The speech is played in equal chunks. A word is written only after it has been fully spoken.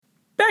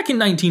Back in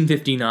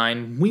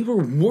 1959, we were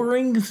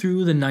whirring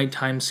through the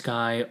nighttime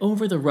sky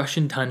over the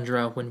Russian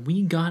tundra when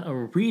we got a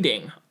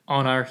reading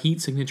on our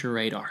heat signature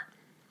radar.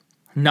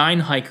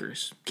 9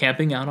 hikers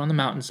camping out on the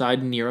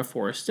mountainside near a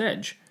forest's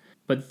edge.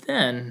 But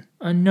then,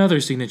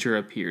 another signature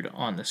appeared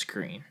on the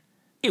screen.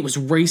 It was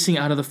racing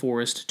out of the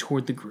forest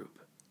toward the group.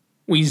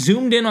 We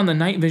zoomed in on the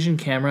night vision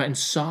camera and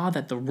saw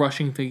that the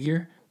rushing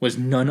figure was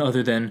none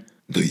other than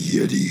the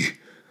Yeti.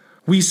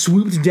 We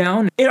swooped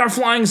down in our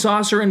flying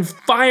saucer and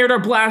fired our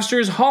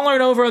blasters,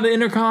 hollered over the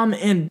intercom,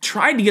 and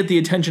tried to get the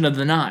attention of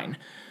the 9.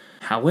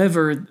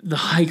 However, the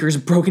hikers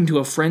broke into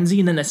a frenzy,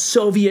 and then the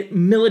Soviet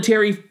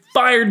military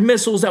fired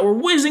missiles that were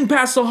whizzing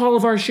past the hull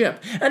of our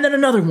ship. And then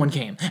another one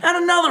came, and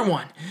another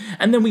one.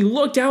 And then we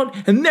looked out,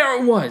 and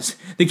there it was.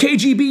 The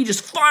KGB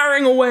just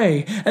firing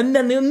away. And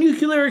then the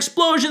nuclear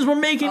explosions were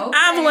making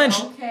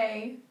avalanche.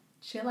 Okay,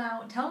 chill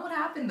out. Tell them what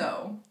happened,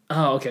 though.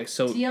 Oh, okay,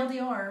 so...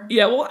 TLDR.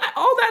 Yeah, well,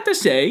 all that to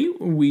say,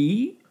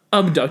 we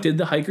abducted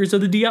the hikers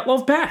of the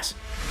Dyatlov Pass.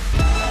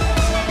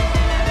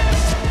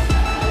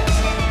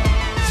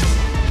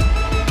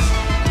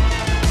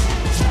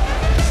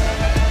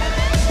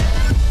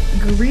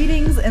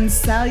 Greetings and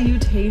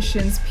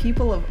salutations,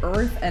 people of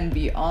Earth and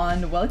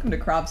beyond. Welcome to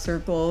Crop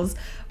Circles,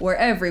 where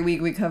every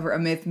week we cover a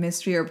myth,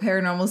 mystery, or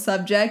paranormal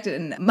subject.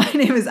 And my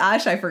name is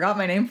Ash. I forgot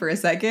my name for a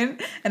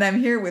second. And I'm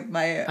here with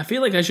my... I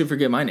feel like I should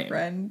forget my name.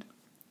 Friend.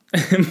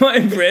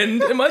 My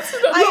friend? I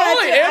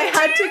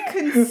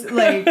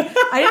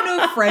didn't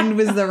know if friend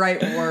was the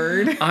right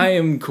word. I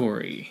am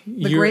Corey.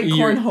 Great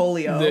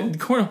Cornholio.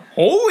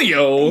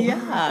 Cornholio? Yeah.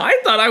 I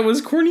thought I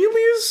was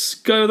Cornelius,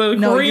 the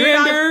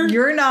coriander.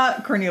 You're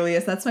not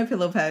Cornelius. That's my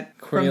pillow pet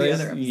Cornelius? From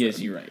the other episode.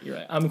 Yes, you're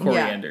right. I'm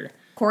coriander. Yeah.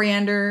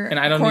 Coriander. And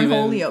I don't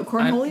Cornholio. even...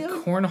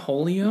 Cornholio?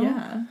 Cornholio?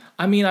 Yeah.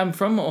 I mean, I'm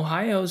from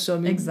Ohio,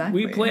 so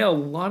exactly. We play a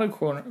lot of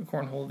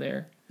cornhole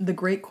there. The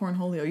Great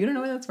Cornholio. You don't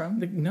know where that's from?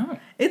 No.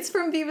 It's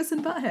from Beavis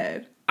and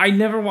Butthead. I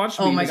never watched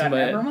Beavis and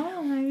Butthead. Oh my god, never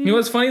mind. You know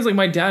what's funny is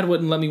my dad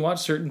wouldn't let me watch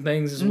certain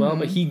things as well,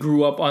 but he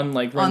grew up on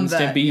Ren and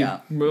Stimpy,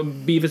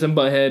 Beavis and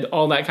Butthead,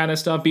 all that kind of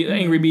stuff,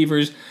 Angry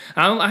Beavers.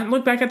 I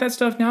look back at that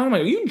stuff now and I'm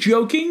like, are you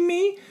joking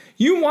me?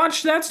 You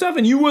watched that stuff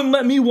and you wouldn't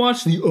let me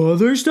watch the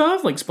other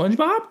stuff, like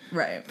SpongeBob?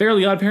 Right.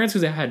 Fairly Odd Parents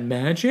because it had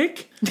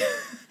magic.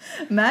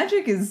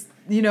 Magic is,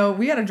 we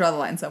gotta draw the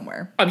line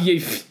somewhere.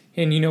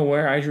 And you know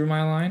where I drew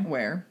my line?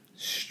 Where?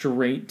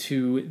 Straight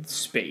to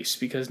space,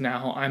 because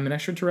now I'm an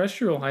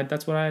extraterrestrial.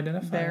 That's what I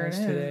identify as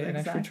today, an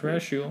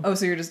extraterrestrial. Oh,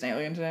 so you're just an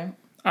alien today?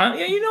 Yeah,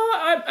 you know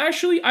what?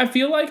 I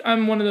feel like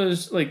I'm one of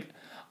those,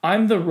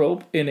 I'm the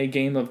rope in a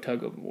game of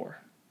tug of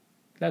war.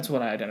 That's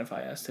what I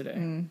identify as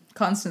today.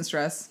 Constant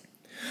stress.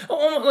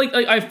 Oh,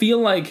 I feel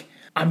like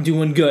I'm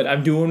doing good.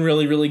 I'm doing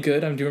really, really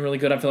good. I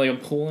feel like I'm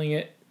pulling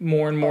it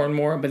more and more and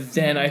more, but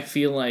then I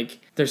feel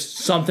like there's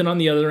something on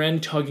the other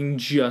end tugging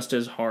just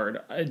as hard,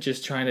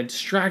 just trying to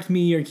distract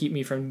me or keep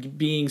me from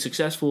being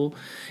successful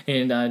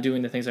and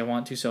doing the things I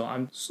want to. So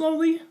I'm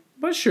slowly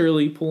but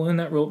surely pulling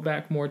that rope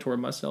back more toward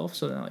myself,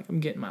 so that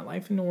I'm getting my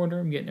life in order.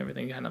 I'm getting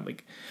everything kind of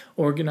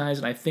organized,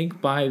 and I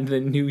think by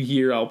the new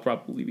year I'll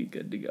probably be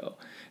good to go.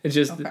 It's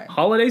just the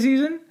holiday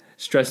season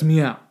stressing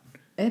me out.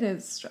 It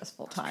is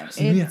stressful time.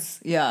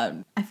 Yeah.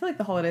 I feel like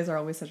the holidays are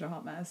always such a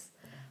hot mess.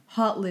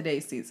 Holiday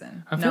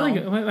season. I feel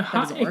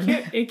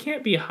it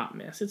can't be a hot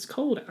mess. It's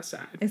cold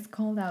outside. It's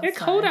cold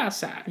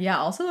outside. Yeah,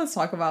 also let's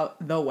talk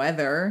about the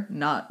weather.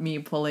 Not me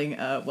pulling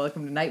a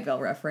Welcome to Night Vale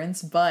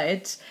reference,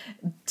 but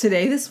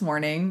this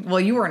morning, well,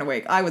 you weren't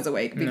awake. I was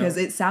awake because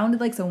it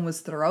sounded like someone was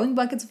throwing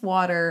buckets of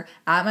water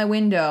at my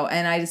window,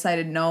 and I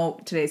decided,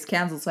 no, today's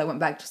canceled, so I went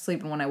back to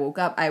sleep, and when I woke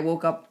up,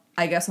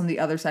 I guess, on the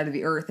other side of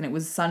the earth, and it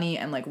was sunny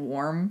and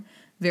warm.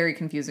 Very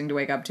confusing to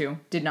wake up to.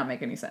 Did not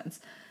make any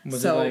sense.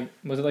 Was it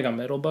like a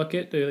metal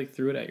bucket? They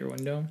threw it at your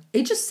window?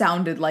 It just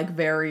sounded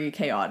very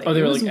chaotic. Oh,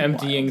 they were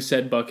emptying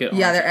said bucket.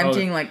 Yeah, they're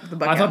emptying the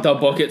bucket. I thought the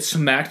bucket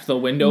smacked the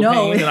window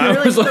pane, and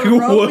I was like,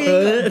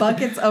 what?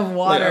 Buckets of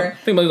water.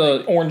 Think about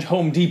the orange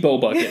Home Depot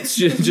buckets,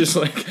 just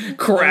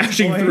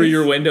crashing through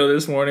your window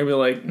this morning. Be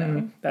like,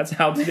 that's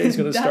how today's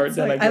going to start.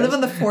 Then I live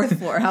on the 4th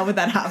floor. How would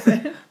that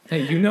happen?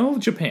 Hey,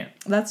 Japan.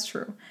 That's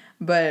true.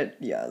 But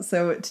yeah,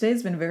 so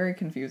today's been very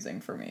confusing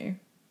for me,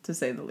 to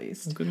say the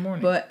least. Well, good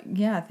morning. But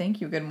yeah,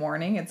 thank you. Good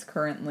morning. It's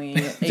currently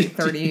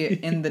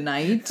 8:30 in the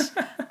night,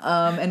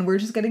 and we're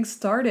just getting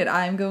started.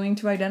 I'm going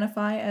to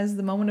identify as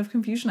the moment of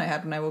confusion I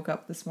had when I woke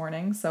up this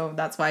morning, so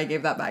that's why I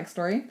gave that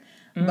backstory.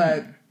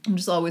 But I'm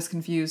just always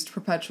confused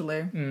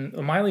perpetually.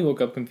 Miley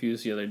woke up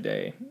confused the other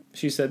day.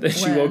 She said that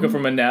she woke up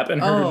from a nap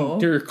and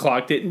her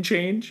clock didn't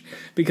change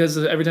because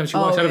every time she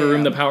walks out of her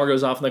room, the power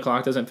goes off and the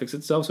clock doesn't fix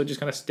itself, so it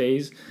just kind of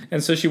stays.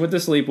 And so she went to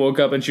sleep, woke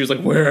up, and she was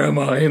like, "Where am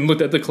I?" and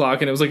looked at the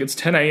clock, and it was it's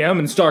 10 a.m.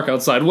 and it's dark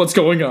outside. What's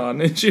going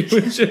on? And she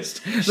was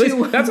just...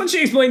 that's what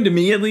she explained to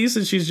me, at least,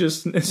 and she's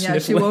just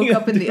she woke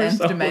up in the nth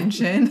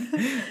dimension.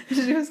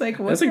 She was like,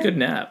 that's a good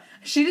nap.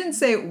 She didn't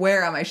say,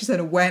 "Where am I?" She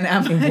said, "When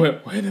am I?"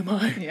 When am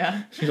I?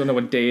 Yeah. She don't know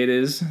what day it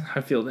is.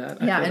 I feel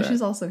that.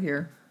 She's also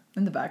here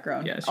in the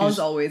background. Yeah, as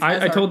always.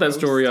 I told that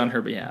story on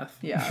her behalf.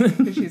 Yeah,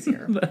 because she's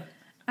here.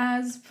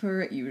 as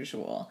per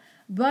usual.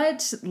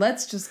 But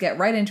let's just get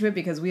right into it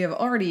because we have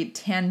already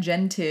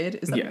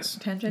tangented. Is that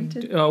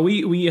tangented?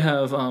 We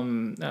have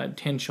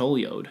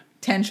tangentioed.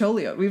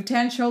 We've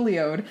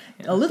tangentioed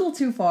a little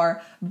too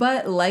far,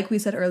 but like we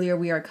said earlier,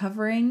 we are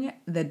covering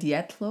the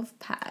Dyatlov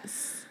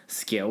Pass.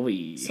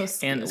 Scary.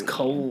 And it's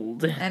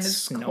cold. And it's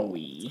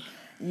snowy. Cold.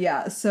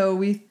 Yeah, so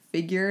we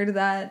figured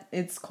that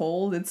it's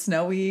cold, it's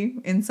snowy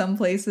in some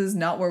places,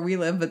 not where we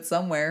live, but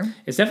somewhere.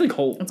 It's definitely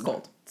cold. It's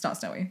cold. It's not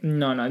snowy.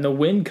 No. The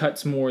wind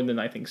cuts more than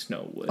I think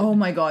snow would. Oh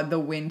my god, the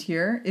wind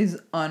here is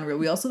unreal.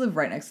 We also live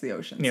right next to the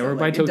ocean. Yeah, so we're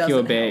by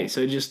Tokyo Bay, so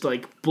it just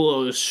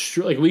blows.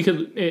 We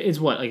could. It's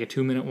what, like a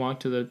 2-minute walk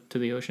to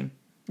the ocean.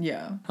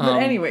 Yeah,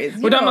 but anyways,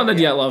 we're talking about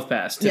the Dyatlov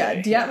Pass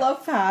today. Yeah,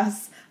 Dyatlov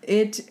Pass.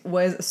 It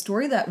was a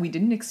story that we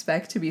didn't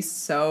expect to be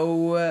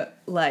so,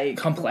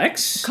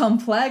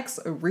 complex,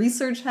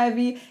 research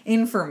heavy,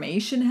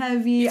 information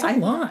heavy. It's a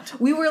lot.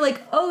 We were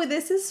like, oh,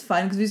 this is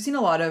fun, because we've seen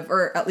a lot of,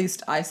 or at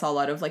least I saw a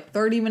lot of,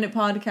 30-minute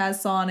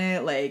podcasts on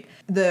it. What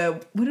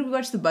did we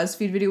watch? The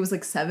BuzzFeed video was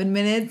 7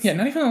 minutes. Yeah,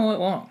 not even a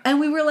lot long. And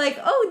we were like,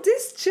 oh,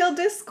 this chill,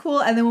 this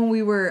cool. And then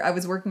when I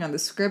was working on the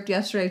script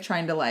yesterday,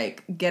 trying to,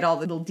 get all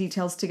the little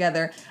details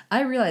together,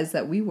 I realized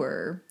that we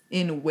were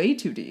in way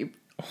too deep.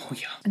 Oh,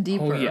 yeah.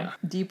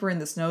 Deeper in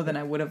the snow than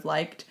I would have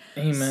liked.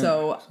 Amen.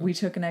 So we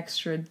took an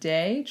extra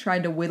day,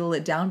 tried to whittle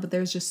it down, but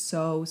there's just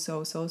so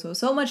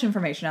much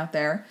information out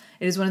there.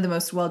 It is one of the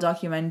most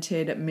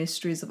well-documented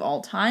mysteries of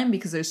all time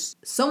because there's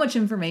so much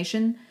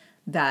information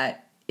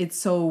that it's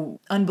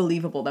so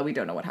unbelievable that we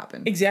don't know what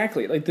happened.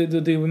 Exactly.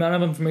 The amount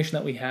of information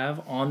that we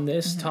have on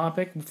this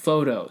topic,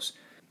 photos,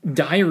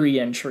 diary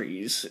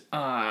entries,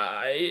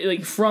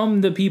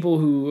 from the people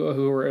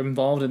who were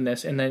involved in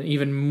this, and then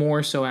even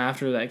more so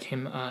after that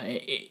came,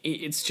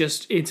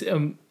 it's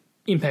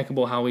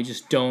impeccable how we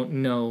just don't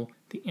know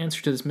the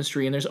answer to this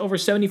mystery, and there's over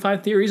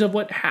 75 theories of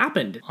what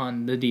happened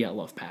on the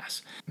Dyatlov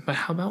Pass. But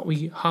how about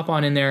we hop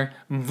on in there,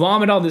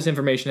 vomit all this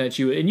information at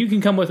you, and you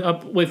can come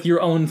up with your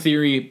own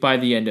theory by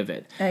the end of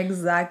it.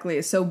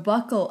 Exactly. So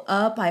buckle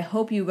up. I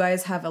hope you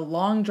guys have a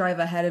long drive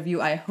ahead of you.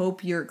 I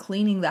hope you're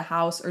cleaning the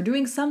house or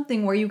doing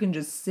something where you can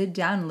just sit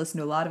down and listen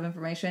to a lot of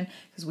information,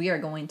 because we are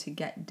going to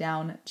get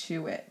down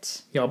to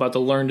it. Y'all about to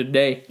learn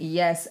today.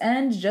 Yes,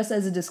 and just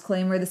as a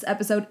disclaimer, this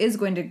episode is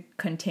going to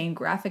contain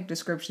graphic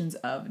descriptions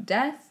of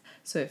death.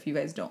 So if you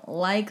guys don't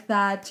like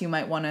that, you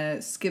might want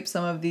to skip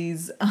some of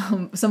these,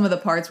 some of the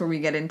parts where we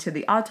get into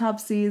the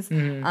autopsies.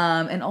 Mm-hmm.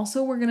 And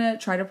also we're going to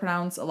try to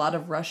pronounce a lot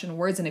of Russian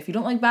words. And if you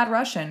don't like bad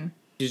Russian,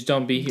 just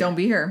don't be here. Don't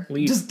be here.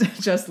 Leave. Just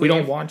leave. We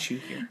don't want you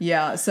here.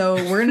 Yeah, so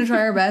we're going to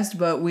try our best,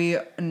 but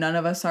none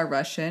of us are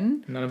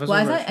Russian. None of us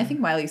are Russian. I think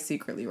Miley's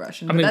secretly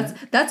Russian. But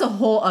that's a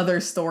whole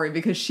other story,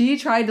 because she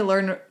tried to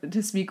learn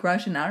to speak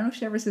Russian. I don't know if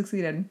she ever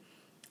succeeded.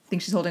 I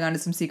think she's holding on to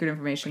some secret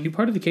information. Are you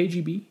part of the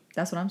KGB?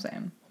 That's what I'm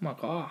saying. Oh my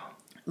god.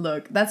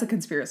 Look, that's a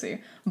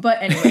conspiracy.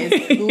 But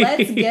anyways,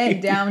 let's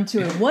get down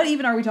to it. What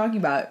even are we talking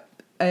about?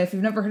 If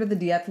you've never heard of the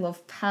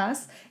Dyatlov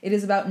Pass, it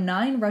is about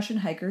 9 Russian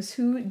hikers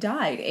who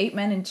died. 8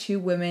 men and 2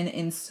 women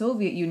in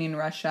Soviet Union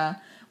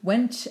Russia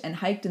went and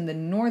hiked in the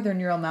northern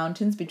Ural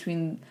Mountains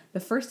between the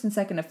 1st and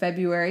 2nd of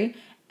February,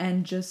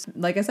 and just,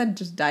 like I said,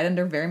 just died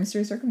under very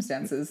mysterious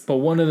circumstances. But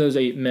one of those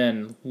 8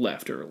 men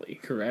left early,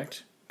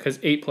 correct? Because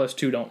 8 plus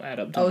 2 don't add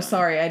up to 9.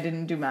 Sorry, I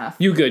didn't do math.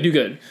 You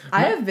good.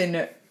 I have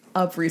been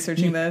up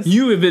researching this.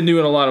 You have been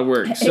doing a lot of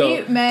work. So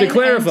 8 men to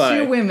clarify,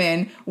 and 2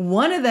 women.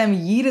 One of them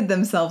yeeted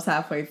themselves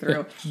halfway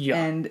through. Yeah.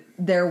 And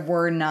there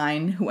were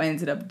 9 who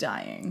ended up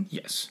dying.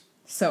 Yes.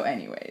 So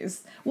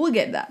anyways, we'll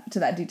get to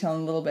that detail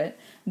in a little bit.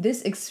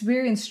 This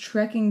experienced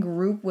trekking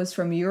group was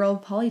from Ural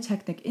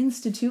Polytechnic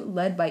Institute,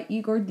 led by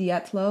Igor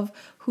Dyatlov,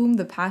 whom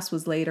the pass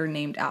was later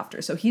named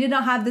after. So he did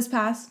not have this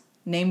pass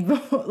named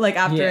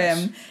after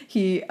him.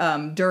 He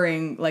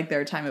during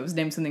their time, it was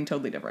named something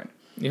totally different.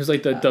 It was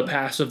like the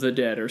Pass of the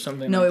Dead or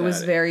something. No, like it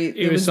was that.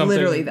 it was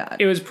literally that.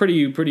 It was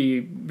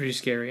pretty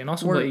scary, and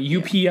also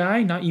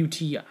UPI, not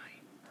UTI,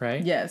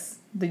 right? Yes,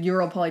 the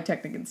Ural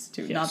Polytechnic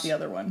Institute, not the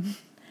other one.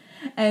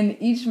 And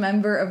each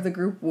member of the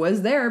group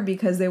was there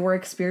because they were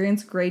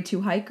experienced grade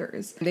 2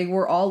 hikers. They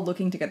were all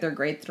looking to get their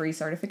grade 3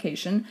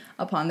 certification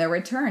upon their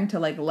return to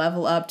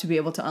level up, to be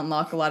able to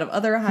unlock a lot of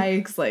other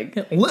hikes.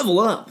 Level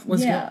up.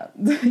 Let's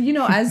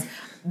go. As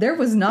there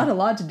was not a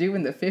lot to do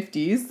in the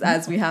 50s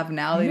as we have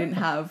now. They didn't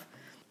have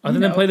other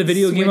than play the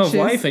video game of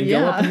life and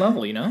go up in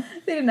level, They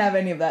didn't have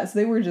any of that. So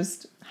they were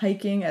just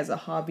hiking as a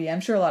hobby. I'm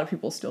sure a lot of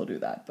people still do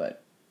that,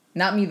 but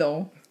not me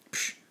though.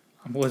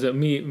 Was it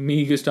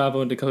me,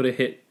 Gustavo, and Dakota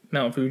hit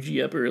Mount Fuji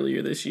up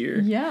earlier this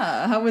year?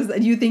 Yeah. How was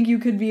that? Do you think you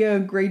could be a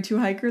grade 2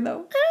 hiker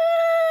though?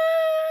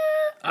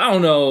 I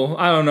don't know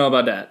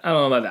about that.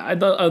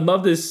 I'd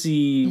love to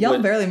see. Y'all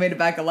barely made it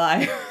back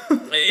alive.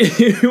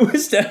 It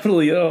was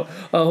definitely a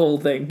whole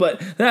thing,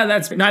 but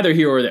that's neither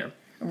here or there.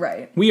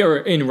 Right. We are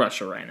in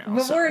Russia right now.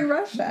 But we're in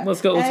Russia.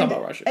 Let's talk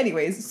about Russia.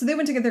 Anyways, so they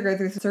went to get their grade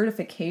 3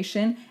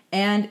 certification,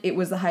 and it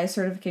was the highest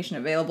certification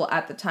available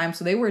at the time,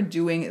 so they were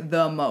doing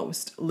the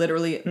most.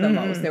 Literally the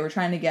most. They were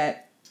trying to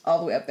get all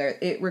the way up there.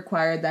 It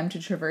required them to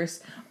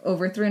traverse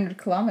over 300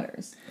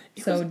 kilometers.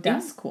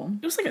 That's cool.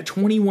 It was like a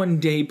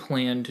 21-day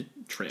planned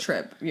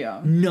trip.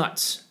 Yeah.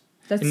 Nuts.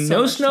 That's and so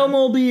no much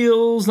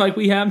snowmobiles like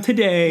we have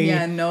today.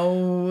 Yeah,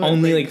 no.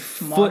 Only like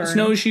foot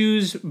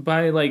snowshoes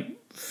by like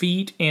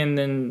feet and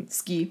then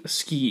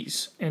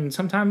skis. And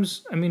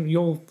sometimes, I mean,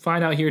 you'll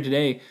find out here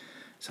today,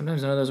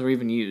 sometimes none of those were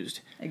even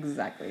used.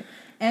 Exactly.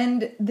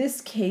 And this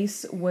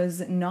case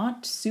was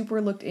not super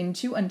looked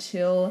into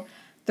until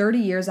 30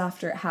 years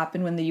after it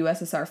happened, when the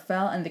USSR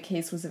fell and the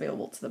case was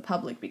available to the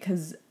public,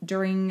 because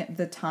during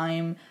the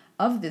time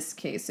of this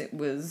case, it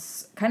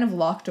was kind of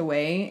locked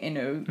away in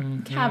a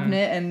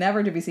cabinet and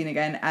never to be seen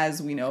again,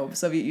 as we know of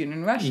Soviet Union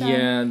and Russia.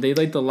 Yeah, they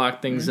like to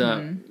lock things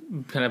up,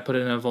 kind of put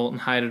it in a vault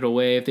and hide it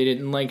away if they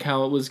didn't like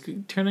how it was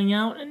turning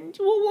out. And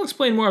we'll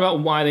explain more about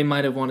why they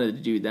might have wanted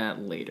to do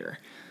that later.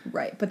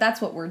 Right, but that's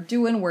what we're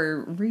doing.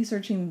 We're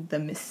researching the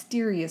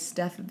mysterious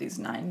death of these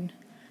 9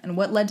 and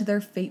what led to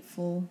their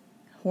fateful,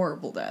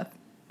 horrible death.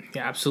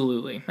 Yeah,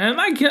 absolutely.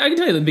 And I can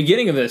tell you the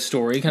beginning of this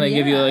story, kind of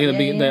give you like a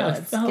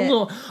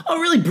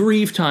really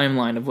brief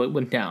timeline of what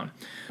went down.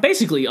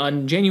 Basically,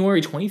 on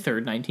January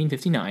 23rd,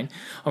 1959,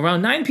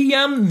 around 9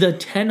 p.m., the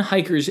 10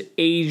 hikers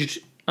aged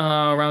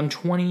around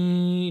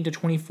 20 to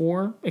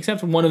 24, except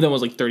for one of them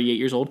was like 38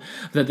 years old,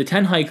 the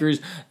 10 hikers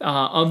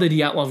of the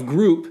Dyatlov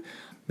group,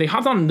 they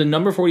hopped on the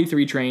number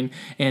 43 train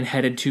and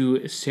headed to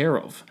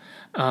Serov.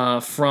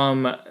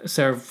 From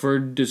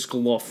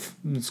Sverdlovsk.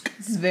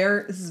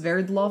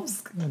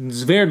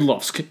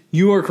 Sverdlovsk.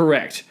 You are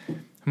correct.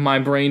 My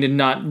brain did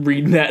not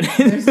read that.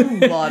 There's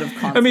a lot of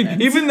consonants. I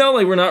mean, even though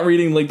like we're not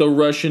reading like the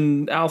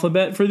Russian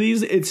alphabet for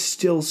these, it's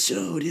still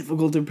so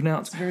difficult to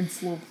pronounce.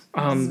 Sverdlovsk.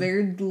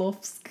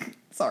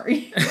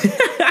 Sorry.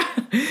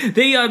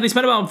 They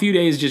spent about a few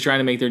days just trying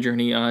to make their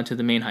journey to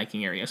the main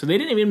hiking area. So they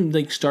didn't even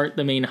like start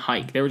the main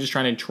hike. They were just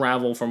trying to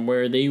travel from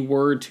where they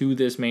were to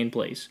this main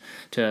place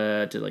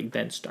to like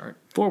then start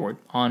forward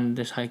on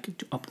this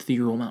hike up to the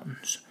Ural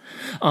Mountains.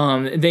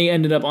 They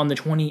ended up on the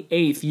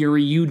 28th.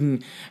 Yuri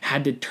Yudin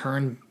had to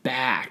turn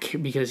back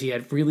because he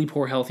had really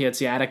poor health. He had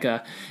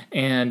sciatica,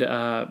 and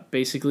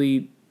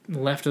basically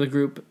left the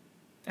group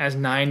as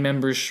 9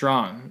 members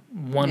strong,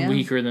 one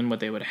weaker than what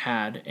they would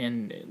have had,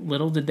 and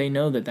little did they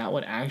know that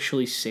would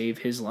actually save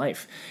his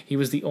life. He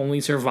was the only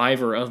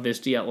survivor of this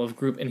Dyatlov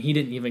group, and he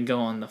didn't even go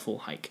on the full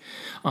hike.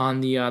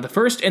 On the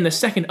 1st and the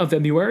 2nd of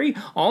February,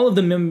 all of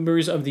the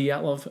members of the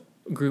Dyatlov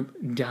group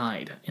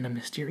died in a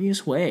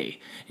mysterious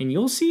way, and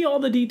you'll see all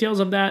the details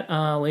of that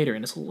later,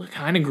 and it's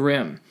kind of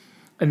grim.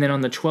 And then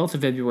on the 12th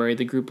of February,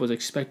 the group was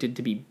expected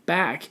to be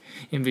back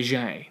in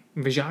Vizhay.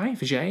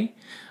 Vizhay?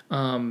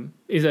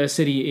 Is a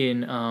city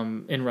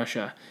in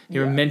Russia. They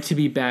were meant to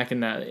be back in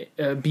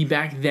that, be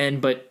back then,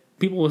 but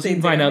people will soon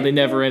find out they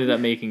never ended up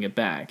making it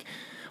back.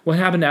 What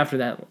happened after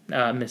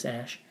that, Miss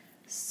Ash?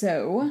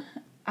 So,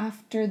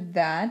 after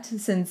that,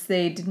 since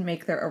they didn't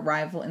make their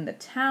arrival in the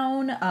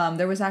town,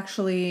 there was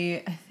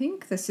actually, I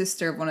think the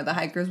sister of one of the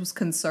hikers was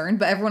concerned,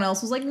 but everyone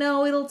else was like,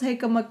 no, it'll take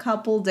them a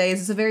couple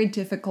days. It's a very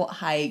difficult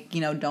hike.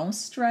 Don't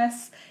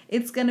stress.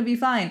 It's going to be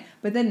fine.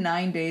 But then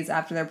 9 days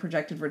after their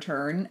projected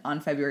return on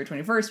February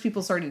 21st,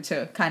 people started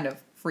to kind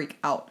of freak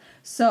out.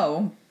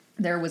 So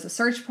there was a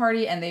search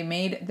party and they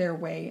made their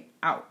way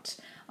out.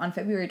 On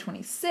February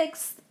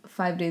 26th,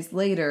 5 days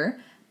later,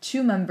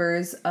 2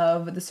 members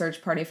of the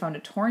search party found a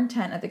torn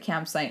tent at the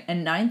campsite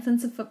and 9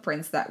 sets of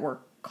footprints that were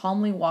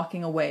calmly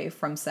walking away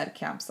from said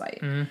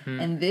campsite.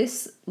 And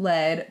this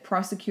led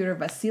prosecutor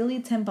Vasily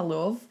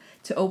Tempalov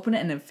to open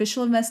an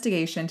official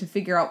investigation to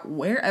figure out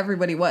where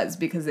everybody was,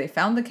 because they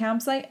found the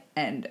campsite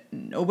and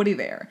nobody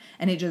there.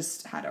 And it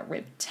just had a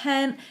ripped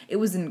tent. It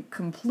was in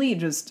complete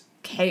just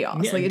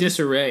chaos. Yeah,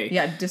 disarray.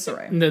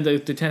 Disarray. The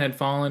tent had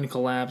fallen,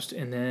 collapsed,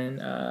 and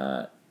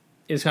then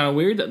it's kind of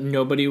weird that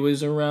nobody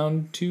was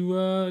around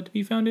to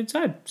be found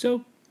inside.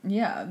 So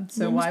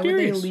why would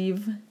they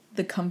leave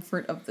the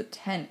comfort of the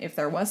tent if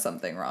there was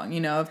something wrong?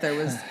 If there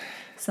was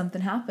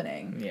something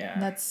happening. Yeah.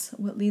 And that's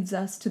what leads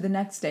us to the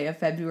next day of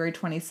February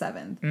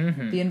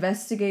 27th. The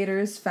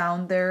investigators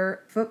found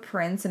their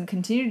footprints and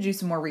continued to do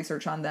some more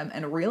research on them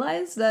and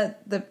realized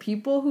that the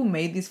people who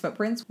made these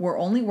footprints were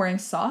only wearing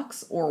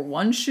socks or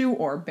one shoe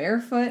or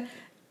barefoot.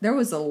 There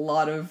was a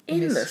lot of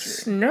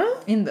mystery.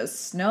 In the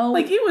snow?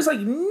 Like, it was like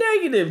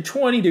negative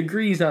 20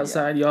 degrees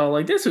outside, y'all.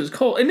 Like, this was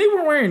cold. And they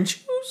were wearing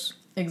shoes.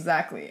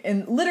 Exactly.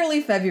 In literally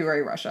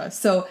February, Russia.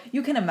 So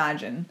you can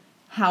imagine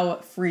how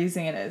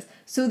freezing it is.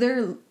 So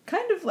they're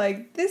kind of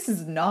like, this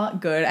is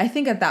not good. I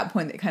think at that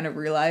point they kind of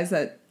realized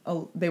that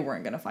they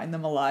weren't going to find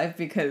them alive,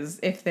 because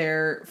if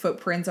their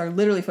footprints are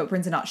literally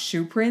footprints and not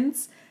shoe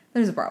prints,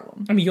 there's a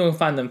problem. I mean, you're going to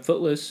find them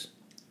footless.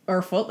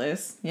 Or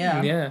footless,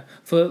 yeah. Yeah,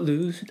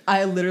 footloose.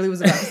 I literally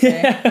was about to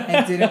say,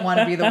 I didn't want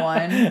to be the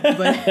one,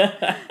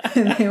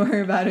 but they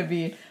were about to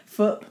be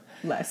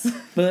footless.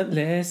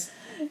 Footless.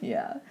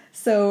 Yeah.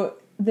 So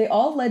they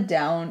all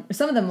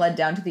some of them led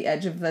down to the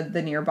edge of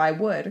the nearby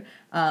wood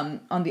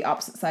on the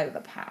opposite side of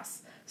the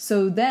pass.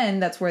 So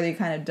then that's where they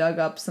kind of dug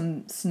up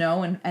some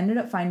snow and ended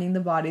up finding the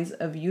bodies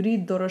of Yuri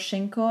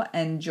Doroshenko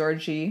and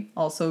Georgy,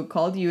 also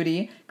called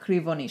Yuri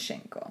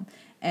Krivonishenko.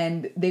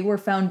 And they were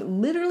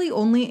found literally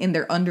only in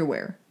their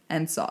underwear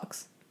and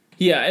socks.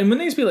 Yeah, and when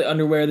they speak like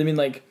underwear, they mean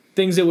like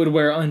things that would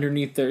wear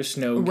underneath their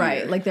snow gear.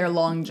 Right, like their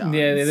long johns.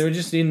 Yeah, they were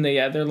just in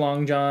their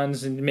long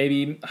johns and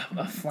maybe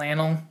a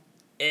flannel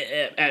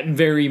at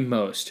very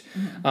most.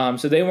 Mm-hmm.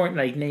 So they weren't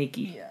like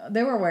naked. Yeah,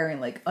 they were wearing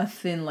like a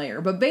thin layer,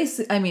 but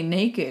basically, I mean,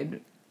 naked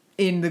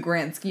in the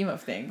grand scheme of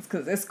things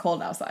because it's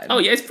cold outside. Oh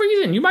yeah, it's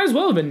freezing. You might as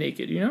well have been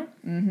naked, you know?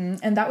 Mm-hmm.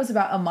 And that was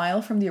about a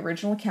mile from the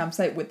original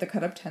campsite with the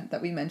cut-up tent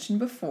that we mentioned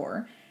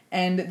before.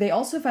 And they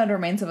also found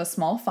remains of a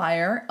small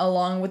fire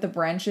along with the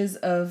branches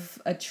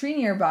of a tree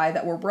nearby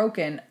that were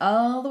broken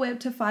all the way up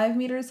to 5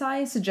 meters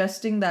high,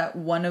 suggesting that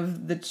one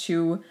of the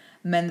two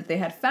men that they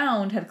had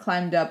found had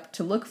climbed up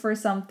to look for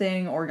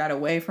something or got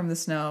away from the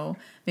snow,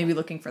 maybe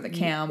looking for the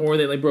camp. Or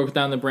they like broke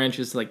down the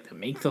branches like to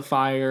make the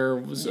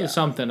fire,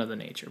 something of the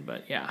nature,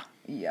 but yeah.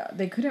 Yeah,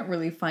 they couldn't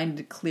really find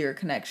a clear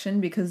connection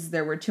because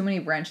there were too many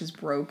branches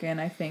broken,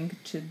 I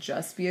think, to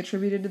just be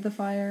attributed to the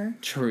fire.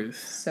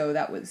 Truth. So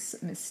that was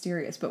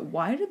mysterious. But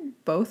why did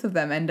both of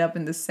them end up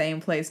in the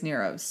same place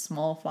near a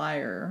small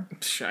fire?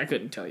 I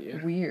couldn't tell you.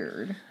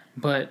 Weird.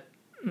 But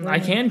I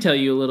can tell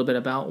you a little bit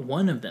about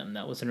one of them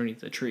that was underneath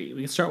the tree.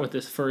 We can start with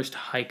this first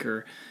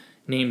hiker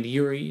named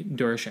Yuri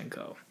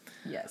Doroshenko.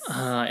 Yes.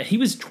 He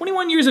was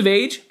 21 years of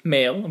age,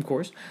 male, of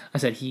course. I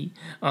said he.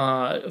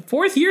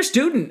 Fourth year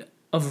student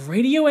of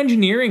radio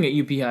engineering at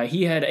UPI.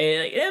 He had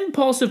an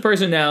impulsive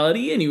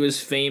personality, and he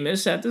was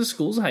famous at the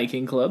school's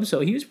hiking club, so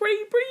he was pretty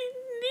he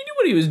knew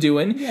what he was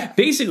doing. Yeah.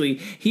 Basically,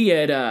 he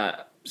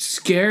had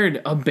scared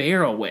a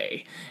bear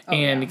away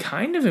and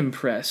kind of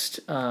impressed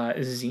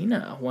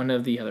Zena, one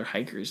of the other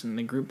hikers in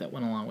the group that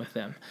went along with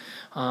them,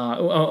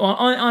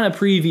 on a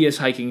previous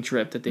hiking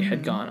trip that they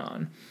had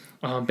gone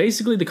on.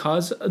 Basically, the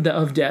cause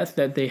of death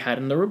that they had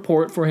in the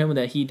report for him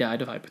that he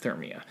died of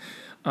hypothermia.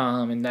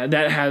 And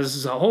that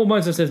has a whole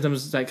bunch of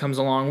symptoms that comes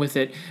along with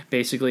it.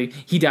 Basically,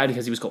 he died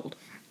because he was cold.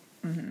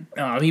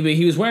 Mm-hmm.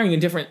 He was wearing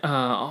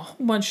a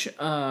whole bunch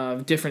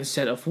of different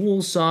set of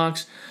wool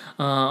socks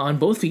on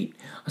both feet.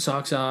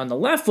 Socks on the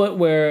left foot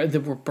where they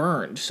were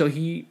burned. So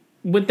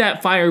with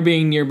that fire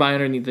being nearby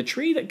underneath the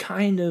tree, that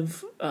kind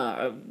of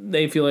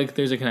they feel like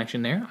there's a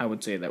connection there. I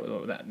would say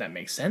that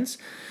makes sense.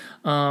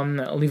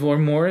 Livor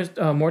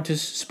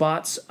mortis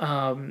spots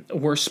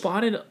were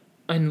spotted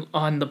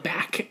on the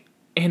back.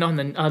 And on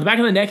the back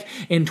of the neck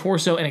and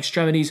torso and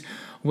extremities,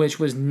 which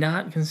was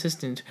not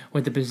consistent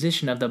with the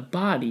position of the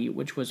body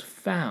which was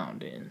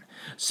found in.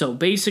 So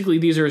basically,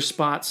 these are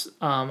spots,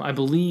 I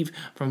believe,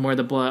 from where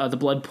the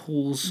blood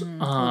pools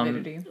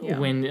when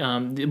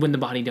the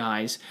body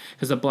dies,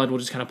 because the blood will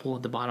just kind of pool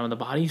at the bottom of the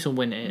body. So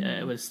when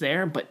it was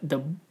there, but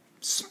the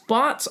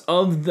spots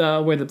of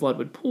where the blood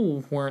would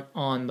pool weren't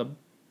on the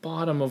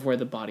bottom of where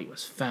the body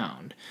was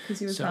found. Because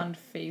he was found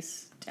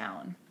face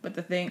down, but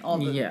all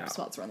the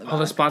spots were on the back. All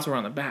the spots were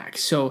on the back.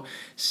 So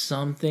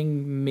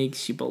something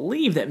makes you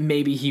believe that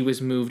maybe he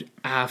was moved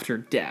after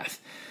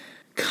death.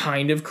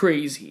 Kind of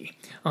crazy.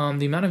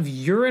 The amount of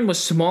urine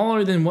was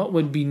smaller than what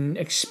would be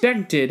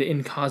expected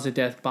in cause of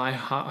death by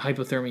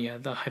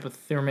hypothermia. The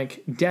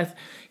hypothermic death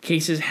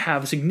cases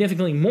have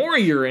significantly more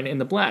urine in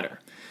the bladder.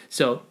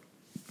 So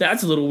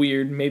that's a little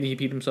weird. Maybe he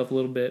peed himself a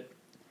little bit.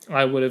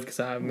 I would have,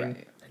 because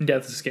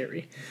death is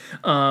scary.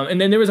 And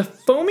then there was a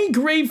foamy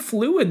gray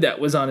fluid that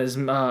was on his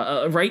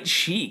right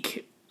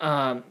cheek.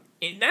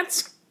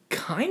 That's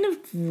kind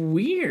of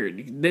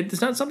weird. It's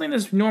not something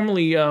that's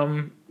normally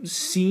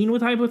seen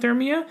with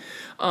hypothermia.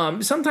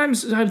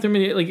 Sometimes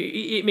hypothermia, like,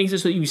 it makes it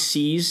so that you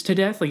seize to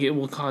death. Like, it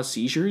will cause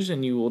seizures,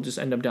 and you will just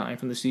end up dying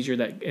from the seizure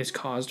that is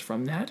caused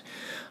from that.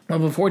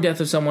 Before death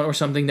of someone or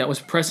something that was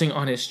pressing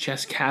on his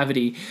chest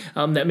cavity,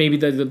 that maybe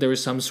there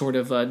was some sort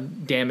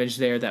of damage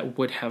there that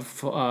would have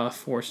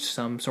forced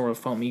some sort of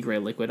foamy gray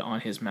liquid on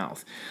his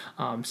mouth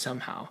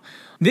somehow.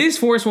 This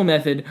forceful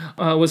method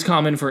was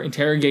common for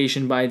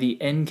interrogation by the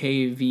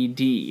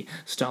NKVD,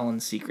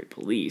 Stalin's secret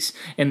police,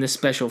 and the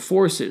special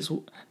forces.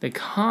 The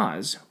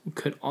cause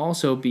could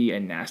also be a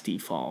nasty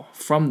fall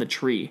from the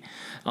tree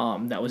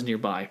that was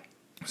nearby.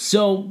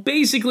 So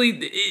basically,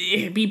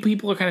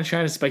 people are kind of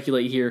trying to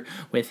speculate here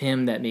with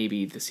him that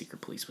maybe the secret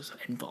police was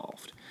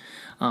involved.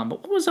 But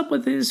what was up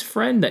with his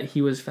friend that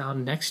he was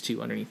found next to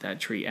underneath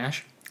that tree,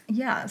 Ash?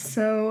 Yeah,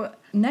 so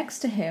next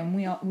to him,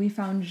 we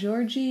found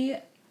Georgy,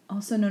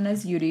 also known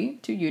as Yuri,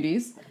 two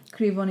Yuris,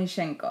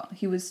 Krivonishenko.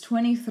 He was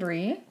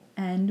 23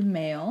 and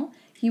male.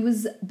 He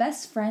was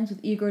best friends with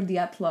Igor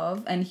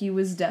Dyatlov, and he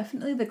was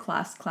definitely the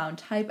class clown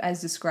type as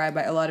described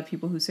by a lot of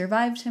people who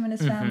survived him and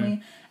his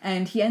family.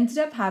 And he ended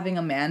up having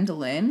a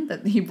mandolin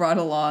that he brought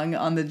along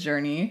on the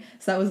journey.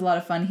 So that was a lot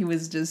of fun. He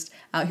was just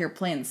out here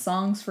playing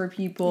songs for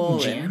people.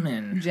 Jamming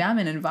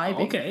and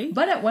vibing. Okay.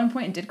 But at one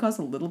point it did cause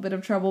a little bit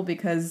of trouble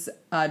because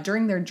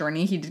during their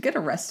journey he did get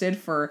arrested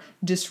for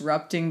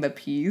disrupting the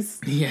peace.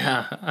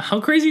 Yeah.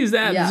 How crazy is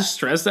that? Yeah. The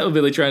stress that would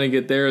be like trying to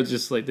get there,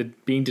 just like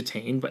being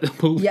detained by the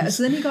police. Yeah,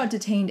 so then he got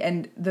detained detained,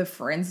 and the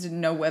friends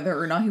didn't know whether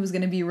or not he was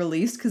going to be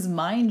released. Because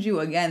mind you,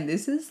 again,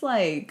 this is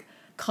like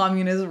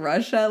communist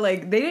Russia.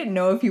 Like, they didn't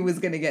know if he was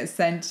going to get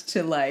sent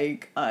to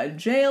like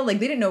jail. Like,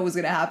 they didn't know what was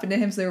going to happen to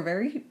him, so they were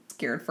very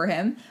scared for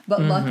him.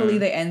 But luckily,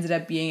 they ended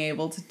up being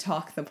able to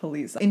talk the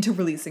police into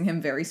releasing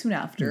him very soon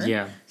after.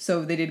 Yeah.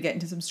 So they did get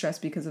into some stress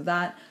because of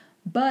that.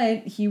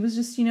 But he was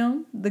just,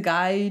 the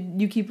guy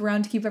you keep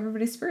around to keep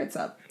everybody's spirits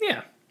up.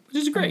 Yeah, which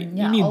is great.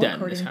 You need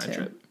that in this kind of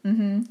trip.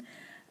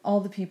 All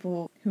the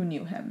people who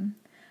knew him.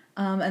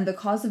 And the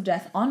cause of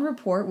death on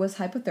report was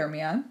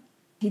hypothermia.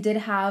 He did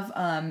have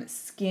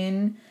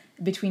skin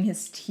between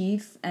his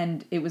teeth,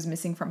 and it was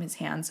missing from his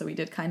hand, so he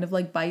did kind of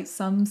like bite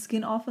some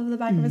skin off of the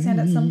back of his hand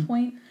at some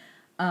point.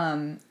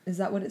 Is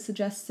that what it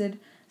suggested?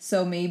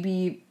 So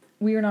maybe,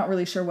 we are not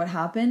really sure what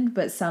happened,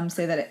 but some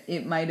say that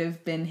it might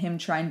have been him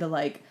trying to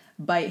like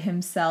bite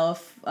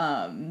himself,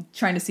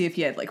 trying to see if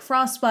he had like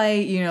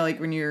frostbite, like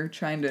when you're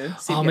trying to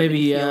see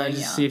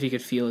if see if he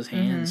could feel his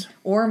hands.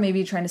 Or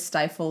maybe trying to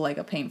stifle like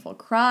a painful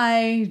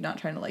cry, not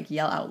trying to like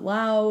yell out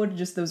loud.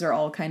 Just those are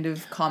all kind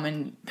of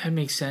common. That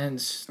makes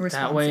sense.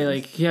 Responses. That way,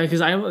 like, yeah,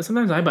 because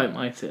sometimes I bite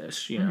my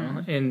fist,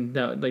 and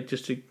that, like,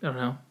 just to, I don't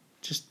know,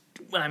 just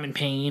when I'm in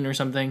pain or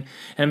something.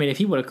 And I mean, if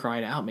he would have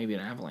cried out, maybe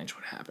an avalanche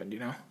would have happened,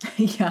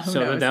 Yeah.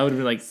 So that would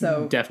be like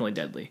definitely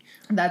deadly.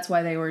 That's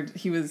why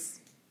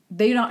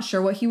they're not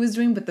sure what he was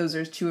doing, but those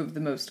are two of the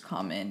most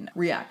common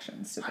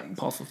reactions to things.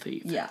 Pulse of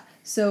thief. Yeah.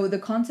 So the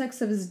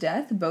context of his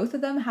death, both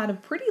of them had a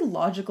pretty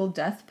logical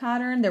death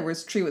pattern. There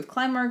was tree with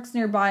climb marks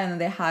nearby, and then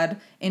they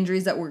had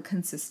injuries that were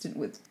consistent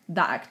with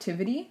that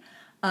activity.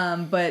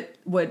 But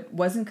what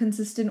wasn't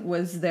consistent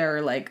was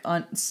their like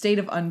state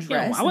of undress.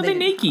 Yeah, why were they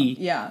naked?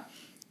 Yeah.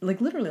 Like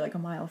literally like a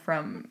mile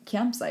from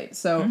campsite.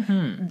 So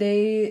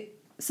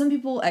some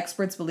people,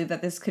 experts, believe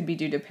that this could be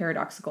due to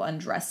paradoxical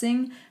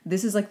undressing.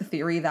 This is like the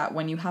theory that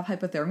when you have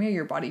hypothermia,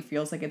 your body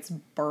feels like it's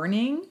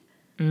burning.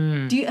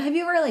 Have you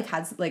ever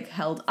like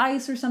held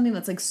ice or something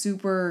that's like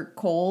super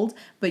cold,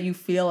 but you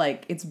feel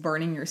like it's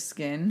burning your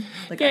skin?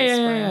 Like ice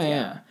burns.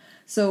 Yeah.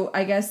 So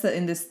I guess that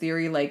in this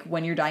theory, like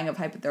when you're dying of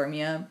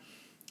hypothermia,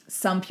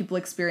 some people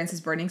experience this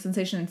burning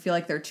sensation and feel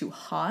like they're too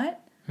hot.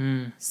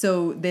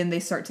 So then they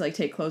start to like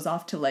take clothes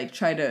off to like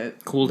try to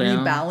cool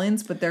down,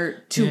 rebalance, but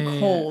they're too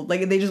cold.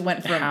 Like they just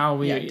went from down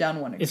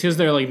one extreme. It's because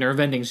their like nerve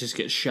endings just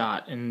get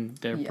shot and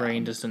their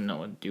brain doesn't know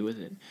what to do with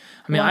it.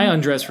 I mean, I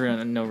undress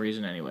for no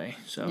reason anyway,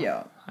 so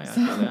I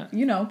gotta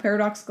do that.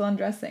 Paradoxical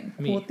undressing.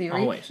 Cool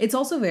theory. Always. It's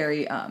also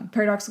very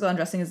paradoxical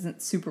undressing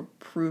isn't super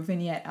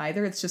proven yet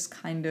either. It's just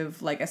kind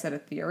of like I said, a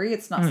theory.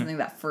 It's not something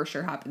that for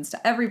sure happens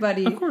to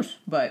everybody. Of course,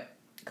 but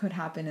could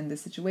happen in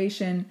this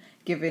situation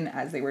given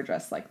as they were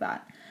dressed like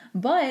that.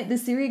 But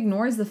this theory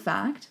ignores the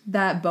fact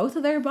that both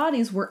of their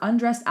bodies were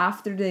undressed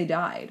after they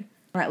died.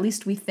 Or at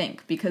least we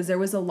think, because there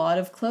was a lot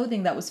of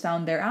clothing that was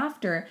found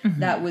thereafter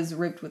that was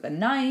ripped with a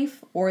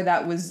knife or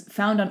that was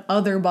found on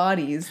other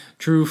bodies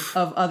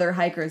of other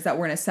hikers that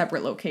were in a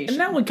separate location. And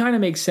that would kind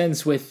of make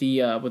sense with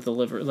the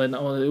liver, like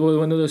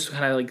one of those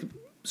kind of like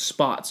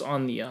spots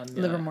on the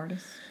liver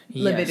mortis.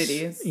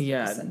 Lividity is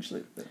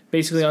essentially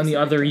basically on the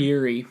other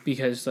Yuri,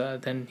 because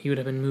then he would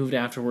have been moved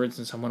afterwards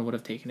and someone would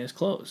have taken his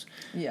clothes.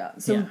 Yeah,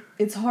 so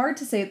it's hard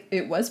to say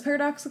it was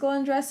paradoxical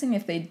undressing.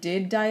 If they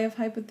did die of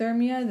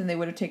hypothermia, then they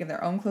would have taken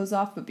their own clothes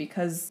off, but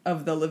because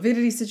of the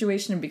lividity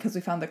situation and because we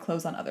found the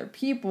clothes on other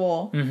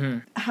people,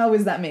 how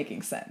is that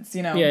making sense,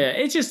 Yeah,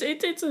 it's just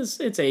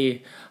it's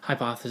a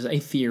hypothesis, a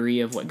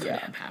theory of what could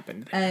have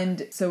happened.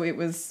 And so it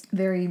was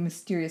very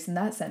mysterious in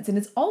that sense. And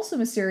it's also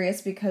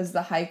mysterious because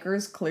the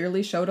hikers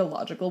clearly showed a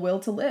logical will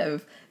to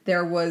live.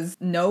 There was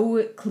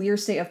no clear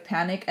state of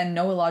panic and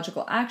no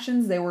illogical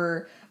actions. They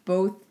were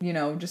both,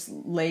 just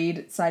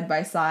laid side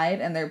by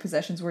side, and their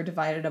possessions were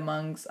divided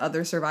amongst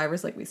other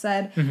survivors, like we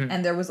said.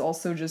 And there was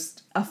also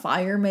just a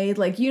fire made.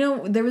 Like,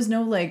 there was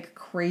no like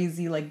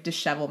crazy like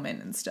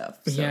dishevelment and stuff.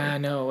 So, yeah,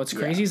 no. What's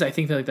crazy is I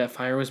think that like that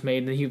fire was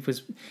made and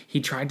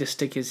he tried to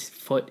stick his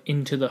foot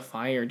into the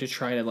fire to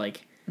try to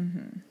like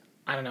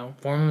I don't know,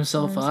 warm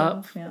himself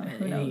up. Yeah,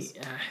 who knows?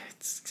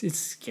 It's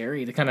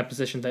scary, the kind of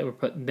position that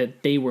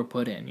they were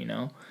put in,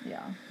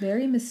 Yeah,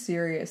 very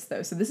mysterious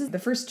though. So this is the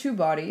first two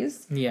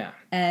bodies. Yeah.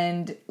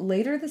 And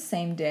later the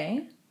same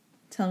day,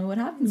 tell me what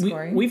happens,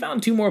 Corey. We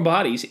found two more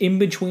bodies in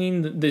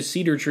between the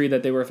cedar tree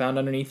that they were found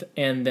underneath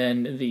and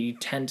then the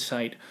tent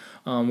site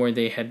where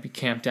they had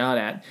camped out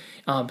at.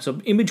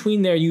 So in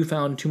between there, you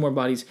found two more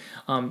bodies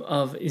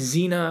of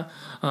Zina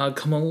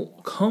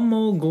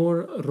Komogorova.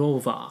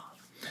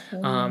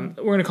 We're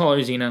going to call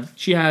her Zina.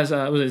 She has,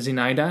 was it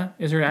Zinaida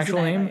is her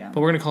actual name? Yeah.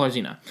 But we're going to call her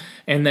Zina.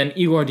 And then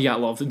Igor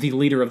Dyatlov, the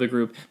leader of the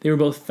group. They were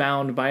both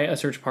found by a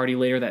search party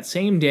later that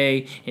same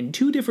day in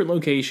two different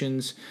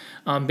locations.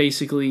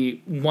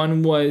 Basically,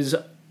 one was,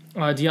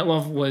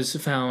 Dyatlov was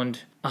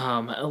found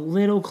a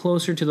little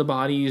closer to the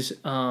bodies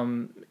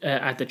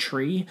at the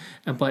tree,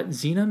 but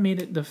Zina made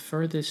it the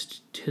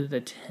furthest to the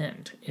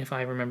tent, if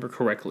I remember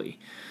correctly.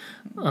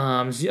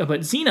 But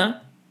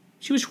Zina,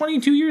 she was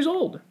 22 years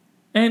old.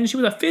 And she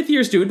was a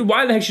fifth-year student.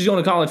 Why the heck she's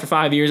going to college for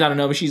 5 years, I don't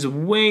know. But she's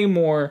way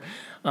more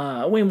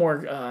way more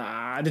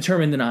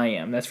determined than I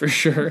am. That's for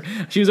sure.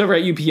 She was over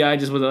at UPI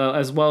just with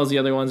as well as the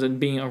other ones, and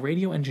being a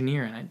radio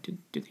engineer. And do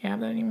they have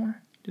that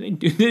anymore? Do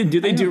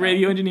they do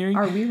radio engineering?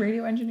 Are we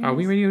radio engineers? Are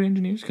we radio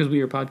engineers? Because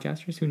we are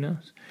podcasters. Who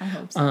knows? I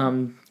hope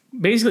so.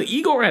 Basically,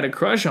 Igor had a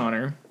crush on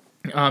her.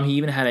 He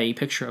even had a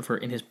picture of her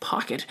in his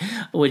pocket,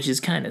 which is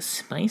kind of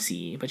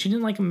spicy, but she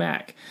didn't like him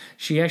back.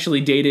 She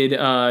actually dated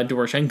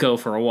Doroshenko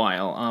for a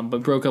while,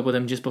 but broke up with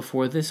him just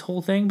before this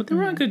whole thing, but they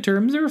were on good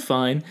terms. They were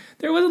fine.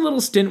 There was a little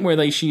stint where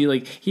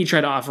he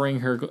tried offering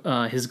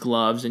her his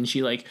gloves, and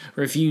she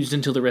refused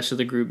until the rest of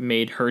the group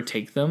made her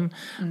take them,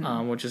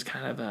 which is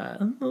kind of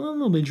a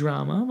little bit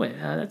drama, but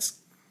that's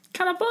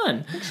kind of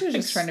fun. I think she was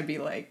just trying to be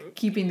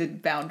keeping the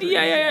boundaries.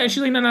 Yeah.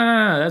 She's like, no,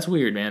 that's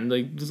weird, man.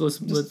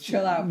 Let's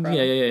chill out, bro.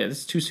 Yeah.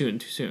 It's too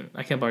soon.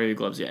 I can't borrow your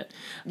gloves yet.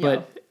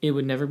 But it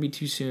would never be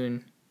too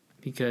soon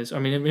because, it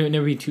would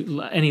never be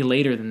any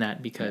later than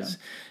that because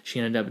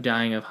she ended up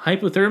dying of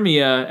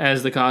hypothermia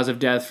as the cause of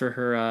death for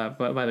her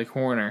by the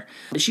coroner.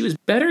 She was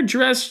better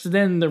dressed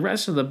than the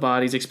rest of the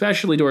bodies,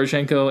 especially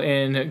Doroshenko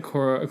and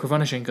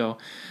Krovanoshenko,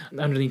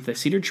 underneath the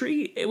cedar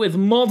tree with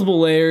multiple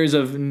layers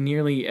of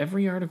nearly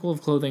every article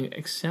of clothing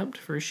except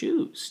for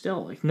shoes.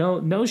 Still,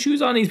 no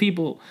shoes on these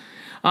people.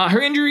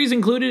 Her injuries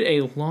included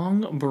a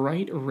long,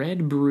 bright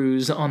red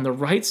bruise on the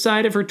right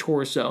side of her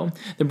torso.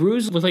 The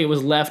bruise looked like it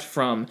was left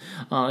from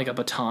a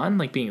baton,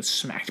 being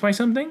smacked by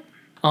something.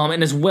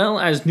 And as well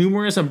as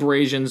numerous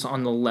abrasions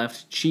on the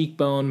left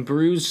cheekbone,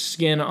 bruised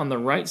skin on the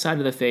right side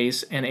of the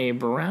face, and a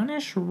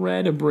brownish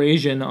red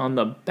abrasion on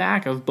the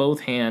back of both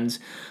hands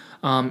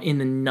in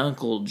the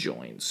knuckle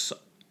joints.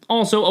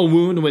 Also, a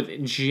wound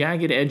with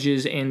jagged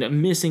edges and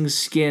missing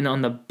skin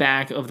on the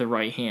back of the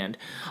right hand.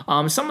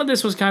 Some of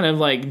this was kind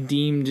of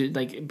deemed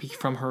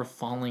from her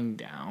falling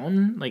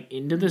down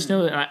into the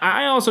snow.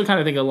 I also kind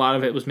of think a lot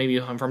of it was maybe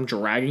from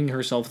dragging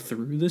herself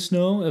through the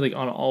snow,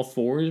 on all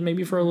fours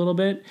maybe for a little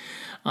bit.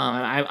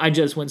 I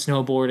just went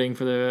snowboarding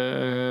for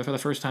the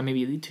first time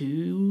maybe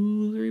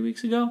 2-3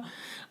 weeks ago.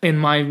 And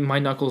my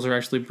knuckles are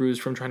actually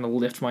bruised from trying to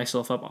lift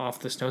myself up off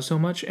the snow so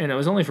much. And it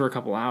was only for a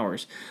couple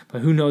hours.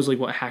 But who knows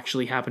what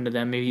actually happened to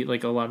them. Maybe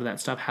a lot of that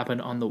stuff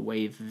happened on the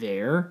way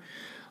there.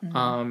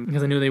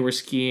 Because I knew they were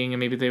skiing and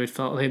maybe there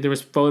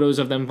was photos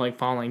of them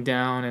falling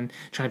down and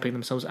trying to pick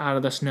themselves out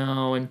of the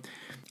snow. And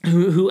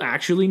who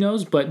actually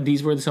knows? But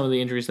these were some of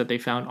the injuries that they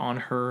found on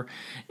her.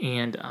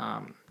 And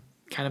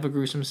kind of a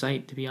gruesome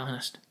sight, to be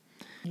honest.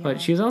 Yeah.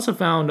 But she was also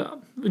found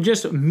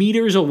just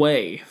meters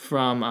away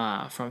from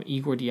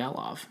Igor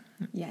Dyatlov.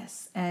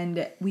 Yes,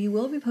 and we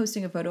will be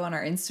posting a photo on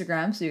our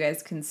Instagram so you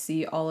guys can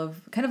see all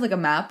of kind of a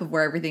map of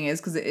where everything is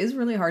because it is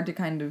really hard to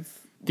kind of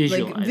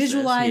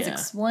visualize,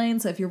 explain.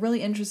 So if you're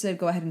really interested,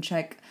 go ahead and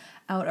check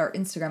out our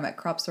Instagram at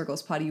Crop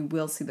Circles Pod. You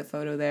will see the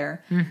photo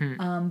there.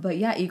 Mm-hmm. But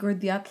yeah, Igor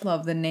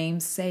Dyatlov, the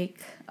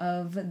namesake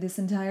of this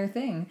entire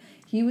thing.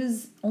 He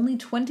was only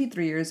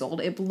 23 years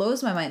old. It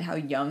blows my mind how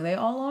young they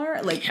all are.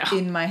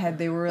 In my head,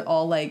 they were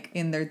all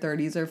in their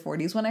 30s or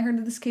 40s when I heard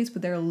of this case,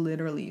 but they're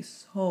literally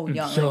so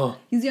young.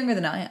 He's younger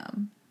than I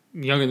am.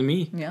 Younger than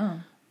me? Yeah.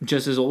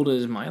 Just as old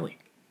as Miley.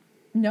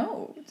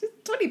 No,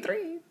 just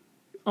 23.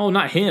 Oh,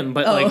 not him,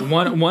 but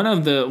one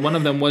of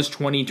them was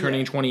 20,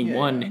 turning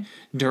 21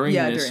 during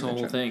this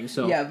whole thing.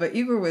 So yeah, but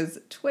Igor was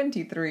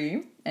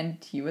 23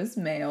 and he was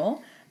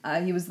male.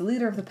 He was the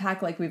leader of the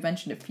pack, like we've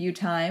mentioned a few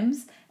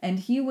times, and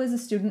he was a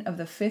student of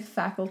the 5th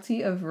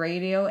Faculty of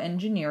Radio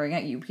Engineering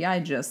at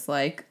UPI, just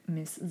like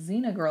Miss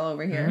Xena girl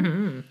over here.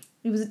 Mm-hmm.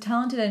 He was a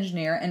talented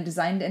engineer and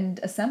designed and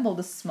assembled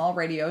a small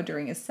radio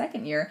during his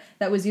second year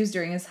that was used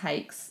during his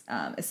hikes,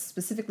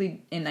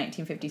 specifically in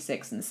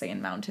 1956 in the Saiyan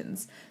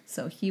Mountains.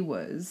 So he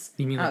was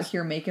out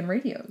here making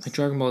radios. Like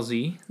Dragon Ball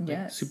Z?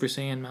 Yes. Super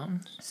Saiyan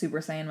Mountains? Super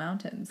Saiyan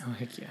Mountains. Oh,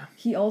 heck yeah.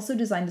 He also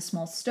designed a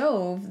small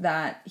stove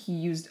that he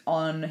used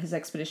on his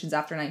expeditions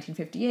after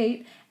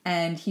 1958,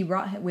 and he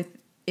brought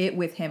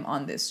with him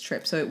on this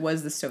trip. So it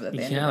was the stove that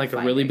they ended up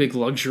a really big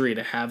luxury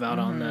to have out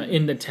on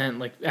in the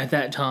tent, at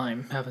that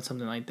time, having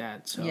something like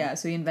that. So yeah,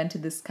 so he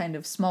invented this kind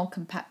of small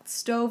compact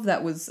stove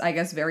that was, I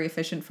guess, very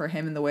efficient for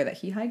him in the way that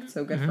he hiked.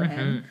 So good for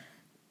him.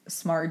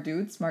 Smart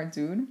dude.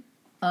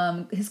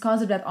 His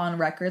cause of death on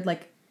record,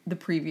 like the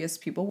previous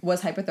people,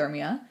 was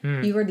hypothermia.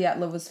 Igor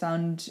Dyatlov was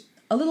found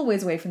a little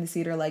ways away from the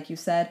cedar, like you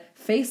said,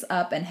 face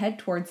up and head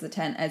towards the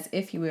tent as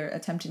if he were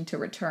attempting to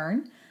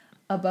return.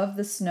 Above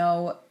the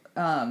snow,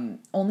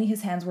 only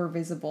his hands were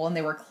visible, and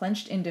they were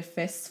clenched into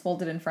fists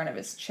folded in front of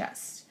his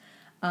chest.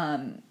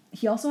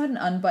 He also had an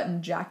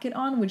unbuttoned jacket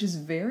on, which is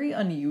very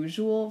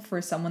unusual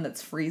for someone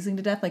that's freezing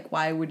to death.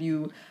 Why would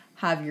you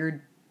have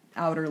your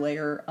outer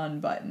layer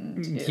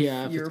unbuttoned if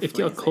you're freezing? If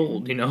you're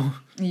cold,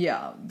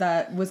 Yeah,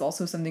 that was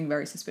also something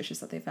very suspicious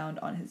that they found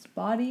on his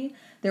body.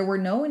 There were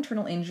no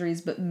internal injuries,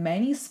 but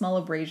many small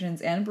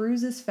abrasions and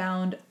bruises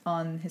found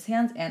on his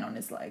hands and on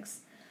his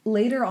legs.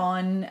 Later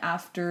on,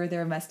 after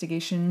their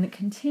investigation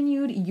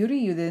continued, Yuri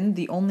Yudin,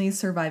 the only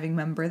surviving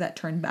member that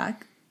turned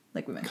back,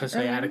 like we mentioned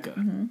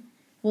earlier,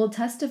 will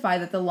testify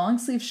that the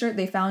long-sleeve shirt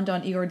they found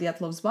on Igor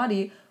Dyatlov's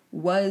body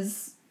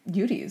was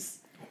Yuri's.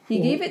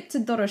 He gave it to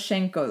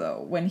Doroshenko,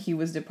 though, when he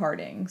was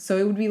departing. So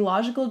it would be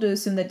logical to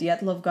assume that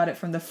Dyatlov got it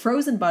from the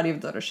frozen body of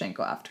Doroshenko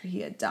after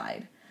he had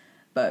died.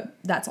 But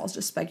that's all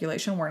just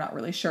speculation. We're not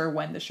really sure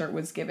when the shirt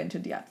was given to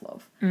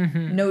Dyatlov.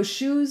 Mm-hmm. No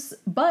shoes,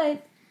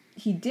 but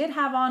he did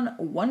have on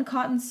one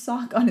cotton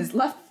sock on his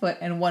left foot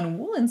and one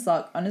woolen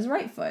sock on his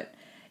right foot.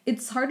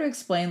 It's hard to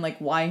explain, like,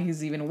 why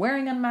he's even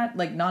wearing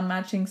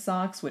non-matching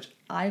socks, which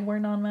I wear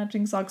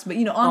non-matching socks, but,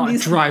 on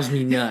these... it drives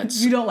me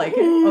nuts. You don't like it?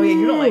 Oh, yeah,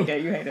 you don't like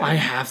it. You hate it. I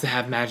have to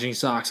have matching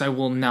socks. I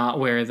will not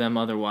wear them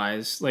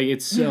otherwise. Like,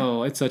 it's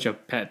such a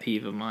pet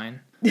peeve of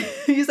mine.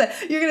 You said,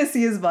 you're going to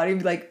see his body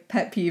and be like,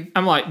 pet peeve.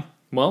 I'm like,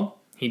 well,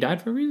 he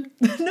died for a reason.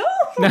 No!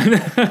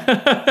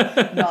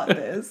 Not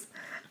this.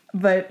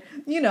 But,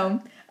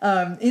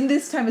 in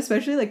this time,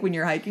 especially like when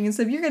you're hiking and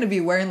stuff, you're going to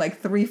be wearing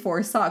like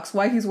 3-4 socks.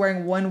 Why he's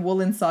wearing one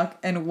woolen sock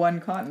and one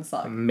cotton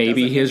sock?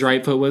 Maybe his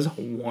right foot was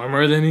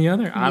warmer than the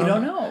other. I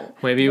don't know.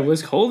 Maybe it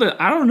was colder.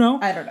 I don't know.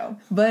 I don't know.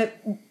 But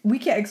we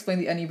can't explain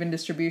the uneven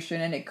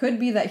distribution. And it could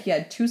be that he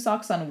had 2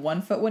 socks on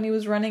one foot when he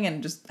was running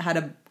and just had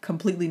a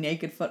completely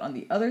naked foot on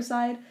the other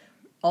side.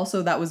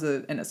 Also, that was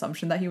an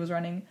assumption that he was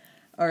running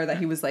or that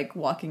he was like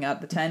walking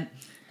out the tent.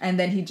 And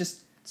then he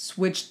just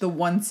switched the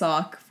one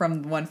sock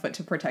from one foot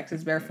to protect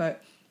his bare foot.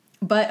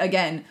 But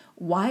again,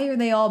 why are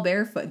they all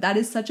barefoot? That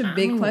is such a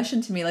big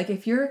question to me. Like,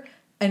 if you're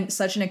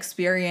such an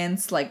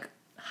experienced, like,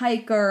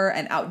 hiker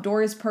and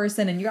outdoors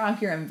person and you're out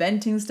here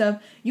inventing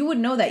stuff, you would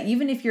know that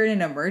even if you're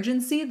in an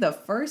emergency, the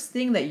first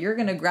thing that you're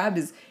going to grab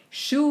is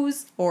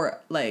shoes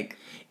or, like...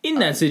 In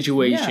that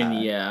situation,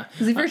 yeah.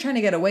 Because if you're trying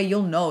to get away,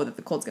 you'll know that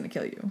the cold's going to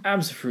kill you.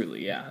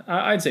 Absolutely, yeah.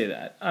 I'd say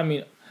that. I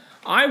mean,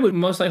 I would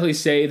most likely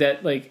say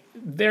that, like,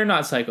 they're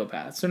not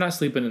psychopaths. They're not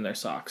sleeping in their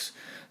socks.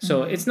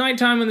 So it's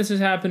nighttime when this is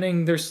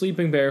happening. They're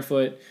sleeping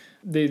barefoot.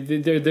 They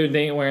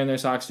ain't wearing their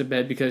socks to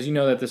bed because you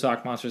know that the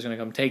sock monster is going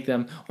to come take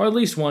them, or at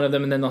least one of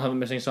them, and then they'll have a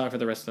missing sock for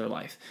the rest of their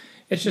life.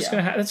 It's just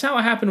going to that's how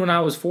it happened when I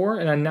was 4,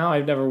 and now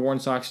I've never worn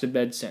socks to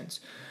bed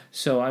since.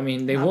 So, I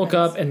mean, they woke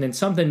up, and then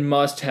something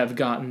must have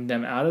gotten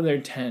them out of their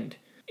tent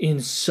in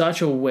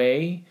such a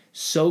way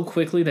so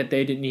quickly that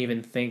they didn't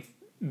even think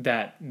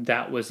that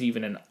that was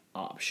even an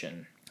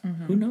option.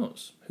 Mm-hmm. Who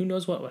knows? Who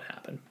knows what would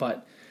happen?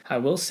 But I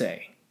will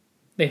say,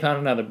 they found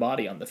another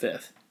body on the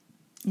 5th.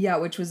 Yeah,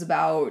 which was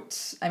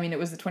about, it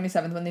was the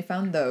 27th when they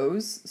found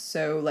those,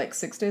 so like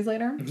 6 days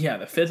later? Yeah,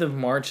 the 5th of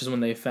March is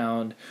when they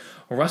found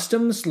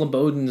Rustam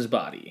Slobodin's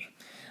body.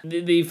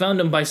 They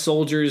found him by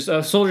soldiers.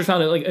 Soldiers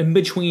found it like in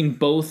between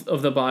both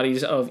of the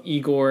bodies of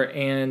Igor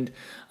and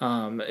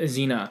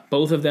Zina.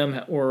 Both of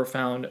them were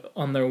found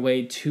on their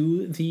way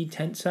to the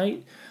tent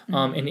site,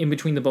 and in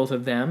between the both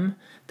of them,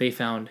 they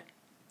found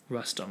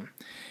Rustam.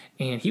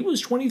 And he was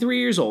 23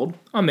 years old,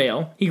 a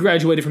male. He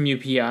graduated from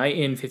UPI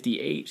in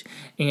 58.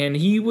 And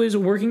he was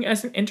working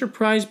as an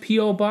Enterprise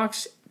P.O.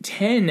 Box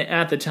 10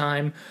 at the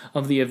time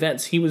of the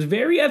events. He was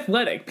very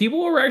athletic.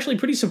 People were actually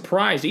pretty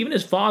surprised. Even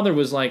his father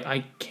was like,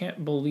 I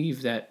can't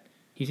believe that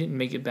he didn't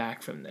make it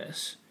back from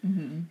this.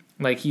 Mm-hmm.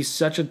 Like, he's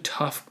such a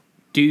tough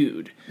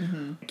dude.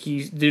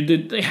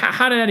 Mm-hmm.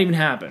 How did that even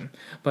happen?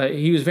 But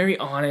he was very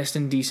honest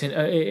and decent,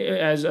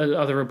 as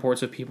other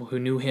reports of people who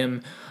knew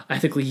him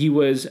ethically. He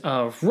was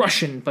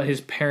Russian, but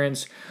his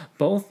parents,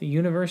 both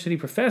university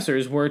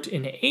professors, worked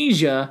in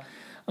Asia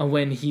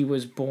when he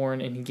was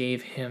born, and he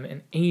gave him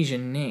an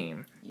Asian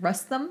name.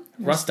 Rustam.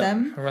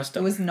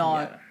 It was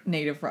not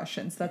native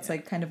Russian, so that's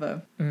like kind of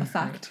a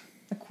fact,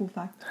 a cool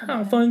fact.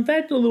 Fun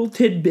fact, a little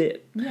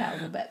tidbit. Yeah, a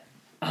little bit.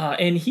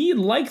 And he,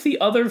 like the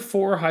other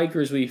 4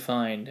 hikers we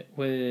find,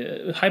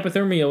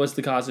 hypothermia was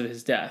the cause of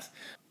his death.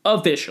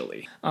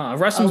 Officially.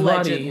 Rustam's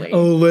body...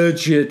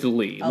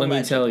 Allegedly. Let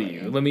me tell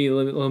you. Let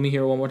me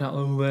hear it one more time.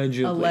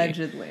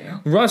 Allegedly.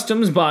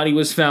 Rustam's body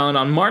was found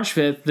on March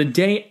 5th, the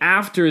day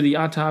after the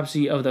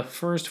autopsy of the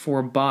first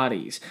 4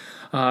 bodies,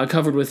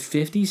 covered with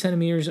 50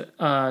 centimeters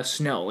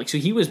snow. Like, so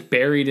he was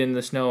buried in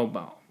the snow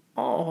about...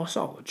 Oh, I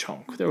saw a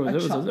chunk. There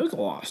was a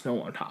lot of snow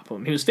on top of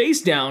him. He was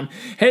face down,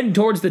 heading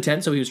towards the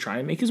tent, so he was trying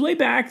to make his way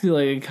back,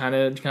 like kind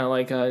of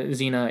like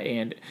Zina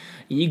and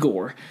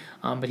Igor.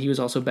 But he was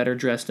also better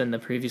dressed than the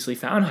previously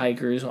found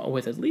hikers,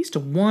 with at least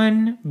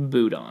 1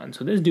 boot on.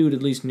 So this dude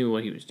at least knew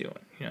what he was doing.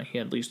 He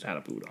at least had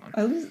a boot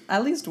on.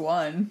 At least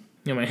one.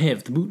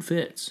 If the boot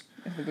fits.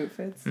 If the boot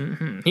fits.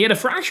 Mm-hmm. He had a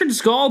fractured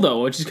skull,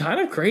 though, which is kind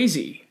of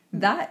crazy.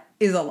 That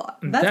is a lot.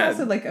 That's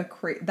also like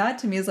that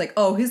to me is like,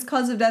 oh, his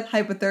cause of death,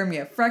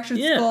 hypothermia, fractured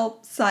skull,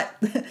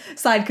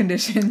 side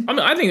condition.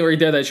 I think right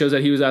there that shows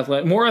that he was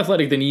more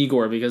athletic than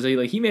Igor, because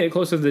he made it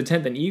closer to the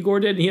tent than Igor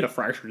did, and he had a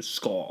fractured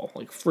skull,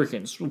 like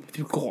freaking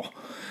skull.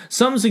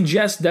 Some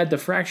suggest that the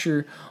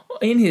fracture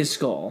in his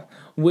skull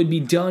would be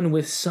done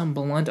with some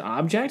blunt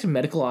object.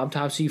 Medical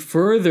autopsy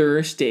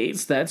further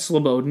states that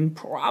Slobodin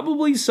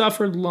probably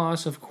suffered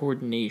loss of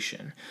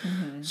coordination.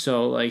 Mm-hmm.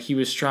 So, he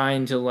was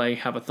trying to,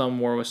 have a thumb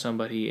war with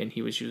somebody, and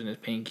he was using his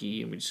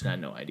pinky, and we just had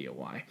no idea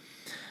why.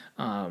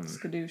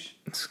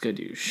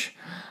 Skadoosh.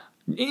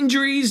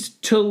 Injuries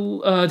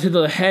to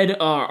the head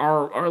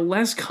are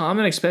less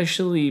common,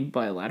 especially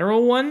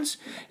bilateral ones.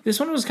 This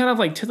one was kind of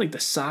like to like the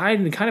side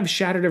and kind of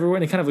shattered everywhere,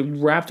 and it kind of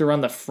like wrapped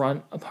around the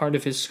front part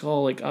of his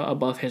skull, like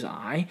above his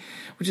eye,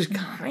 which is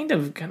kind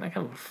of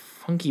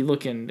funky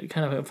looking,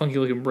 kind of a funky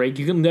looking break.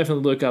 You can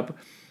definitely look up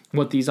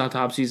what these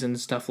autopsies and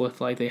stuff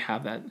look like. They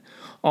have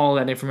all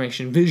that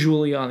information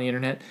visually on the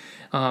internet.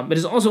 It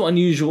is also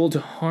unusual to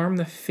harm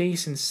the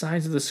face and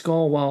sides of the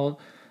skull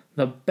while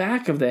the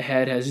back of the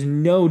head has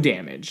no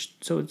damage.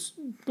 So it's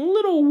a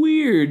little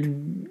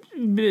weird, a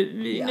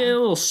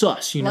little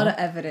sus, you know? A lot of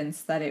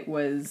evidence that it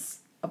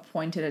was a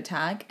pointed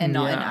attack and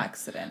not an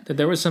accident. That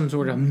there was some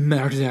sort of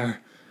murder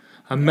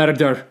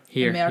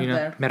here.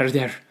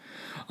 Murder.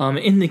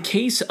 In the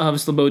case of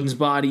Slobodin's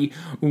body,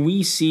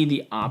 we see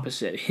the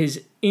opposite.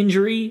 His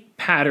injury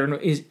pattern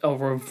is a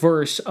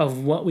reverse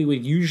of what we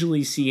would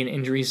usually see in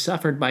injuries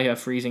suffered by a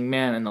freezing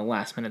man in the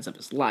last minutes of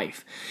his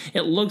life.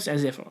 It looks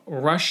as if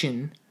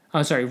Rustem.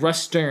 Oh,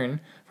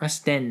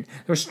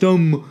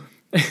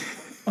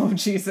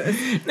 Jesus.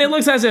 It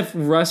looks as if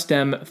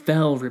Rustem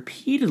fell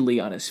repeatedly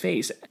on his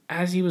face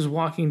as he was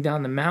walking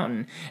down the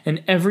mountain,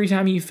 and every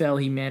time he fell,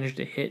 he managed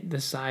to hit the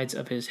sides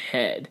of his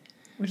head.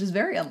 Which is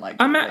very unlikely.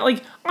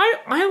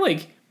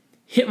 I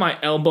hit my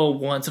elbow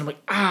once, and I'm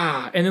like,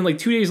 and then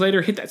 2 days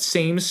later, hit that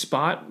same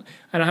spot,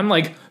 and I'm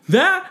like,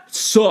 that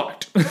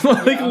sucked.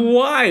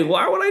 Why?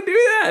 Why would I do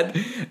that?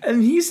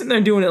 And he's sitting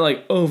there doing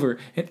it over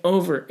and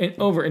over and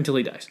over until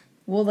he dies.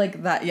 Well,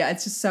 that,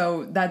 it's just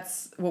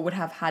that's what would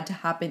have had to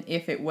happen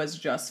if it was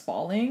just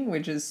falling,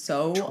 which is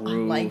so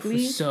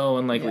unlikely. So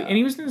unlikely. Yeah. And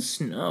he was in the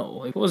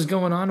snow. What was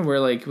going on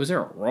where, was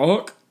there a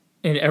rock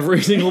in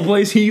every single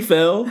place he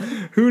fell?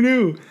 Who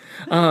knew?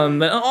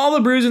 But all the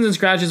bruises and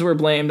scratches were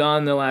blamed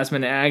on the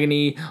last-minute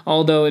agony,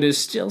 although it is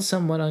still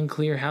somewhat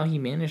unclear how he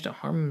managed to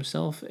harm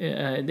himself,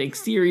 the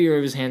exterior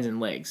of his hands and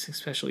legs,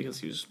 especially because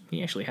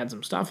he actually had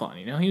some stuff on,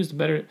 He was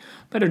the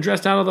better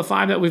dressed out of the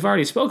 5 that we've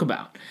already spoke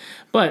about.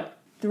 But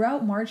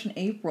throughout March and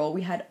April,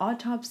 we had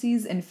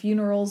autopsies and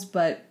funerals,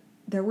 but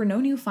there were no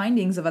new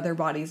findings of other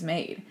bodies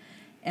made.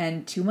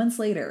 And 2 months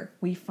later,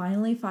 we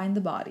finally find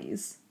the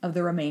bodies of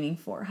the remaining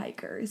 4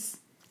 hikers.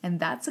 And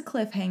that's a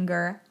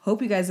cliffhanger.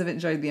 Hope you guys have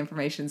enjoyed the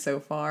information so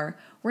far.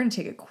 We're going to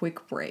take a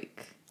quick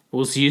break.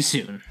 We'll see you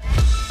soon.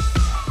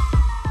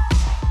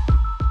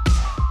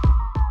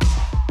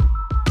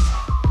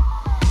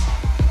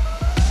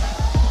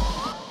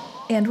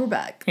 And we're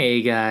back.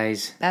 Hey,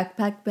 guys. Back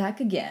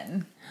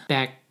again.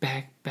 Back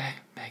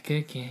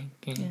again.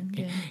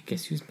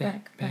 Guess who's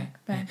back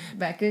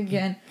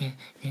again.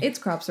 It's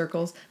Crop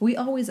Circles. We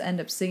always end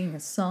up singing a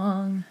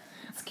song.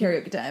 It's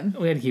karaoke time.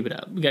 We gotta keep it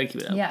up.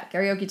 Yeah,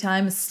 karaoke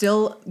time is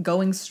still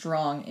going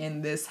strong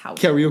in this house.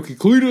 Karaoke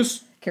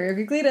Cletus.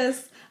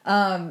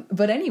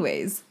 But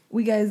anyways,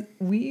 we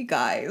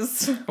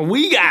guys.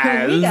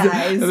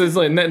 It's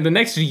the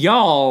next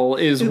y'all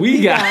is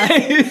we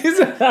guys.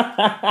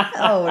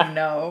 Oh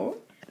no.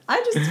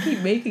 I just keep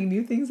making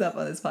new things up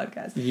on this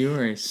podcast. You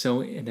are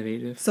so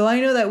innovative. So I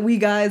know that we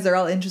guys are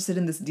all interested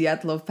in this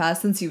Dyatlov pass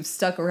since you've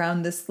stuck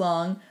around this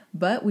long,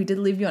 but we did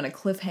leave you on a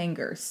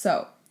cliffhanger.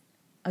 So,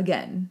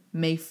 again,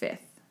 May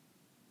 5th,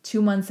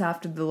 2 months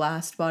after the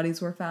last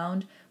bodies were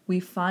found, we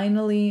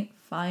finally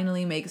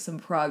make some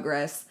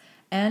progress,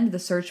 and the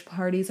search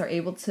parties are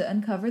able to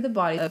uncover the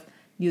body of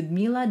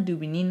Lyudmila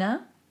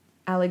Dubinina,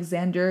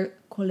 Alexander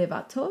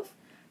Kolevatov,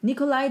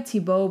 Nikolai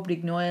Thibault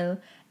Brignoil,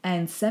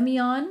 and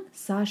Semyon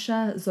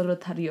Sasha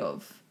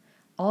Zolotaryov.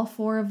 All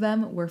 4 of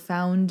them were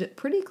found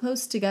pretty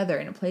close together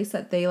in a place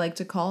that they like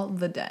to call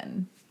the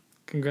den.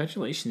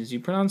 Congratulations. You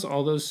pronounce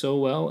all those so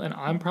well, and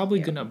I'm probably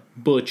going to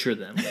butcher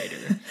them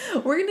later.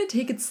 We're going to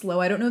take it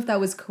slow. I don't know if that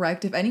was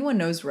correct. If anyone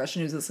knows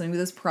Russian who's listening to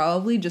this,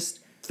 probably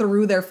just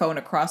threw their phone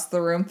across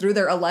the room, threw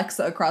their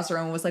Alexa across the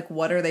room, and was like,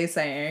 what are they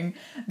saying?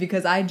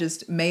 Because I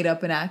just made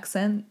up an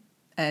accent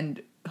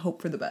and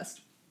hope for the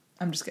best.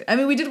 I'm just kidding. I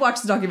mean, we did watch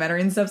the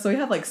documentary and stuff, so we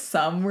have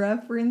some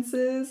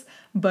references,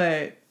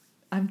 but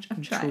I'm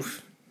trying.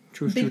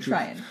 Big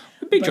trying.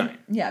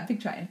 Yeah, big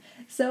trying.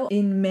 So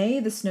in May,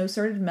 the snow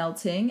started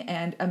melting,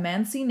 and a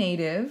Mansi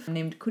native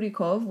named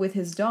Kurikov with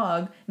his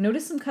dog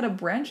noticed some kind of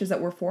branches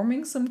that were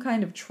forming some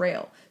kind of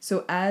trail.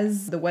 So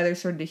as the weather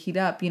started to heat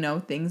up,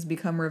 things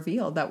become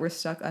revealed that were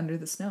stuck under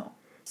the snow.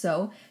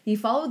 So he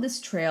followed this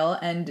trail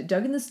and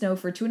dug in the snow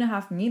for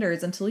 2.5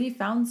 meters until he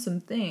found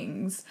some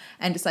things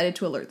and decided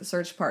to alert the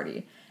search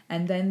party.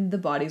 And then the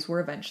bodies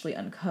were eventually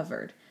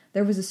uncovered.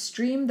 There was a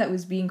stream that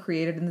was being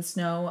created in the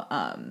snow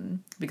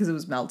because it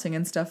was melting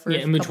and stuff for a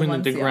couple months. In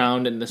between the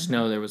ground and the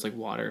snow, there was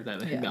water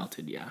that had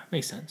melted. Yeah,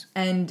 makes sense.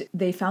 And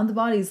they found the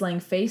bodies laying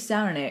face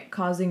down in it,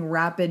 causing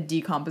rapid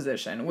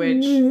decomposition,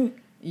 which...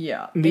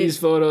 Yeah. These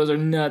photos are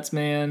nuts,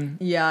 man.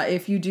 Yeah,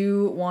 if you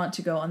do want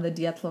to go on the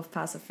Dyatlov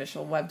Pass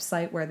official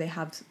website where they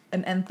have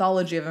an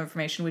anthology of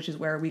information, which is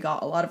where we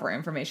got a lot of our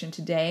information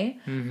today,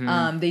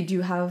 they do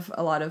have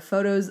a lot of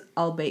photos,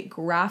 albeit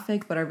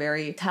graphic, but are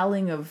very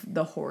telling of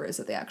the horrors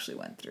that they actually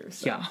went through.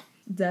 So yeah.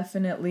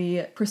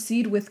 Definitely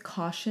proceed with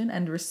caution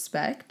and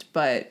respect,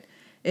 but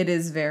it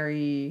is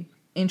very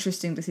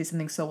interesting to see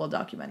something so well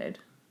documented.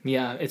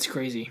 Yeah, it's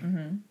crazy.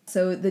 Mm-hmm.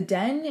 So the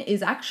den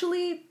is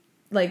actually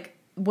like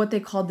what they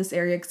called this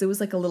area because it was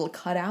like a little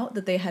cutout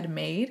that they had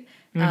made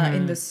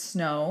in the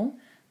snow.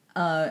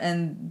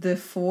 And the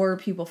 4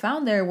 people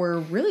found there were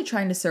really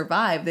trying to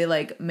survive. They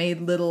like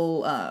made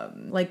little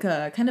like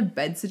a kind of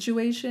bed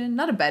situation,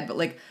 not a bed, but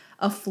like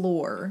a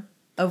floor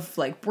of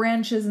like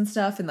branches and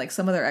stuff, and like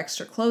some of their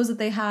extra clothes that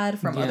they had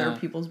from other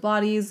people's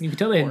bodies. You could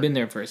tell they had been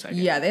there for a second.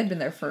 Yeah, they had been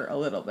there for a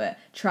little bit,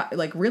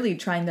 really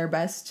trying their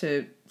best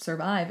to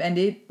survive. And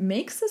it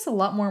makes this a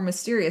lot more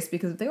mysterious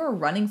because if they were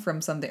running from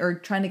something or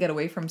trying to get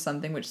away from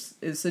something, which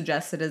is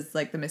suggested as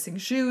like the missing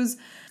shoes,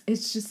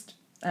 it's just,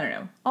 I don't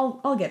know.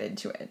 I'll get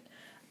into it.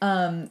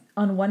 On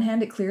one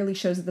hand, it clearly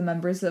shows that the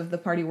members of the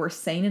party were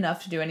sane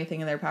enough to do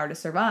anything in their power to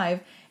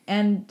survive,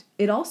 and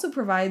it also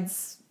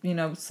provides,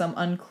 some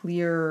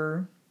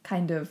unclear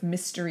kind of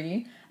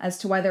mystery as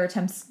to why their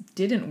attempts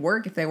didn't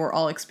work if they were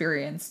all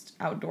experienced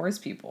outdoors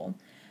people.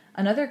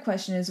 Another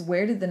question is,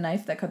 where did the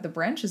knife that cut the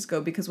branches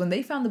go? Because when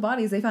they found the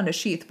bodies, they found a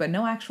sheath, but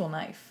no actual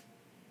knife.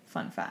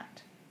 Fun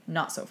fact.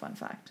 Not so fun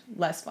fact.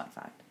 Less fun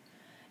fact.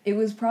 It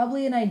was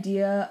probably an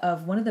idea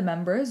of one of the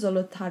members,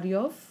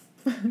 Zolotaryov.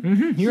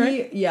 You're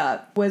right.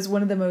 Yeah, was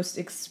one of the most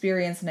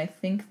experienced and I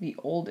think the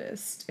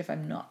oldest, if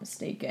I'm not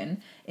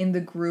mistaken, in the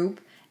group.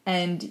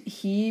 And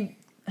he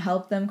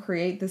helped them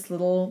create this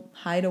little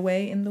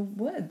hideaway in the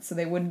woods so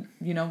they would,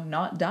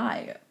 not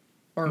die.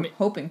 Or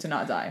hoping to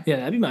not die. Yeah,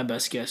 that'd be my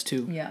best guess,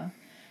 too. Yeah.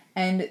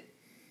 And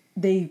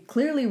they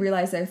clearly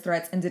realized their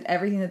threats and did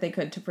everything that they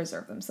could to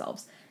preserve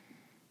themselves.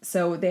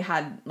 So they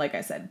had, like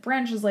I said,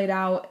 branches laid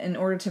out in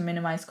order to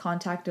minimize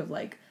contact of,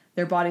 like,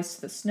 their bodies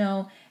to the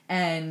snow.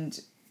 And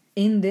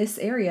in this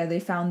area, they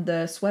found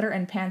the sweater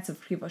and pants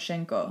of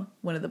Krivoshenko,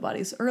 one of the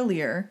bodies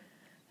earlier,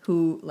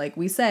 who, like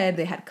we said,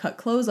 they had cut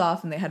clothes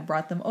off and they had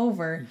brought them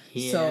over.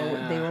 Yeah.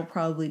 So they were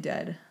probably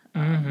dead.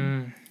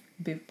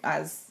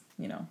 As...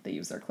 they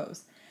use their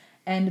clothes.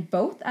 And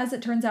both, as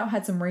it turns out,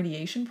 had some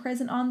radiation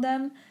present on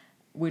them,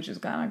 which is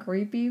kind of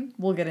creepy.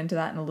 We'll get into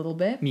that in a little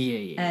bit.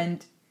 Yeah.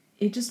 And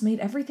it just made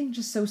everything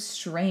just so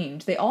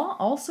strange. They all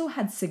also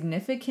had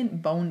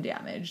significant bone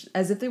damage,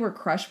 as if they were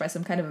crushed by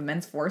some kind of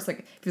immense force,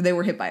 like if they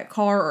were hit by a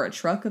car or a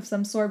truck of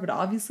some sort, but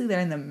obviously they're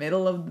in the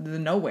middle of the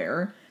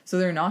nowhere. So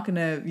they're not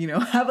gonna,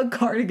 have a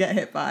car to get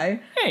hit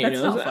by. Hey,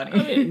 that's not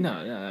funny. No.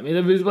 I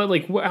mean,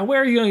 like,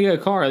 where are you gonna get a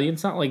car?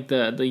 It's not like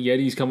the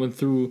Yetis coming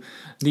through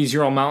these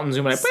Ural mountains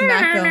and like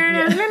smack them,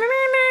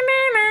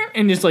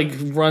 and just like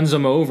runs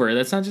them over.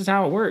 That's not just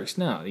how it works.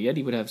 No, the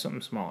Yeti would have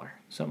something smaller,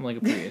 something like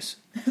a Prius.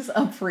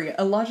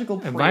 a logical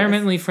Prius.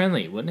 Environmentally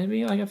friendly, wouldn't it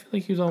be? Like, I feel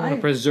like he's all want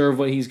to preserve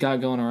what he's got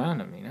going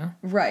around him.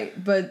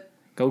 Right, but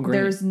go green.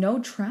 There's no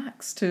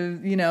tracks to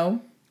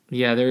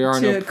Yeah, there are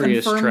no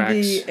Prius confirm tracks.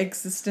 The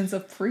existence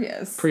of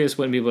Prius. Prius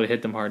wouldn't be able to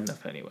hit them hard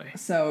enough anyway.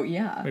 So,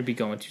 yeah. We'd be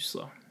going too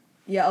slow.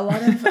 Yeah, a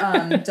lot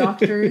of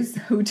doctors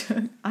who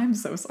I'm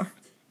so sorry.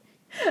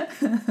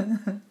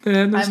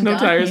 And there's no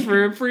tires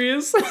for a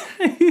Prius.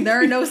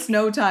 There are no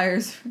snow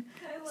tires.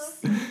 I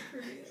love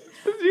Prius.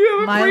 Do you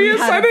have a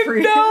Prius? I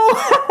didn't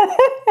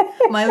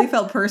know. Miley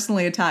felt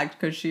personally attacked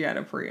because she had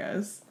a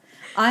Prius.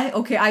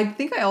 I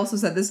think I also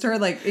said this to her,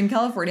 like, in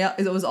California,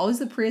 it was always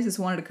the Priuses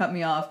who wanted to cut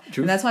me off.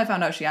 True. And that's why I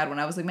found out she had one.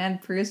 I was like, man,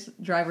 Prius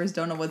drivers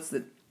don't know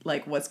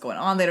what's going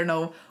on. They don't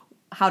know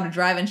how to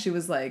drive. And she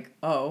was like,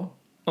 oh,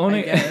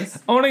 I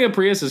guess. Owning a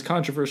Prius is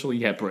controversial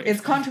yet brave.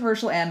 It's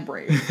controversial and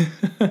brave.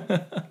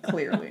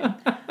 Clearly.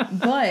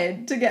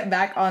 But to get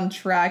back on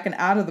track and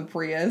out of the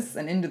Prius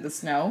and into the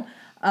snow,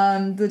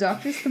 the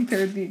doctors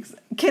compared the...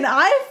 Can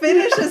I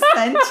finish a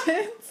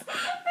sentence?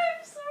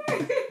 I'm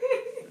sorry.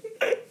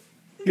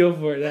 Go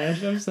for it,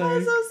 Ash. I'm sorry.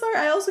 I'm so sorry.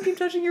 I also keep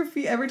touching your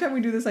feet. Every time we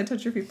do this, I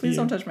touch your feet. Please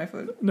don't touch my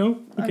foot. No?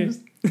 Okay.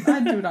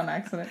 I do it on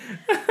accident.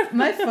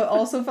 My foot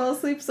also fell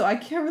asleep, so I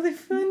can't really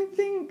feel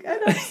anything, and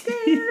I'm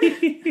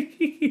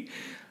scared.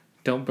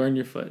 Don't burn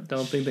your foot.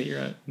 Don't think that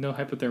you're no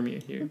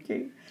hypothermia here.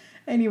 Okay.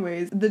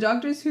 Anyways, the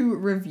doctors who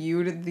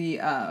reviewed the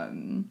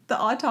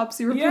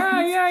autopsy reports.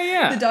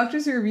 Yeah. The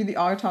doctors who reviewed the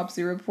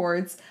autopsy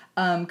reports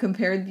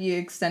compared the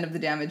extent of the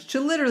damage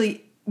to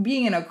literally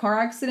being in a car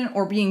accident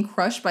or being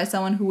crushed by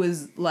someone who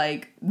was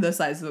like the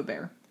size of a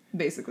bear,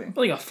 basically.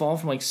 Like a fall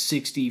from like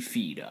 60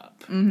 feet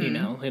up, and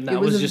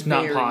that was just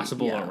not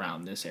possible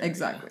around this area.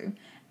 Exactly.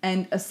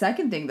 And a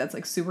second thing that's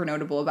like super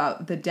notable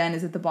about the den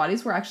is that the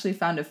bodies were actually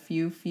found a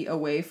few feet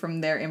away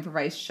from their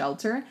improvised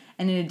shelter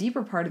and in a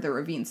deeper part of the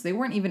ravine. So they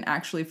weren't even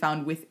actually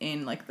found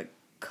within like the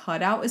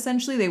cutout,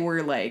 essentially. They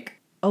were like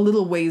a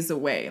little ways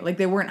away. Like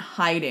they weren't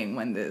hiding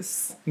when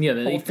this. Yeah,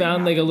 they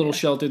found like a little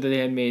shelter that they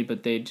had made,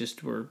 but they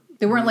just were.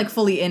 They weren't like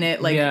fully in it.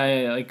 Like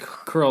like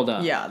curled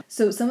up. Yeah.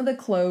 So some of the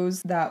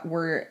clothes that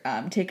were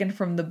taken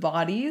from the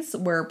bodies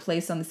were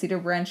placed on the cedar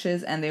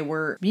branches, and they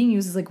were being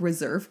used as like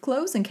reserve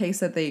clothes in case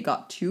that they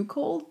got too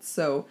cold.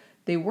 So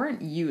they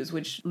weren't used,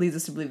 which leads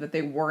us to believe that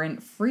they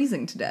weren't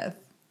freezing to death.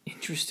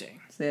 Interesting.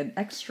 So they had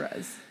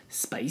extras.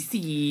 Spicy.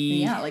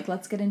 Yeah, like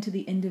let's get into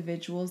the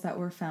individuals that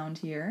were found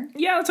here.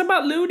 Yeah, let's talk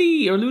about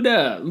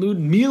Ludmila.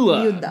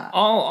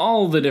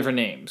 All the different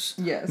names.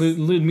 Yes.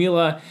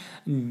 Ludmila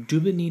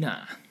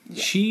Dubinina.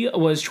 Yeah. She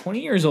was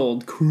 20 years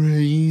old,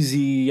 crazy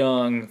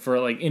young for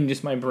like in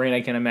just my brain.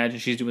 I can't imagine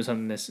she's doing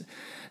something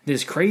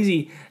this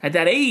crazy at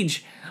that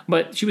age.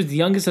 But she was the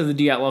youngest of the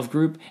Dyatlov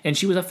group, and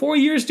she was a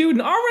 4-year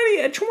student already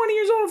at 20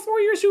 years old. A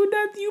 4-year student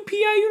at the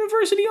UPI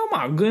University. Oh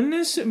my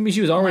goodness! I mean, she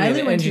was already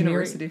Riley an went engineer. to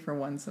university for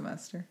 1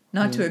 semester,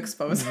 not to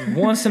expose her.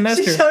 1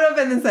 semester. She showed up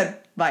and then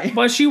said bye.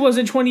 But she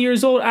wasn't 20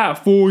 years old.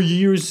 4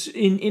 years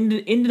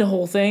into the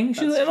whole thing.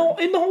 She was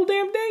in the whole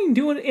damn thing,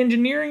 doing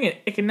engineering and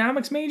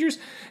economics majors.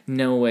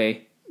 No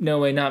way. No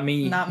way, not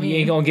me. Not me. You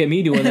ain't gonna get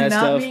me doing that not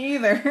stuff. Not me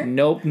either.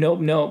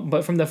 Nope.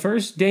 But from the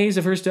first days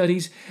of her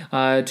studies,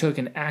 took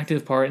an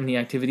active part in the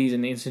activities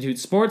in the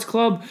Institute's sports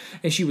club,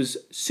 and she was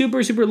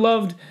super, super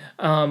loved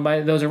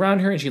by those around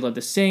her, and she loved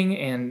to sing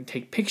and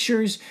take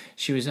pictures.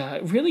 She was a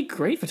really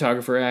great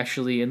photographer,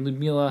 actually, and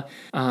Ludmila,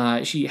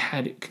 she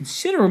had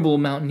considerable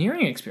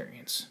mountaineering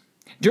experience.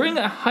 During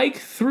a hike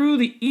through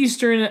the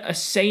eastern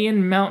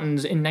Asayan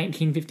Mountains in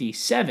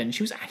 1957,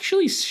 she was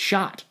actually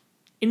shot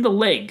in the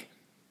leg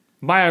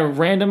by a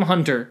random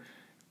hunter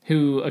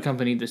who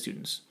accompanied the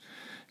students.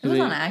 It was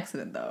on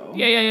accident, though.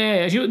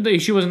 Yeah.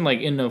 She wasn't, like,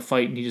 in no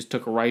fight and he just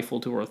took a rifle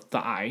to her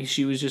thigh.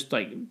 She was just,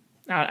 like,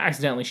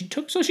 accidentally. She's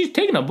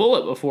taken a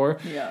bullet before.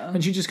 Yeah.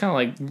 And she just kind of,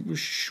 like,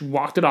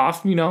 walked it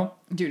off, you know?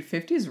 Dude,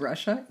 50s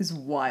Russia is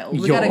wild.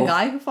 We got a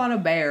guy who fought a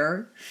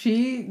bear.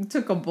 She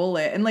took a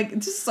bullet. And, like,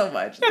 just so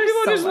much. Yeah,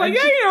 people are just like,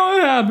 yeah, you know,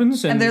 it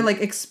happens. And they're,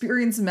 like,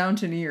 experienced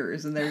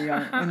mountaineers in their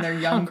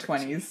young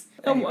 20s.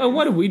 And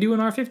what did we do in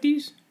our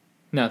 50s?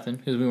 Nothing,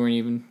 because we weren't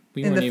even...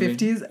 in the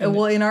 50s?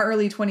 Well, in our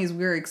early 20s,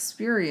 we were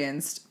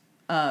experienced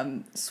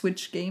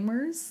Switch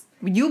gamers.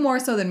 You more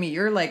so than me.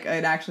 You're, like,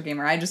 an actual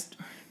gamer. I just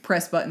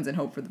press buttons and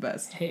hope for the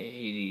best. Hey,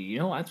 you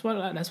know, that's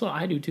what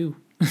I do, too.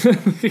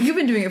 You've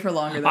been doing it for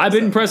longer than I've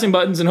been pressing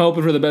buttons and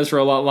hoping for the best for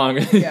a lot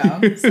longer.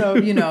 Yeah, so,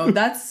 you know,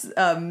 that's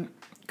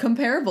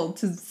comparable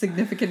to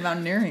significant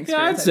mountaineering experience.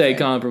 Yeah, I'd say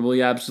comparable,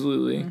 yeah,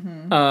 absolutely.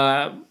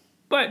 Mm-hmm.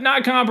 But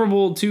not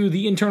comparable to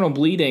the internal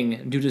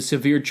bleeding due to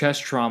severe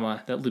chest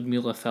trauma that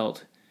Ludmila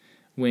felt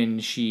when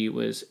she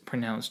was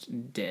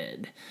pronounced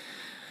dead.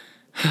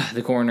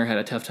 The coroner had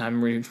a tough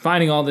time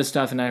finding all this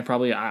stuff, and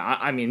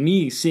I mean,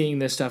 me seeing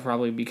this stuff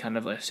probably would be kind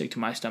of like sick to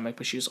my stomach,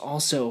 but she was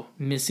also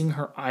missing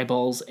her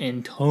eyeballs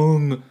and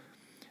tongue.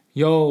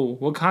 Yo,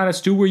 what kind of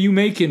stew were you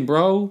making,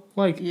 bro?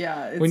 Like,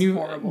 yeah, it's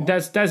horrible.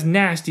 That's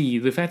nasty.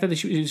 The fact that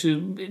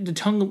the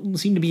tongue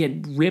seemed to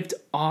be ripped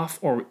off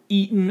or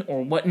eaten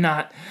or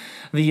whatnot.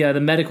 The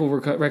medical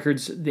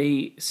records,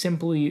 they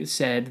simply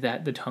said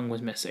that the tongue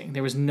was missing.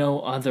 There was no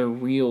other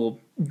real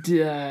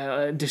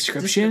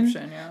description.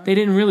 Yeah. They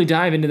didn't really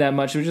dive into that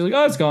much. They were just like,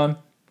 oh, it's gone.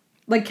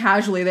 Like,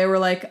 casually, they were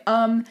like,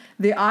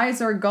 the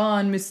eyes are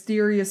gone,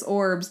 mysterious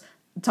orbs.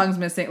 Tongue's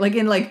missing, like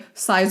in like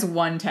size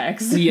 1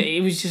 text. Yeah, it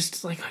was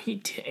just like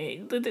that's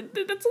a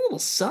little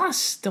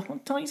sus.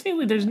 Don't you think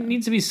like there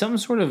needs to be some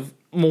sort of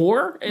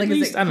more? At like,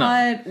 least? Is it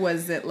cut?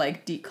 Was it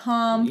like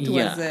decomped?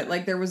 Yeah. Was it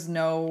like there was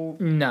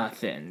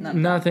nothing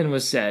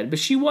was said? But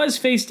she was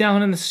face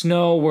down in the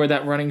snow where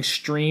that running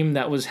stream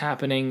that was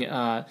happening.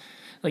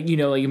 Like, you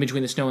know, like in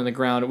between the snow and the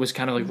ground, it was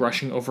kind of like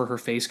rushing over her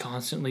face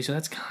constantly. So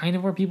that's kind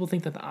of where people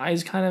think that the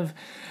eye's kind of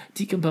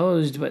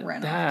decomposed, but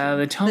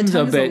the tongue's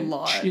a bit.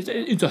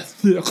 It's a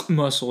thick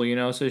muscle, you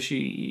know. So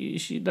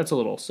she that's a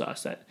little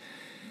sus. That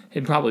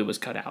it probably was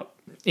cut out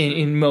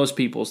in most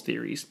people's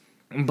theories.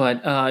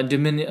 But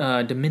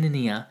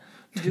Dominina.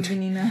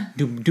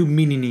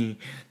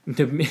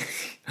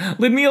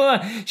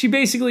 Ludmila, she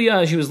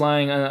basically she was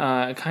lying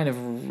on a kind of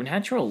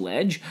natural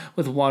ledge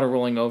with water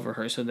rolling over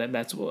her, so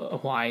that's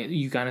why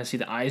you kind of see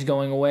the eyes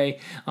going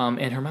away,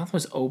 and her mouth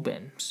was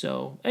open,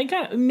 so and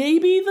kind of,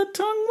 maybe the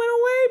tongue went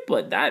away,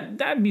 but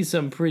that'd be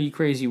some pretty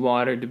crazy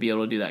water to be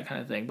able to do that kind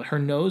of thing. But her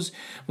nose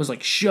was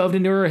like shoved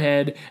into her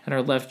head, and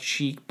her left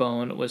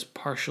cheekbone was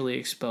partially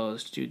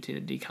exposed due to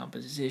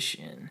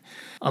decomposition.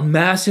 A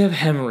massive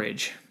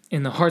hemorrhage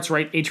in the heart's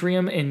right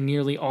atrium, and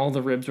nearly all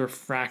the ribs were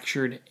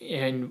fractured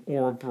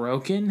or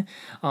broken.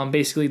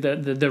 Basically,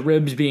 the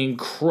ribs being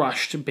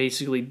crushed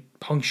basically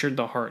punctured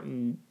the heart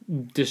and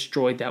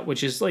destroyed that,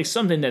 which is like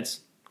something that's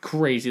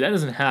crazy. That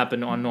doesn't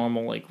happen on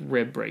normal like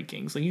rib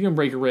breakings. Like you can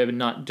break a rib and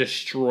not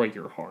destroy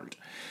your heart.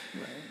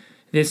 Right.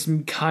 This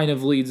kind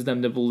of leads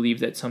them to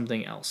believe that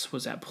something else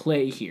was at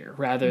play here,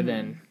 rather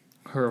than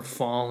her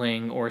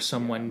falling or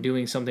someone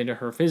doing something to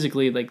her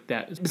physically, like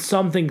that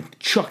something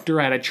chucked her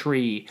at a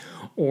tree,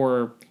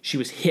 or she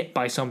was hit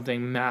by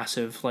something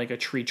massive like a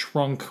tree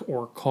trunk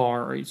or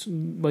car,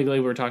 like we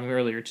were talking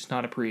earlier, just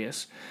not a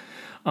Prius.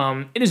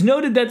 It is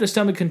noted that the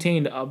stomach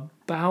contained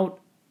about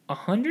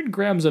 100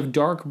 grams of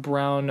dark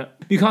brown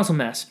mucosal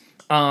mass,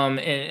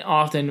 and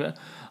often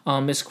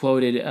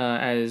misquoted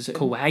as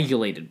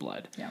coagulated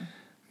blood. Yeah.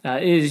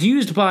 It is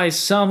used by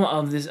some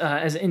of this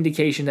as an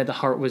indication that the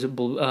heart was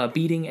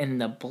beating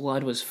and the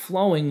blood was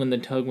flowing when the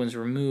tongue was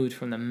removed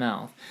from the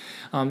mouth.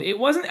 It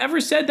wasn't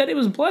ever said that it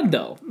was blood,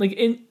 though. Like,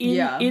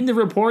 in the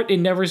report, it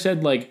never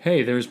said, like,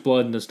 hey, there's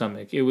blood in the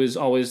stomach. It was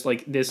always,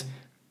 like, this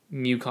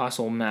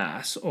mucosal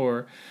mass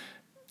or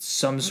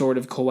some sort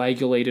of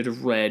coagulated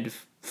red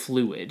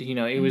fluid. You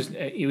know, it was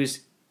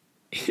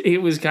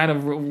kind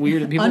of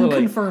weird. People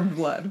unconfirmed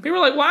blood. People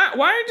were like, why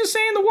aren't you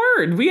saying the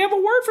word? We have a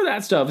word for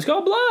that stuff. It's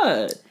called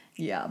blood.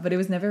 Yeah, but it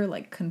was never,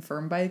 like,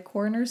 confirmed by the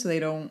coroner,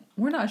 so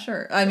we're not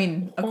sure. I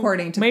mean,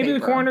 according to maybe paper.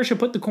 The coroner should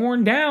put the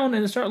corn down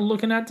and start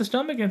looking at the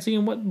stomach and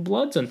seeing what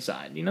blood's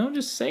inside, you know?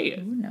 Just say it.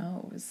 Who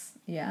knows?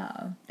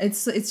 Yeah.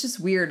 It's just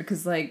weird,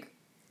 because, like,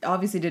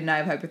 obviously didn't die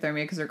of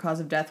hypothermia because her cause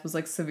of death was,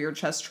 like, severe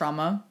chest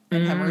trauma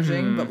and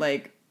hemorrhaging, but,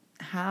 like,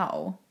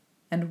 how?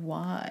 And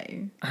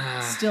why?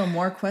 Still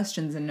more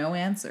questions and no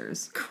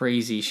answers.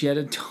 Crazy. She had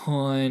a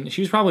ton.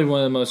 She was probably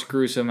one of the most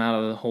gruesome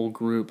out of the whole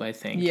group, I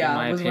think. Yeah, in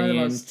my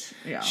opinion.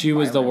 She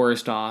was the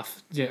worst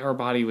off. Her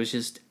body was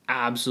just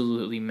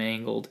absolutely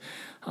mangled.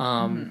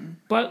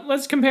 But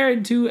let's compare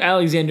it to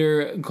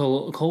Alexander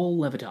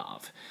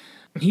Kolevatov.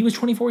 He was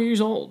 24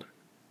 years old,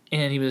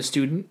 and he was a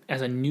student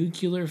as a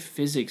nuclear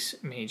physics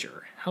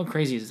major. How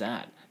crazy is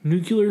that?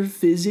 Nuclear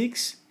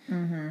physics?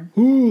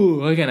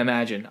 Ooh, I can't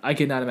imagine. I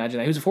could not imagine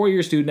that. He was a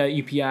 4-year student at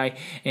UPI,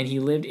 and he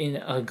lived in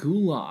a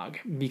gulag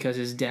because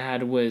his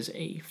dad was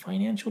a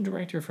financial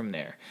director from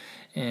there.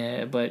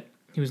 But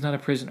he was not a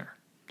prisoner.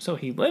 So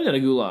he lived in a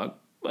gulag,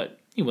 but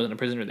he wasn't a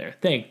prisoner there.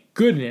 Thank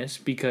goodness,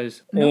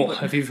 because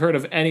if you've heard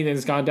of anything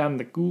that's gone down in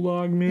the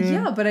gulag, man.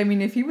 Yeah, but I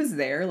mean, if he was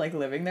there, like,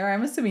 living there,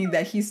 I'm assuming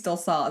that he still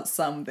saw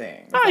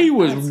something. He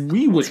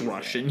was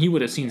Russian. He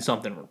would have seen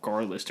something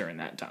regardless during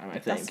that time, I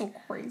think. That's so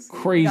crazy.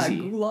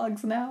 Crazy. We got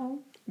gulags now.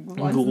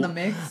 Gulags in the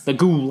mix. The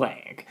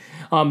gulag.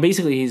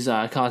 Basically, his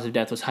cause of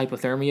death was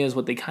hypothermia, is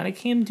what they kind of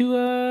came to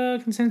a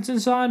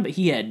consensus on, but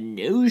he had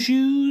no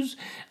shoes,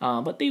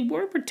 but they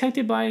were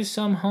protected by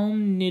some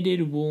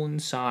home-knitted woolen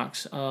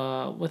socks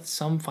with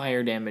some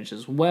fire damage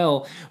as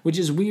well, which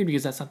is weird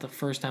because that's not the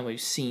first time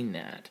we've seen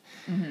that.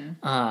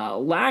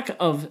 Lack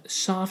of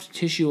soft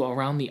tissue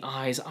around the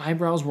eyes.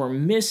 Eyebrows were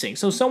missing,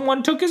 so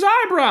someone took his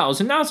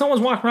eyebrows, and now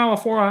someone's walking around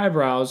with 4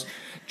 eyebrows,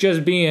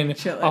 just being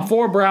chilling. A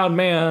 4-browed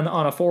man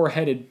on a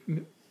 4-headed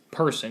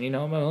person, you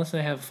know, unless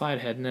they have a 5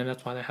 head, and then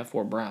that's why they have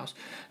 4 brows.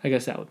 I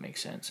guess that would make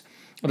sense.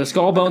 The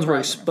skull bones were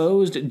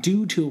exposed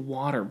due to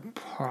water,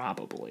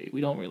 probably.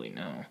 We don't really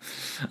know.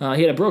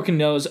 He had a broken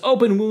nose,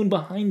 open wound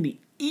behind the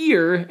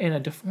ear, and a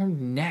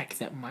deformed neck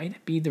that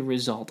might be the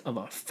result of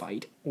a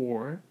fight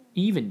or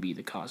even be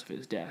the cause of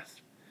his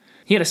death.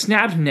 He had a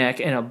snapped neck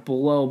and a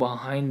blow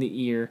behind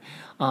the ear,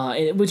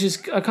 which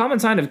is a common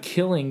sign of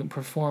killing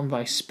performed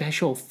by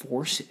special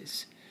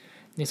forces.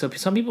 And so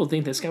some people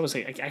think this guy was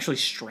like actually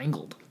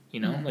strangled, you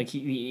know? Like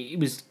he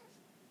was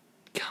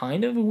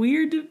kind of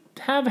weird to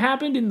have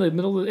happened in the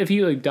middle of, if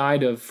he like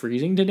died of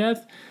freezing to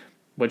death,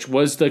 which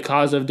was the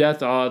cause of death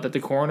that the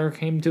coroner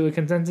came to a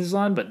consensus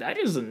on, but that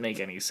doesn't make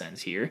any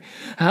sense here.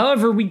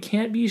 However, we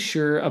can't be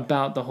sure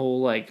about the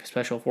whole like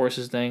special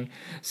forces thing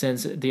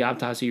since the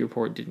autopsy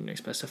report didn't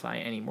specify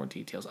any more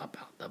details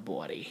about the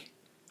body.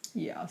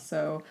 Yeah,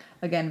 so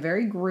again,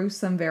 very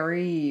gruesome,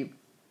 very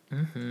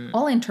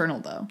all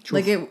internal though. True.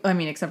 Like it, I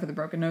mean, except for the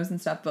broken nose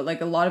and stuff, but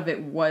like a lot of it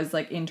was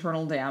like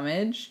internal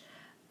damage,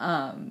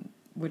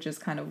 which is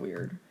kind of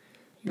weird.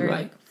 Very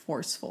like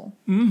forceful.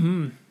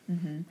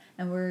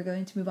 And we're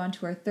going to move on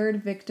to our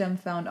third victim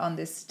found on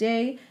this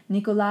day,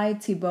 Nikolai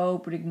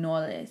Thibault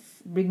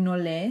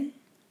Brignolet.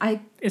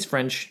 It's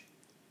French.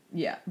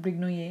 Yeah,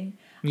 Brignolet.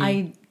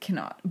 I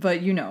cannot,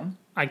 but you know.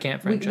 I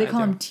can't French. They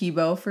call him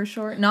Thibault for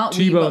short. Not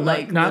Thibault, but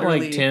like not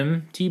like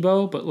Tim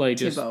Thibault, but like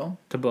just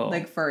Thibault.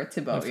 Like for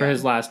Thibault, for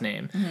his last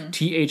name.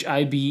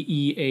 Thibeaux.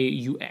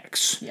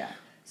 Yeah.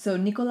 So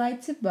Nikolai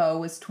Thibault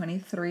was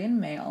 23 and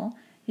male.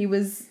 He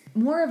was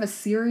more of a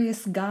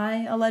serious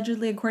guy,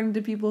 allegedly, according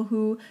to people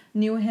who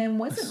knew him.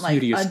 Wasn't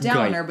like a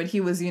downer, but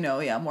he was, you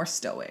know, more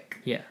stoic.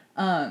 Yeah.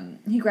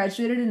 He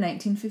graduated in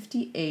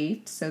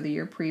 1958, so the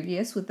year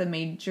previous, with a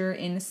major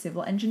in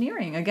civil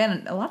engineering.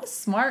 Again, a lot of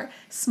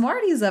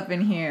smarties up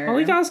in here. Well,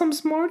 we got some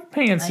smart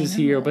pantses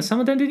here, but some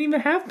of them didn't even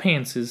have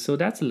pantses, so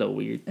that's a little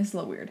weird. It's a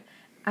little weird.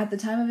 At the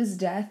time of his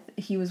death,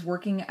 he was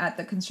working at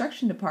the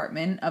construction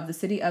department of the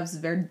city of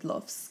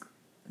Sverdlovsk.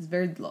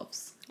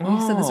 We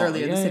said this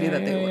earlier, the city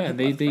that they were from.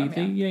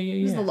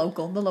 It was the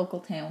local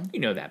town. You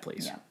know that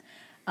place.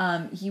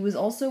 Yeah. He was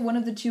also one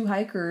of the 2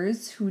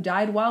 hikers who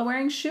died while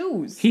wearing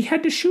shoes. He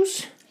had the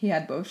shoes? He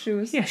had both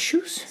shoes. Yeah,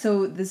 shoes.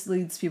 So this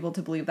leads people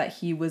to believe that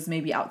he was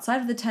maybe outside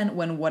of the tent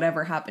when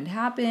whatever happened.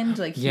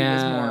 Like he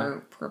was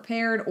more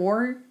prepared,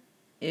 or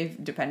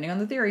if, depending on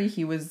the theory,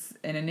 he was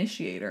an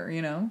initiator,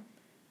 you know?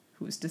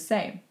 Who's to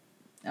say?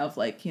 Of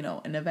like, you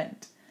know, an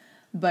event.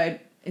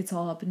 But it's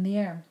all up in the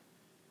air.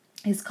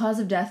 His cause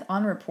of death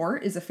on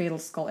report is a fatal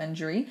skull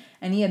injury,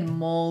 and he had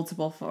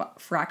multiple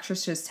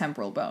fractures to his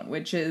temporal bone,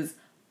 which is,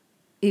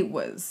 it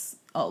was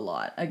a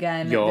lot.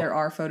 Again, there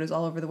are photos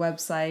all over the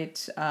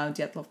website,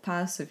 Dyatlov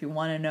Pass, so if you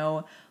want to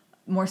know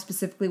more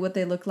specifically what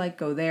they look like,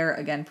 go there.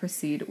 Again,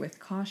 proceed with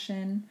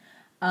caution.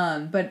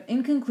 But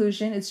in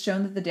conclusion, it's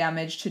shown that the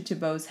damage to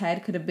Thibault's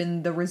head could have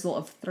been the result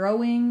of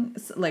thrown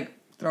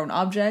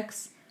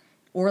objects,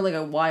 or like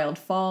a wild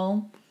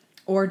fall,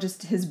 or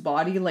just his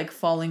body like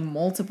falling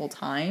multiple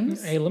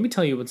times. Hey, let me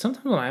tell you, but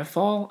sometimes when I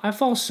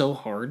fall so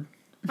hard.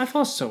 I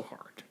fall so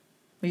hard.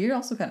 But you're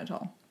also kind of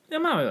tall.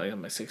 I'm not like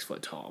I'm like 6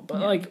 foot tall,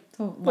 but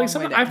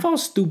I fall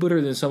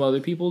stupider than some other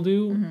people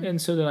do,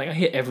 and so then like I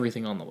hit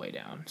everything on the way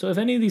down. So if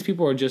any of these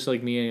people are just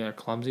like me and are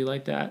clumsy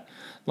like that,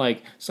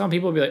 like some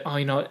people will be like, oh,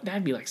 you know,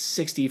 that'd be like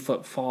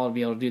 60-foot fall to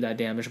be able to do that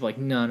damage. I'm like,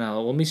 no,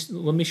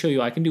 let me show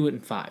you, I can do it in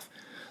 5.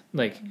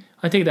 Like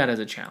I take that as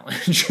a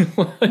challenge.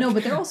 No,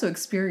 but they're also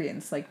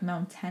experienced, like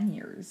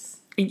mountaineers.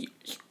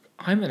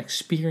 I'm an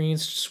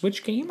experienced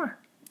Switch gamer.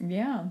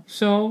 Yeah.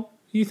 So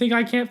you think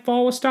I can't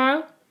fall with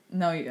style?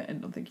 No, I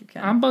don't think you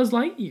can. I'm Buzz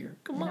Lightyear.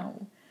 Come on.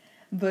 No.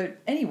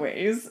 But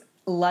anyways,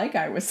 like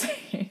I was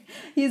saying,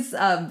 his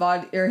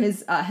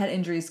head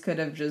injuries could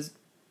have just.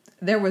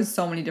 There was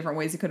so many different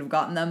ways he could have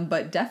gotten them,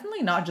 but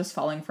definitely not just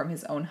falling from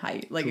his own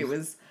height. Like it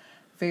was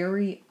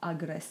very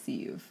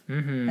aggressive,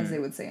 as they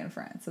would say in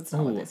France. That's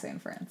not what they say in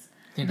France.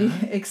 The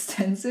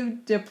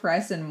extensive,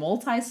 depressed, and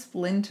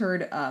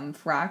multi-splintered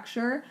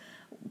fracture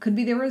could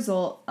be the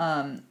result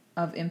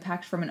of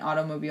impact from an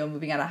automobile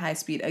moving at a high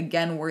speed.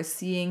 Again, we're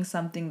seeing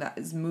something that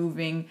is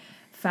moving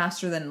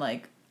faster than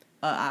like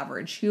an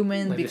average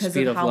human, like because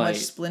of how much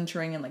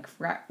splintering and like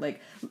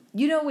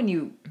you know when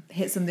you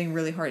hit something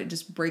really hard, it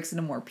just breaks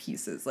into more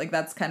pieces. Like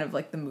that's kind of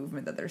like the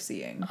movement that they're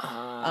seeing.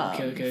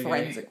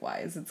 Forensic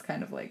wise, it's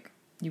kind of like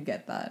you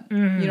get that. You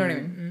know what I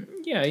mean?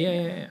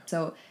 Yeah.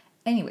 So,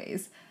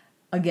 anyways,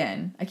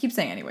 again, I keep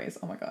saying anyways.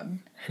 Oh my god.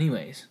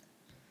 Anyways.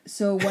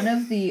 So one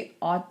of the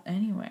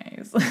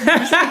anyways, I'm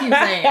just gonna keep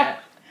saying it.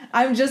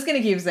 I'm just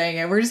gonna keep saying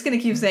it. We're just gonna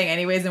keep saying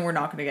anyways, and we're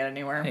not gonna get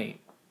anywhere. Hey,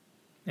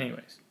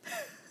 anyways.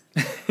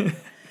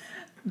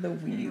 The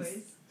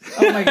wheeze.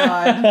 Oh my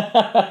god,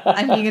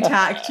 I'm being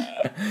attacked.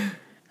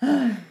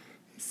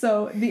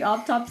 So the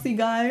autopsy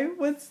guy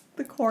was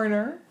the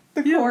coroner.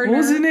 What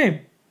was his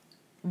name?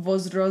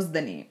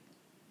 Vozdrozdeny.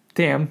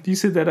 Damn, you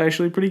said that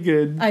actually pretty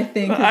good. I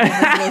think.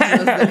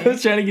 I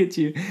was trying to get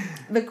you.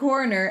 The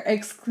coroner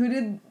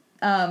excluded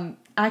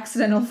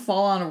accidental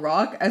fall on a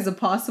rock as a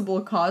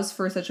possible cause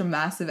for such a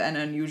massive and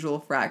unusual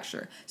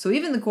fracture. So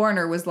even the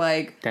coroner was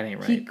like, that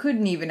ain't right. He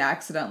couldn't even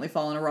accidentally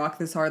fall on a rock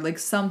this hard. Like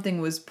something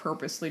was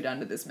purposely done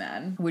to this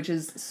man, which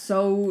is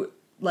so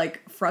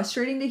like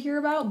frustrating to hear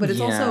about, but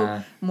it's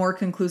also more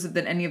conclusive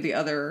than any of the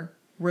other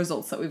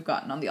results that we've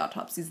gotten on the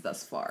autopsies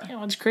thus far. Yeah,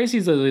 what's crazy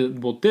is that,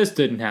 well, this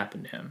didn't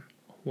happen to him.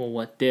 Well,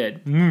 what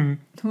did? Who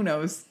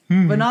knows?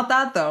 But not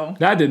that, though.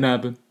 That didn't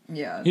happen.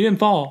 Yeah. He didn't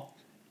fall.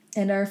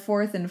 And our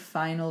fourth and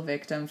final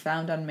victim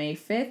found on May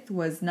 5th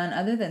was none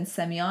other than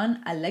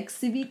Semyon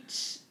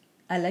Alexievich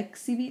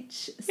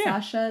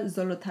Sasha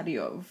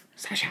Zolotaryov.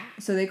 Sasha.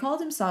 So they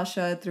called him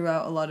Sasha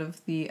throughout a lot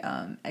of the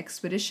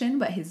expedition,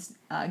 but his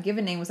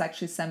given name was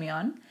actually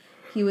Semyon.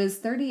 He was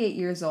 38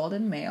 years old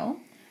and male,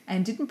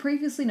 and didn't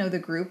previously know the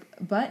group,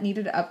 but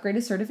needed to upgrade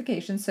his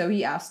certification, so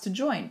he asked to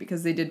join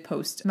because they did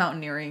post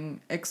mountaineering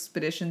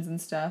expeditions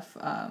and stuff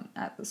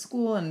at the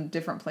school and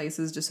different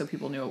places just so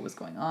people knew what was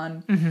going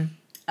on.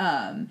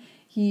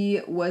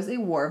 He was a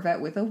war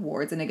vet with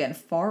awards, and again,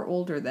 far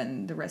older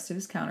than the rest of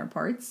his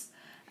counterparts.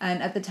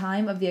 And at the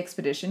time of the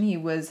expedition, he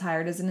was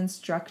hired as an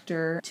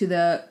instructor to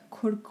the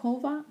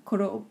Korovka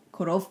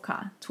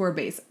tour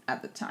base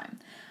at the time.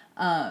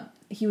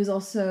 He was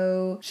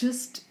also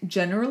just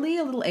generally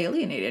a little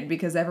alienated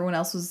because everyone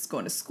else was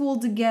going to school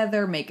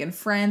together, making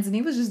friends, and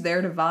he was just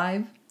there to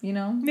vibe, you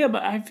know? Yeah,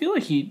 but I feel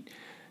like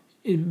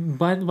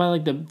by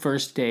like the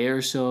first day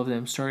or so of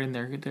them starting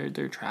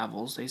their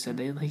travels, they said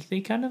they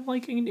kind of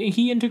like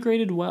he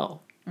integrated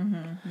well.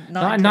 Mm-hmm.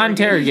 Not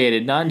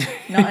interrogated.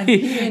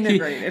 He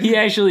integrated. He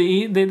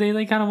actually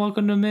they kind of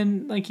welcomed him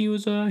in like he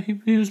was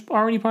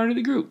already part of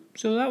the group,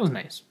 so that was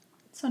nice.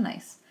 So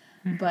nice.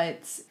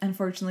 But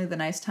unfortunately, the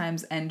nice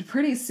times end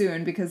pretty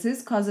soon because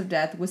his cause of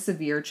death was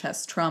severe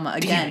chest trauma.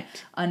 Again,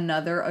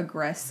 another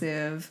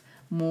aggressive,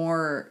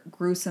 more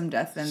gruesome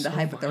death than the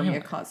hypothermia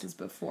violent. Causes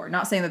before.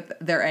 Not saying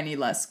that they're any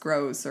less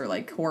gross or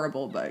like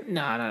horrible, but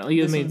no. I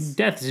mean,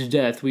 death is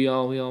death. We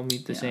all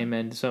meet the same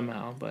end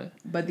somehow,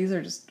 but these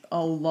are just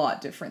a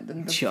lot different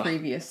than the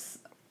previous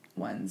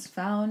ones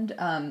found.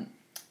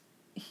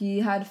 He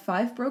had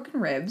 5 broken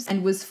ribs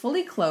and was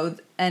fully clothed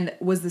and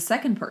was the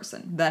second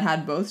person that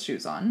had both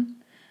shoes on.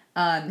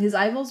 His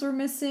eyeballs were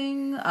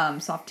missing.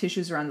 Soft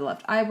tissues around the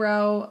left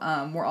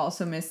eyebrow were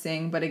also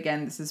missing. But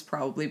again, this is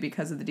probably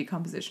because of the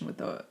decomposition with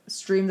the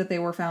stream that they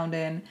were found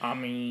in. I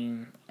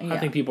mean, I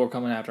think people are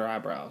coming after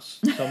eyebrows.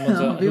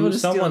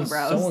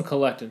 Someone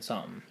collected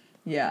something.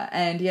 Yeah,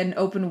 and he had an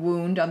open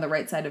wound on the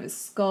right side of his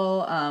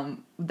skull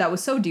that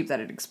was so deep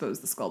that it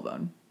exposed the skull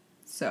bone.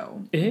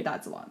 So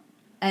that's a lot.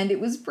 And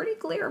it was pretty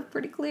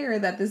clear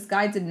that this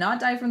guy did not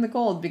die from the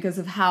cold because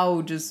of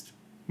how just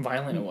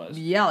violent it was.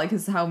 Yeah, like,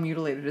 because how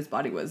mutilated his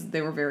body was.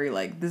 They were very,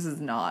 like, this is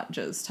not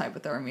just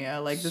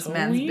hypothermia. Like, this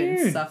man's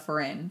been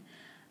suffering.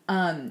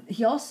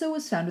 He also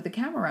was found with a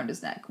camera around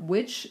his neck,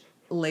 which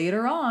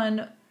later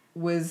on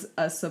was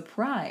a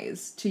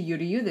surprise to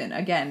Yuri Yudin,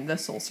 again, the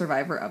sole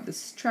survivor of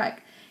this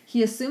trek.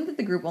 He assumed that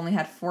the group only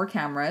had 4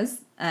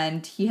 cameras,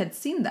 and he had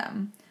seen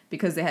them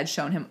because they had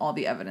shown him all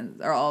the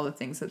evidence, or all the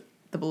things that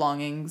the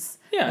belongings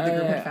that the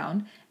group had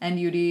found. And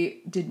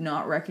Yuri did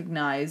not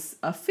recognize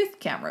a 5th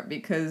camera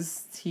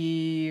because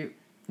he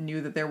knew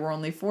that there were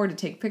only 4 to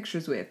take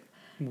pictures with.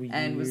 Weird.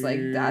 And was like,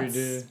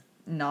 that's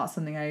not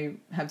something I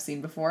have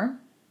seen before.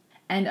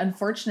 And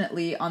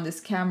unfortunately, on this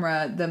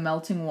camera, the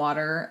melting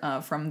water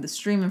from the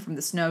stream and from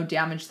the snow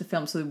damaged the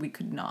film, so that they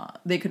could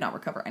not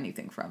recover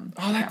anything from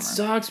the camera. That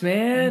sucks,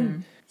 man.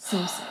 Mm-hmm.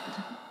 So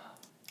sad.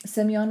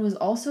 Semyon was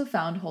also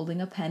found holding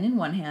a pen in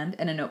one hand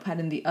and a notepad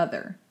in the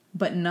other,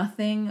 but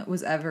nothing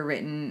was ever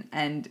written,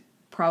 and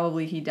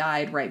probably he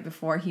died right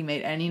before he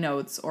made any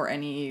notes or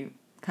any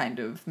kind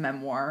of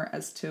memoir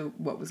as to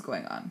what was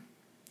going on.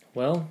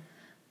 Well.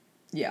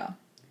 Yeah.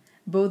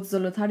 Both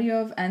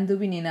Zolotaryov and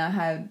Dubinina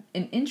had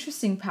an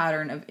interesting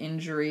pattern of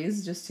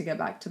injuries, just to get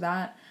back to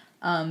that.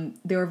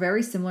 They were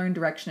very similar in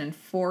direction and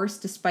force,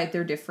 despite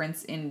their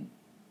difference in,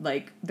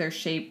 like, their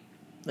shape,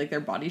 like, their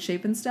body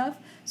shape and stuff.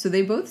 So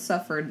they both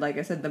suffered, like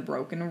I said, the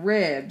broken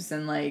ribs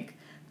and, like,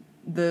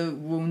 the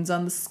wounds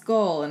on the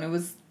skull, and it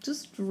was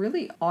just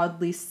really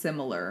oddly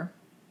similar.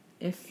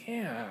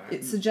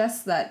 It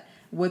suggests that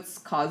what's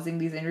causing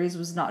these injuries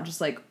was not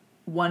just, like,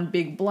 one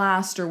big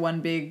blast or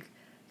one big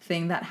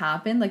thing that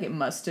happened. Like, it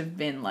must have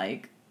been,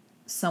 like,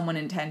 someone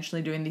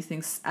intentionally doing these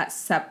things at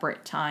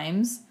separate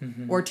times,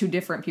 or 2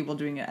 different people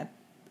doing it at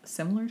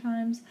similar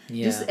times.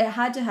 It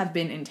had to have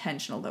been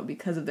intentional, though,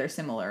 because of their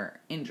similar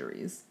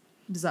injuries.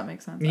 Does that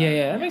make sense?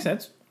 That makes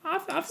sense.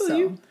 I feel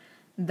you.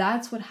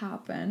 That's what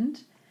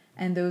happened,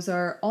 and those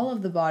are all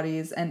of the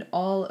bodies and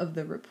all of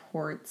the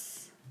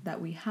reports that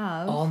we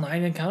have. All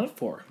 9 accounted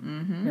for.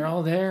 They're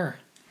all there.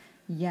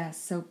 Yes,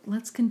 so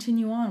let's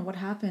continue on. What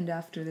happened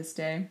after this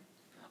day?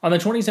 On the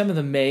 27th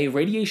of May,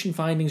 radiation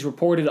findings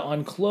reported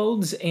on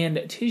clothes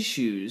and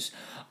tissues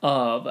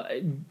of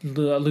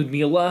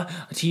Ludmila,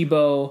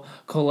 Thibaut,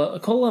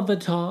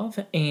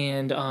 Kolovatov,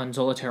 and on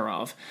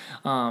Zolotarov.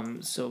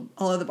 So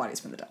all of the bodies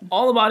from the den.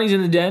 All the bodies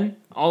in the den,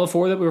 all the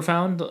 4 that were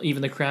found,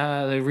 even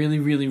the really,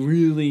 really,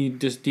 really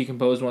just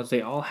decomposed ones,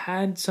 they all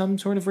had some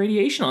sort of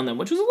radiation on them,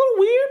 which was a little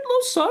weird, a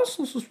little sus,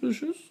 a little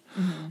suspicious,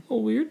 a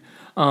little weird.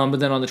 But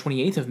then on the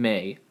 28th of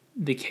May,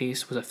 the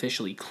case was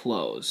officially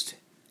closed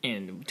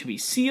and to be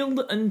sealed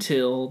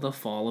until the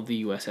fall of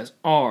the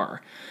USSR.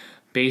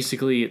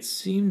 Basically, it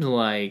seemed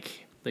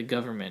like the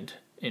government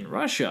in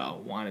Russia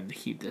wanted to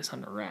keep this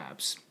under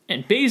wraps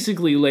and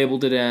basically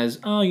labeled it as,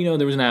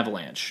 there was an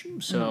avalanche.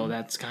 So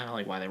that's kind of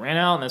like why they ran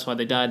out, and that's why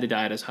they died. They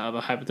died as of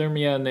a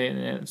hypothermia, and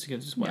that's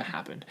just what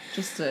happened.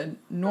 Just a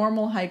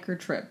normal hiker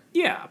trip.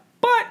 Yeah,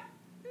 but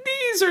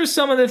these are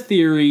some of the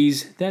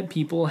theories that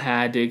people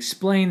had to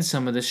explain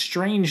some of the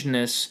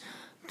strangeness,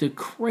 the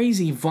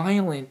crazy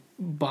violently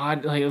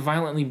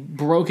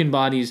broken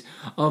bodies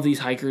of these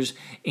hikers,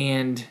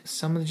 and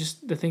some of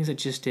the things that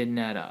just didn't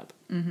add up.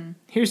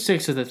 Here's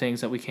 6 of the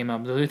things that we came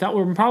up with that we thought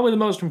were probably the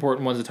most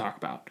important ones to talk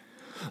about.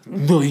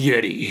 The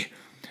Yeti.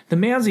 The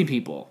Manzi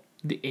people.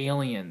 The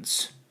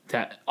aliens.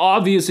 That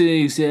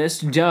obviously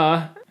exist.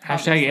 Duh.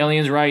 Hashtag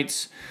aliens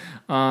rights.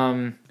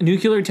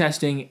 Nuclear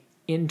testing.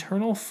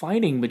 Internal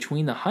fighting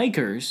between the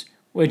hikers,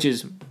 which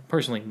is,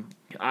 personally,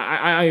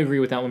 I agree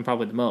with that one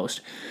probably the most.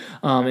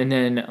 And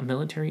then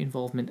military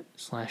involvement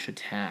 /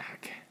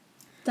 attack.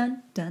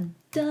 Dun, dun,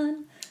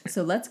 dun.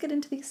 So let's get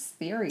into these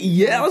theories.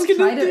 Yeah, let's get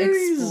into these. Try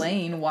to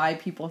explain why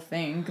people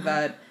think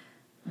that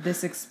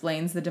this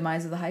explains the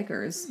demise of the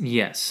hikers.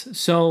 Yes.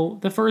 So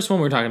the first one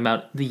we're talking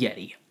about, the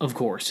Yeti, of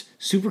course.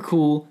 Super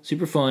cool,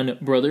 super fun,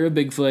 brother of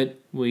Bigfoot.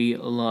 We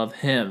love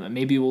him.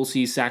 Maybe we'll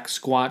see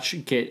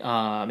Sasquatch get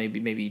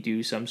maybe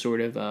do some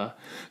sort of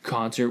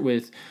concert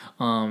with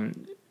the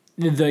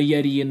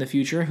Yeti in the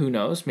future. Who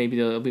knows?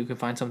 Maybe we can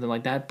find something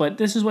like that. But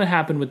this is what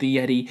happened with the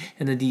Yeti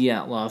and the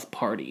Dyatlov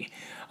party.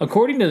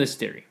 According to this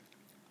theory,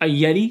 a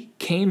Yeti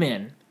came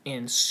in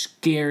and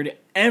scared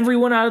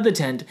everyone out of the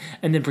tent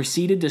and then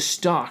proceeded to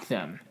stalk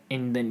them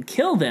and then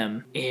kill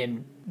them.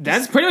 And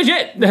that's pretty much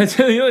it.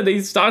 They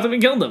stalked them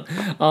and killed them.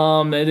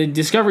 The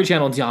Discovery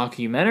Channel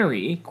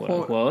documentary,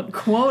 quote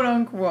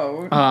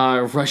unquote,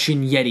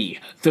 Russian Yeti,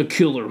 the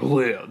killer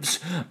lives,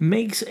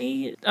 makes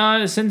a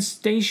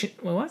sensation.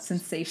 What?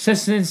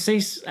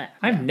 Sensation.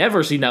 I've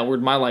never seen that word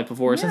in my life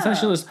before. Yeah.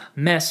 Sensationalist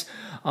mess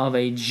of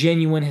a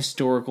genuine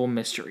historical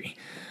mystery.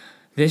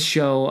 This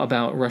show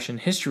about Russian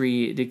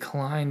history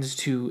declines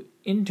to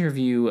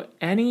interview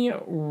any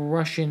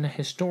Russian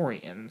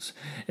historians.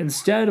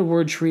 Instead,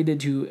 we're treated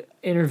to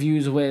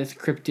interviews with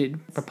cryptid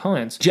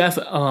proponents, Jeff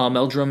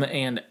Meldrum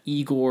and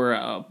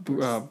Igor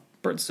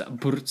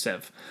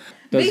Burtsev.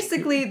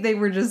 Basically, they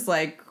were just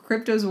like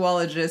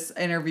cryptozoologists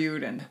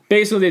interviewed and...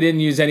 Basically, they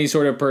didn't use any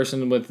sort of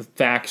person with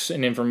facts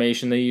and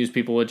information. They used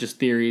people with just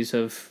theories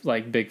of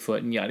like Bigfoot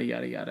and yada,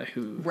 yada, yada.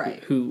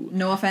 Who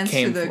no offense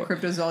to the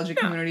cryptozoology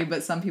community,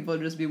 but some people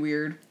would just be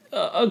weird.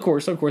 Of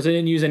course. They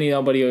didn't use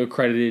anybody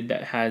accredited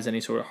that has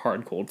any sort of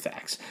hard, cold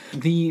facts.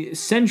 The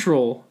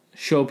central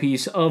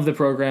showpiece of the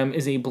program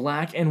is a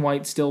black and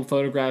white still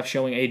photograph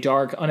showing a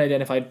dark,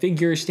 unidentified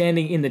figure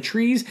standing in the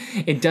trees.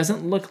 It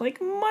doesn't look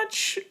like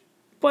much,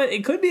 but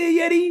it could be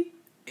a Yeti.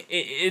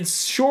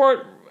 It's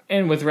short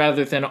and with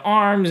rather thin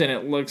arms, and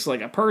it looks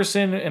like a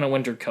person in a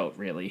winter coat,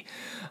 really.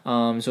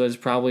 So it's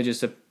probably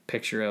just a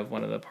picture of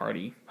one of the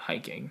party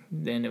hiking.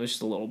 Then it was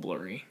just a little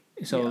blurry.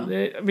 So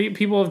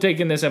people have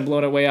taken this and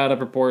blown it way out of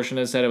proportion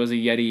and said it was a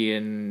Yeti,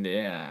 and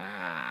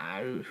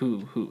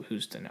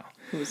who's to know?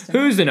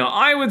 Who's to know?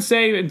 I would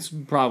say it's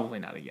probably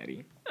not a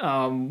Yeti.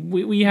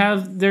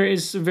 There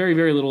is very,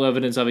 very little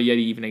evidence of a Yeti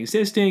even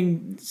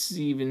existing,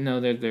 even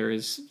though there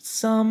is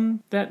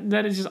some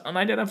that is just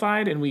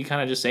unidentified, and we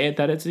kind of just say it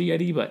that it's a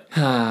Yeti, but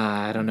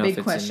I don't know if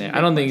it's in there.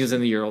 I don't think it's in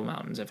the Ural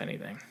Mountains, if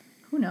anything.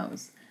 Who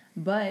knows?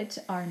 But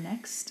our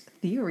next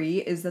theory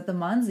is that the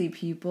Mansi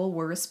people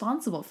were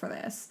responsible for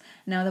this.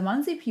 Now, the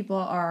Mansi people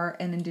are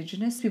an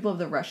indigenous people of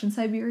the Russian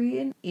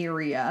Siberian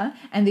area,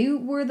 and they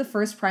were the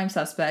first prime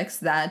suspects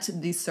that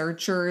the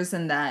searchers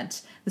and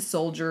that the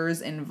soldiers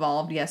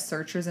involved, yes,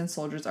 searchers and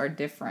soldiers are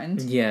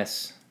different.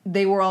 Yes.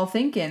 They were all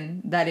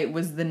thinking that it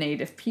was the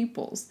native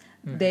peoples.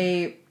 Mm-hmm.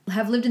 They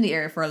have lived in the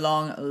area for a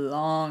long,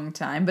 long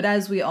time, but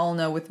as we all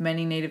know, with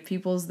many native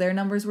peoples, their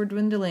numbers were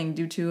dwindling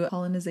due to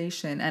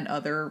colonization and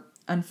other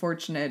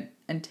unfortunate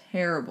and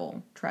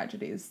terrible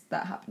tragedies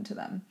that happened to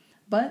them.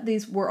 But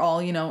these were all,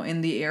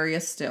 in the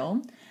area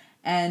still.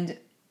 And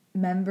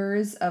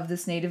members of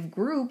this native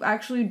group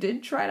actually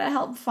did try to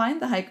help find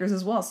the hikers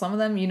as well. Some of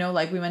them,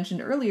 like we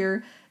mentioned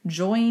earlier,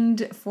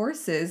 joined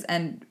forces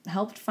and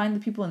helped find the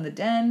people in the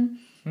den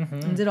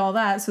and did all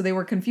that. So they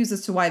were confused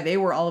as to why they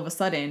were all of a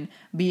sudden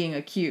being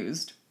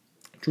accused.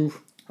 True.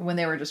 When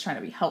they were just trying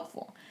to be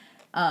helpful.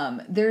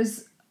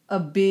 There's a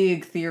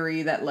big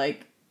theory that,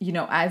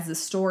 as the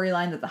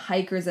storyline that the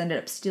hikers ended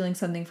up stealing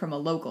something from a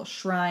local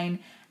shrine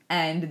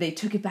and they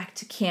took it back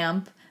to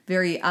camp,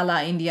 very a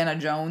la Indiana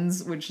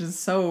Jones, which is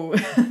so,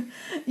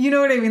 you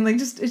know what I mean?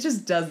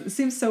 It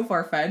seems so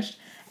far-fetched.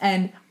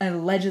 And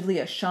allegedly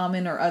a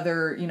shaman or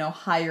other,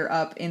 higher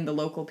up in the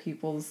local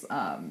people's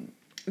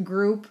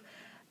group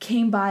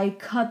came by,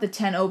 cut the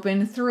tent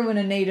open, threw in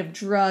a native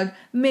drug,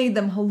 made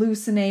them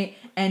hallucinate,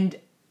 and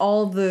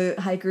all the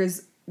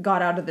hikers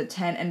got out of the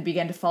tent and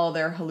began to follow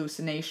their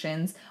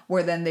hallucinations,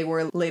 where then they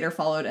were later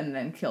followed and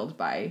then killed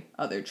by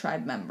other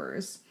tribe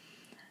members.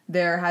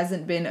 There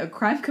hasn't been a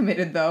crime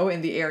committed, though,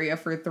 in the area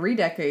for 3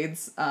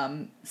 decades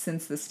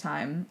since this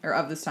time.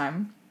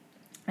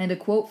 And a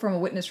quote from a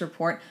witness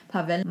report,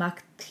 Pavel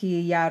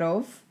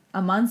Makhtiyarov,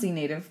 a Mansi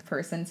native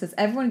person, says,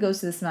 "Everyone goes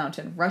to this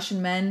mountain,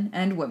 Russian men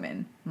and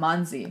women,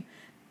 Mansi.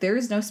 There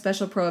is no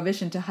special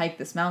prohibition to hike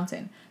this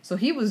mountain." So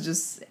he was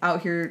just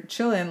out here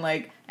chilling,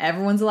 like,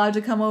 everyone's allowed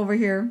to come over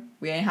here.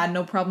 We ain't had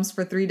no problems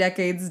for 3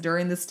 decades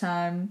during this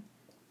time.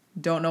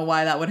 Don't know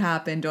why that would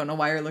happen. Don't know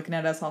why you're looking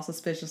at us all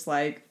suspicious,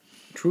 like.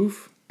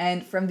 Truth.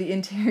 And from the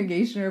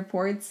interrogation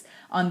reports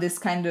on this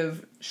kind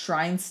of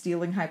shrine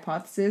stealing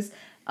hypothesis,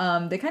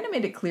 they kind of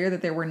made it clear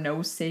that there were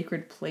no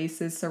sacred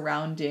places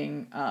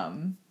surrounding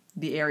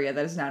the area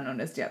that is now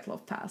known as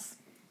Dyatlov Pass.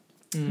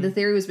 The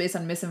theory was based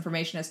on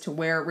misinformation as to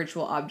where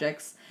ritual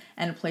objects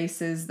and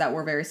places that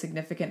were very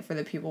significant for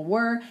the people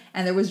were,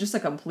 and there was just a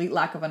complete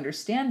lack of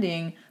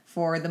understanding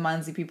for the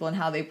Mansi people and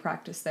how they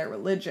practiced their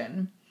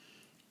religion.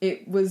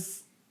 It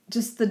was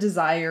just the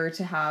desire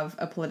to have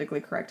a politically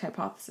correct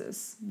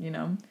hypothesis,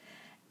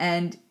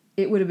 and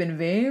it would have been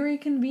very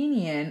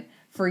convenient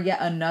for yet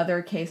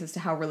another case as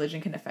to how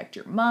religion can affect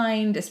your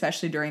mind,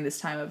 especially during this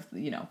time of,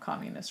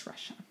 communist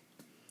Russia.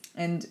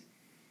 And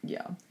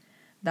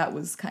that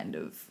was kind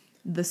of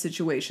the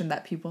situation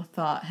that people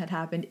thought had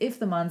happened. If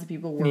the Mansi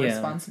people were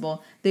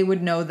responsible, they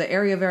would know the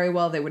area very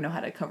well. They would know how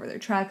to cover their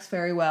tracks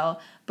very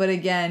well. But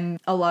again,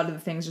 a lot of the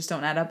things just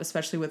don't add up,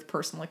 especially with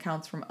personal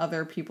accounts from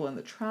other people in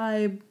the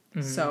tribe.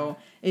 Mm-hmm. So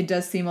it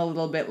does seem a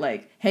little bit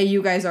like, hey,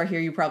 you guys are here,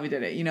 you probably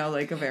did it.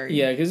 Like a very...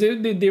 Yeah, because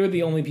they were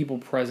the only people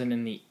present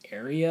in the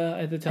area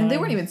at the time. And they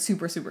weren't even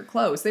super, super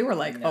close. They were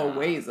a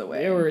ways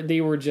away.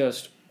 They were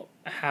just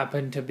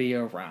happened to be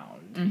around.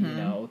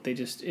 They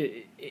just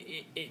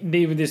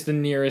they were just the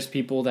nearest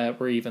people that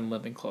were even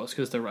living close,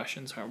 because the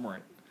Russians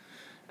weren't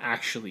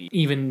actually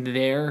even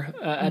there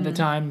at the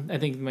time. I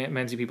think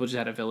Mansi people just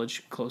had a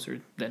village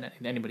closer than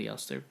anybody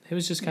else there. It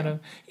was just kind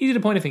of easy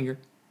to point a finger.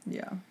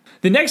 Yeah.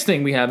 The next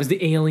thing we have is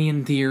the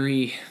alien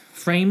theory.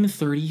 Frame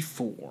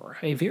 34.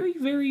 A very,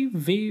 very,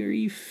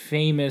 very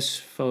famous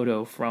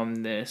photo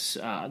from this.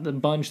 The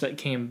bunch that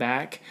came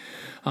back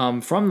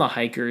from the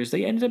hikers,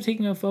 they ended up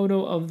taking a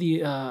photo of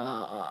the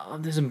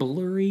of this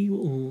blurry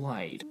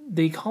light.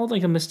 They called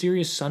a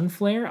mysterious sun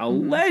flare,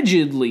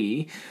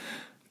 allegedly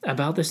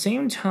About the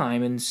same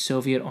time, and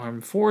Soviet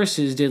armed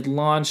forces did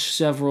launch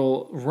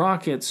several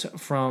rockets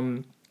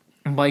from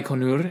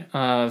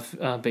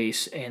Baikonur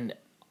base, and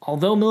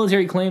although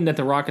military claimed that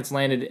the rockets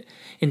landed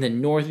in the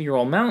North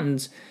Ural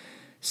Mountains,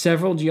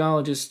 several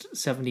geologists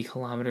 70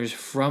 kilometers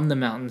from the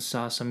mountains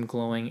saw some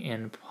glowing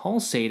and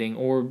pulsating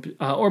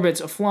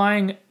orbits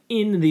flying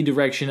in the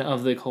direction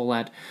of the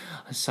Kholat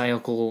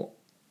cycle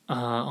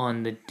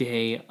on the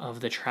day of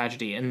the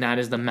tragedy, and that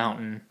is the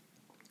mountain.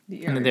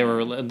 And they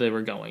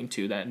were going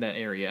to that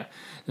area.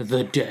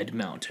 The Dead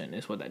Mountain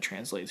is what that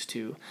translates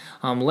to.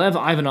 Lev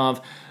Ivanov,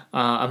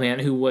 a man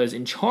who was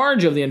in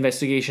charge of the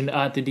investigation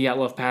at the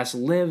Dyatlov Pass,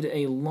 lived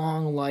a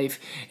long life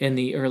in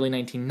the early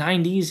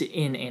 1990s.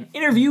 In an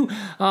interview,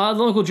 a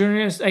local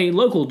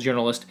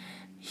journalist,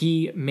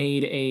 he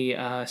made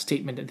a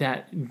statement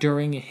that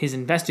during his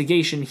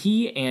investigation,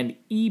 he and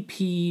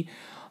E.P.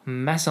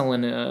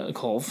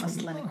 Maslenikov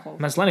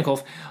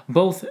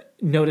both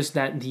noticed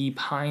that the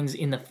pines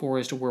in the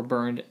forest were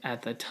burned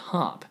at the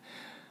top.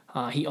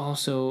 He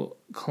also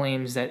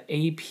claims that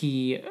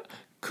A.P.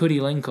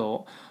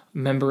 Kurilenko,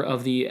 member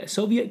of the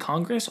Soviet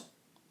Congress,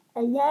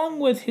 along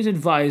with his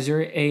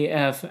advisor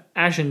A.F.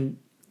 Ashen,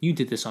 you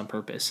did this on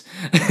purpose,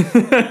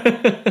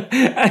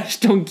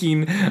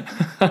 Ashtonkin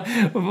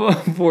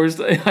forced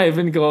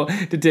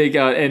Ivanko to take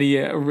out any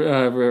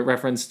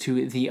reference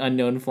to the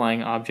unknown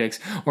flying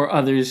objects or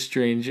other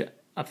strange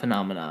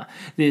phenomena.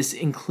 This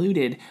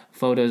included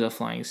photos of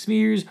flying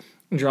spheres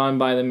drawn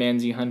by the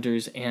Manzi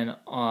hunters and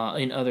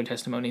in other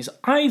testimonies.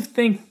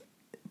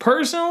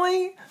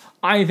 Personally,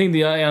 I think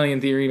the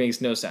alien theory makes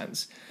no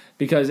sense.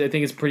 Because I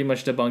think it's pretty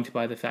much debunked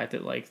by the fact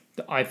that,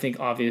 I think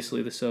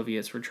obviously the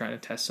Soviets were trying to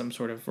test some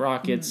sort of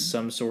rockets,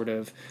 some sort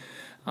of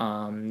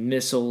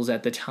missiles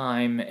at the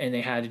time, and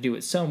they had to do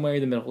it somewhere.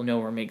 The middle of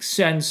nowhere makes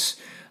sense.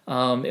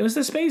 It was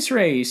the space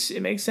race.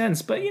 It makes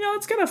sense. But,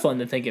 it's kind of fun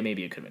to think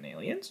maybe it could have been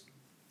aliens.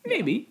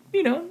 Maybe,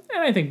 and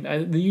I think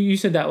you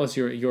said that was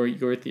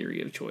your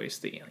theory of choice,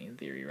 the alien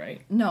theory,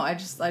 right? No, I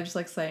just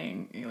like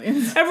saying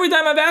aliens. Every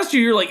time I've asked you,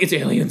 you're like, it's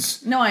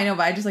aliens. No, I know,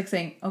 but I just like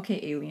saying,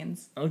 okay,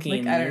 aliens. Okay,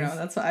 aliens. I don't know,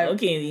 that's what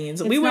okay,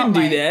 aliens. We wouldn't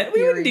do that.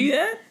 We wouldn't do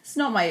that. It's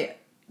not my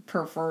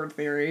preferred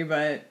theory,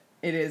 but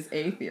it is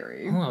a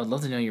theory. Oh, I would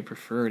love to know your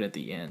preferred at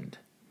the end.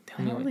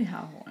 I don't really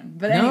have one.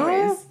 But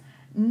anyways,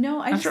 no,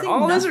 I just think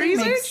nothing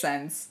makes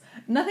sense.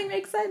 Nothing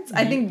makes sense.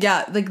 I think,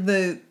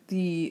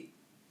 the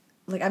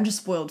I'm just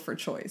spoiled for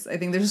choice. I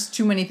think there's just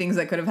too many things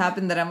that could have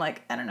happened that I'm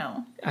like, I don't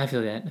know. I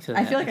feel that.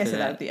 I feel like I say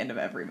that at the end of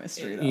every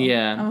mystery, though.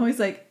 Yeah. I'm always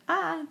like,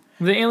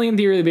 The alien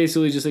theory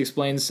basically just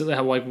explains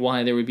how,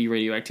 why there would be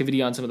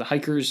radioactivity on some of the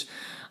hikers,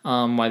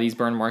 why these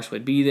burn marks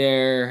would be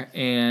there,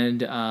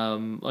 and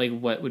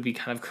what would be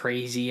kind of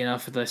crazy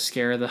enough to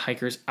scare the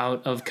hikers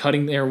out of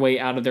cutting their way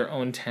out of their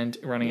own tent,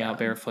 running out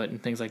barefoot,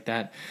 and things like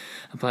that.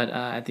 But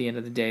at the end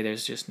of the day,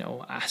 there's just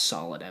no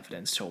solid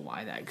evidence to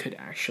why that could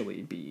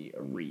actually be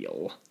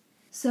real.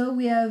 So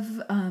we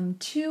have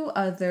two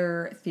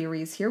other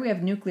theories here. We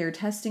have nuclear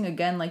testing.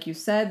 Again, like you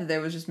said,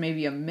 there was just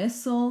maybe a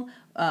missile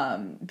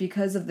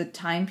because of the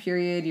time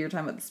period. You're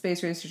talking about the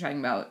space race. You're talking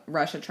about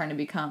Russia trying to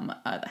become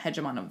the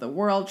hegemon of the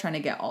world, trying to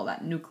get all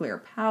that nuclear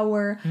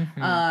power.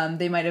 Mm-hmm.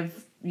 They might have,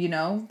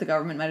 the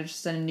government might have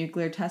just done a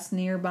nuclear test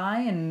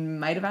nearby and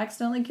might have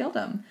accidentally killed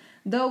them.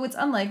 Though it's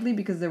unlikely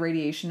because the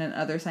radiation and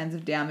other signs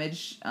of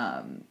damage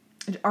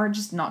are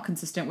just not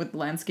consistent with the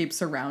landscape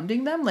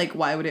surrounding them.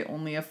 Why would it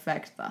only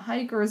affect the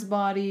hikers'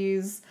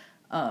 bodies?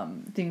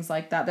 Things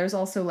like that. There's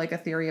also a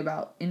theory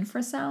about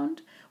infrasound,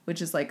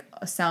 which is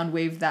a sound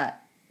wave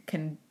that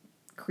can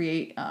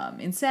create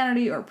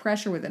insanity or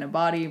pressure within a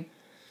body,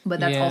 but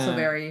that's also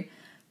very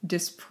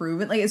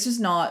disproven. It's just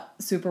not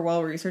super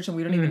well researched, and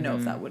we don't even know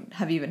if that would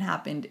have even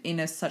happened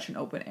in such an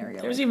open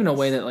area. There's even a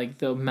way that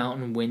the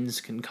mountain winds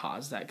can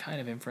cause that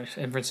kind of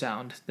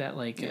infrasound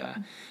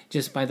that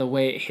just by the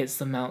way it hits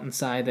the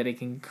mountainside, that it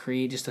can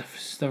create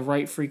just the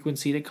right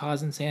frequency to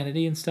cause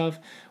insanity and stuff,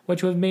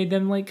 which would have made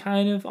them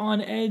kind of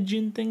on edge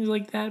and things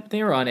like that. But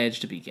they were on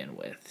edge to begin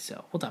with,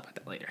 so we'll talk about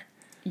that later.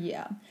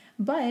 Yeah.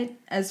 But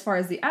as far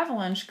as the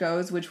avalanche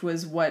goes, which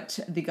was what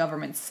the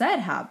government said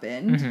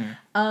happened,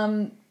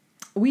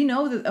 we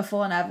know that a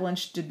full-on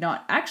avalanche did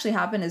not actually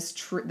happen, as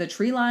the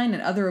tree line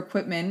and other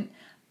equipment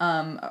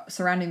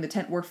surrounding the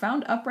tent were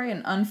found upright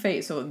and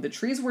unfazed. So the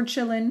trees were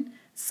chilling.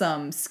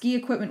 Some ski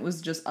equipment was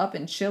just up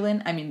and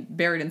chilling. I mean,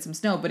 buried in some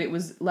snow, but it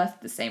was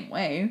left the same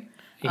way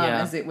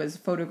as it was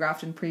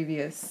photographed in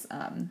previous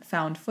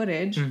found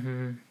footage.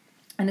 Mm-hmm.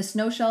 And a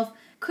snow shelf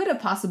could have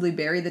possibly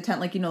buried the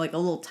tent, a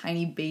little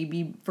tiny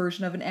baby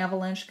version of an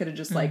avalanche could have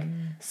just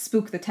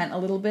spooked the tent a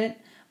little bit.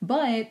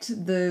 But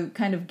the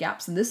kind of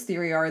gaps in this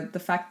theory are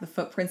the fact that the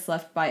footprints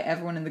left by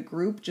everyone in the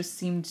group just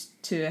seemed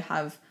to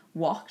have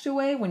walked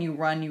away. When you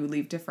run, you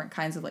leave different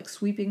kinds of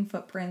sweeping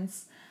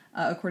footprints,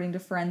 according to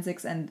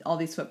forensics, and all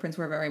these footprints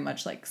were very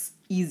much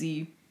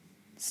easy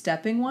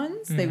stepping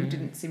ones. Mm-hmm. They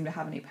didn't seem to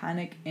have any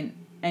panic in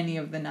any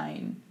of the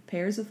 9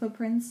 pairs of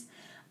footprints.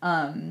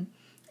 And,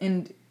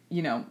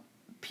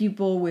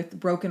 people with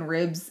broken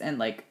ribs and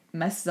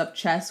messes up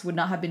chests would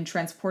not have been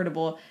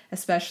transportable,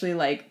 especially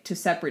like to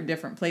separate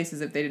different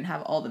places if they didn't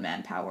have all the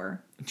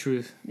manpower.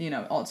 Truth.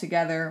 All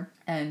together.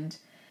 And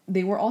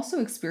they were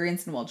also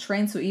experienced and well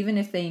trained, so even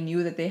if they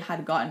knew that they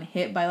had gotten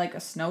hit by like a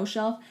snow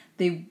shelf,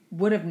 they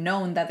would have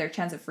known that their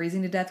chance of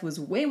freezing to death was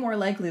way more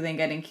likely than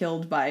getting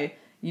killed by,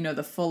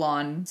 the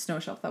full-on snow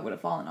shelf that would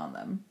have fallen on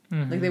them.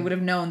 Mm-hmm. Like, they would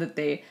have known that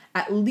they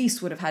at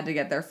least would have had to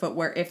get their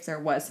footwear if there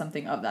was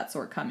something of that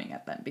sort coming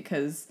at them,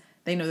 because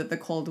they know that the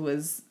cold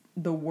was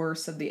the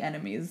worst of the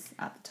enemies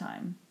at the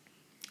time.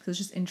 So it's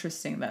just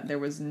interesting that there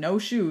was no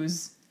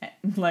shoes,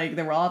 like,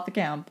 they were all at the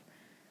camp.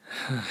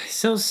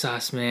 So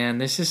sus, man.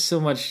 There's just so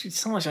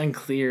much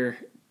unclear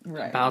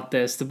about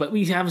this, but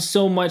we have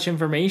so much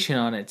information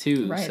on it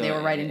too. Right, so, they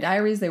were writing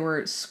diaries. They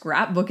were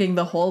scrapbooking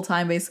the whole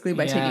time, basically,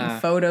 by taking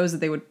photos that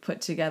they would put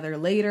together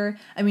later.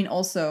 I mean,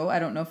 also, I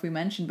don't know if we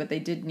mentioned, but they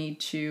did need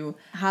to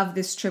have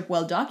this trip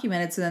well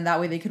documented, so then that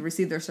way they could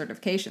receive their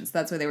certifications.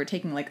 That's why they were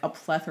taking like a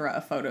plethora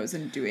of photos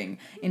and doing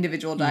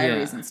individual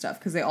diaries and stuff,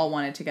 because they all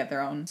wanted to get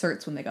their own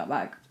certs when they got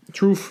back.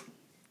 Truth.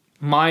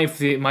 My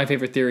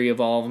favorite theory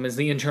of all of them is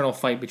the internal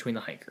fight between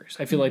the hikers.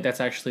 I feel like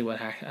that's actually what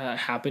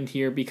happened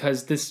here,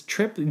 because this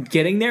trip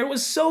getting there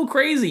was so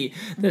crazy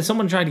that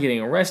someone tried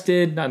getting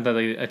arrested. Not that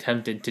they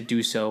attempted to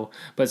do so,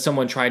 but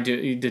someone tried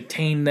to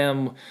detain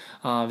them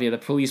via the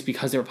police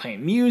because they were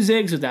playing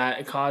music, so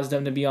that caused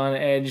them to be on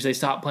edge. They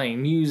stopped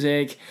playing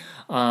music.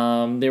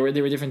 There were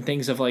different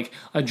things of like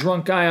a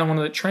drunk guy on one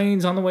of the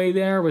trains on the way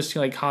there was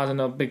like causing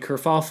a big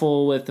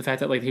kerfuffle with the fact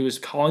that like he was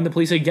calling the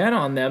police again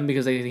on them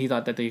because he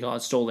thought that they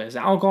stole his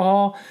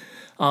alcohol.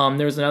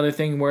 There was another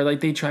thing where like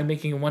they tried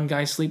making one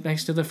guy sleep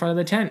next to the front of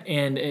the tent,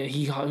 and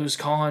he was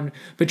calling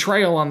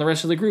betrayal on the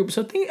rest of the group.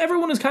 So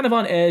everyone was kind of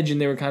on edge, and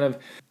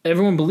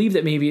everyone believed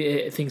that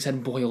maybe things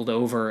had boiled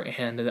over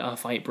and a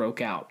fight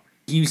broke out.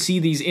 You see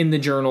these in the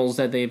journals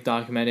that they've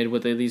documented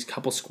with these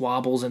couple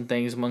squabbles and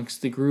things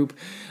amongst the group.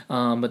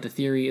 But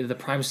the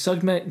prime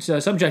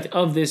subject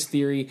of this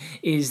theory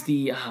is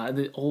the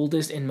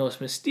oldest and most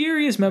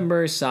mysterious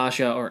member,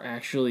 Sasha, or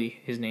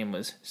actually his name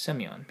was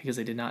Semyon, because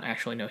they did not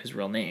actually know his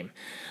real name.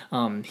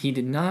 He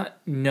did not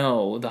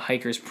know the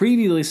hikers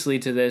previously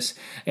to this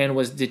and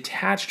was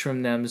detached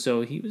from them,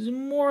 so he was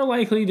more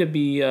likely to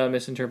be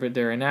misinterpret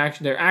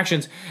their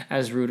actions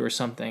as rude or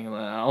something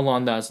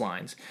along those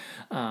lines.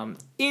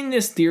 In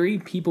this theory,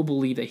 people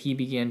believe that he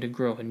began to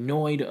grow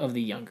annoyed of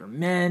the younger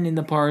men in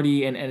the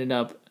party and ended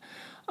up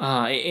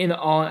in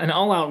an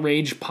all-out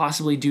rage,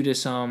 possibly due to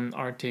some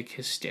Arctic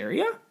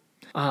hysteria,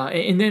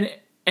 and then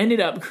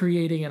ended up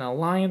creating an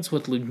alliance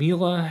with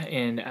Ludmila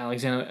and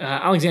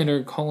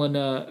Alexander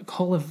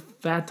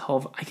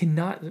Kolovatov. I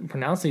cannot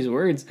pronounce these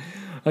words.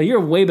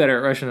 You're way better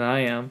at Russian than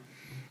I am.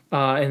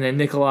 And then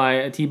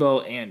Nikolai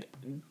Thibault, and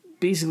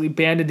basically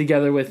banded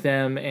together with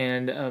them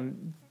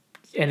and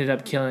ended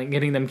up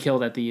getting them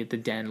killed at the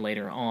den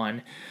later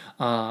on,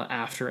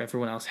 after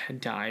everyone else had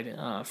died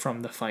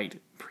from the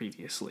fight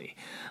previously.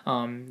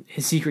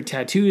 His secret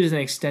tattoos and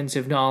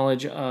extensive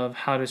knowledge of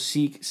how to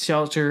seek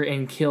shelter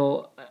and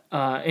kill,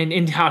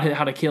 and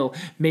how to kill,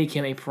 make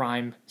him a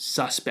prime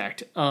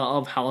suspect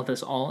of how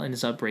this all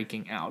ends up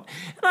breaking out.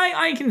 And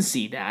I can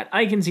see that.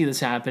 I can see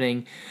this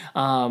happening.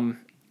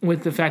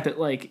 With the fact that,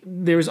 like,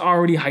 there's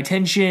already high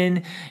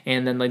tension,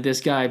 and then, like, this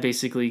guy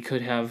basically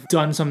could have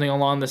done something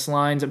along this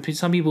lines.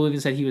 Some people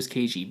even said he was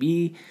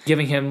KGB,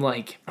 giving him,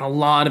 like, a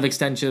lot of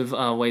extensive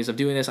ways of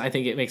doing this. I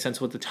think it makes sense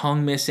with the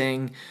tongue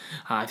missing.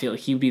 I feel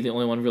like he would be the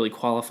only one really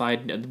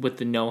qualified with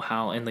the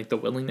know-how and, like, the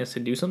willingness to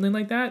do something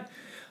like that.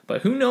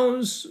 But who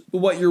knows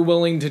what you're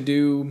willing to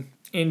do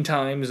in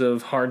times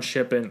of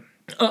hardship and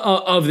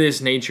of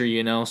this nature,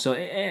 So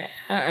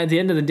at the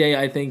end of the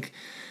day, I think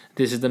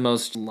this is the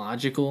most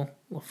logical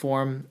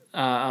form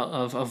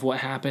of what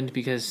happened,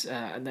 because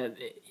that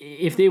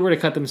if they were to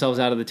cut themselves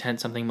out of the tent,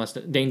 something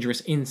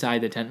dangerous inside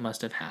the tent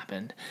must have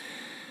happened.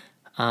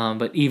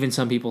 But even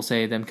some people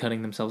say them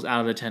cutting themselves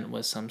out of the tent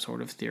was some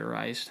sort of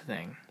theorized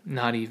thing,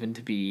 not even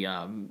to be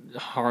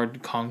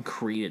hard,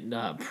 concrete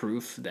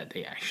proof that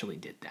they actually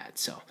did that.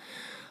 So,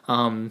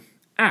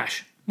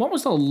 Ash, what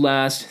was the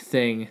last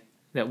thing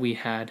that we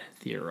had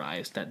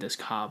theorized that this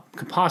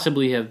could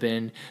possibly have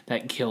been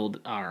that killed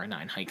our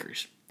 9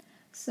 hikers?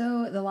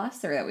 So the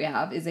last theory that we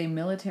have is a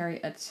military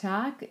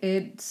attack.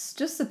 It's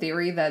just a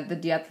theory that the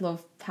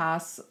Dyatlov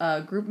Pass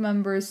group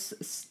members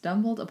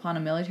stumbled upon a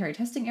military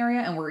testing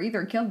area and were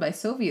either killed by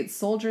Soviet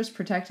soldiers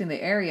protecting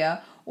the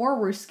area, or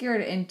were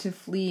scared into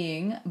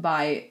fleeing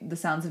by the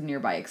sounds of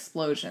nearby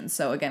explosions.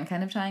 So again,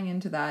 kind of tying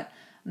into that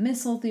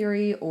missile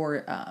theory,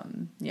 or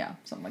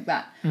something like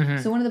that. Mm-hmm.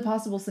 So one of the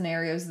possible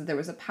scenarios is that there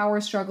was a power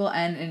struggle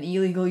and an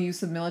illegal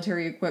use of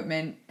military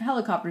equipment,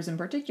 helicopters in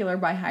particular,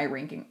 by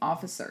high-ranking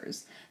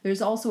officers.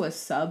 There's also a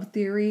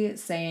sub-theory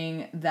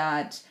saying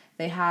that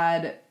they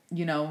had,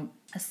 a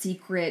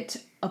secret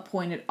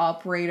appointed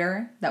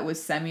operator that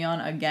was Semyon.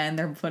 Again,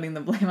 they're putting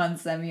the blame on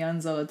Semyon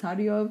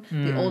Zolotaryov,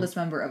 the oldest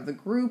member of the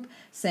group,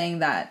 saying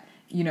that,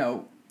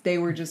 they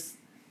were just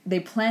they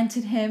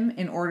planted him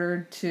in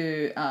order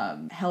to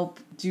help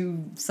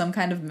do some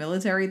kind of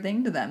military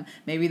thing to them.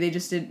 Maybe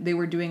they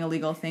were doing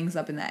illegal things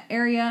up in that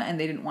area and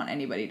they didn't want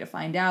anybody to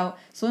find out.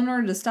 So in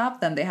order to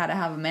stop them, they had to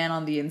have a man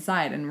on the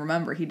inside. And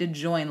remember, he did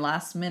join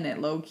last minute,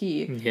 low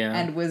key,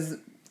 and was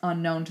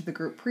unknown to the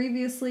group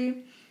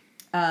previously.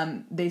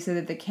 They said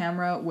that the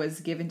camera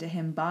was given to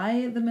him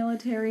by the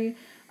military.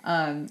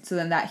 So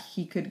then that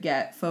he could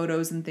get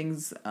photos and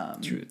things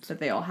that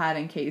they all had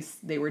in case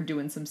they were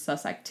doing some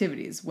sus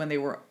activities when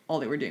all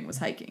they were doing was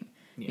hiking.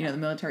 Yeah. You know, the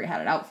military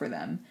had it out for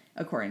them,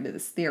 according to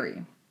this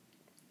theory.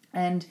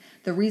 And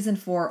the reason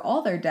for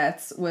all their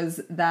deaths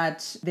was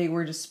that they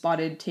were just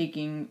spotted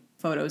taking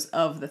photos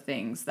of the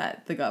things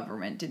that the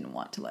government didn't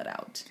want to let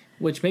out.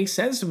 Which makes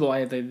sense to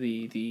why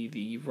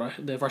the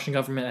Russian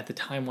government at the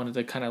time wanted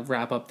to kind of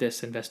wrap up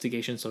this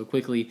investigation so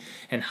quickly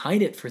and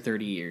hide it for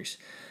 30 years.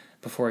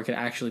 Before it could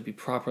actually be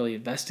properly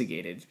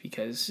investigated,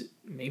 because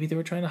maybe they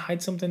were trying to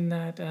hide something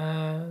that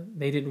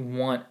they didn't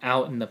want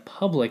out in the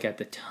public at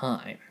the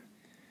time.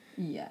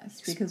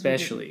 Yes, because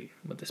especially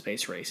with the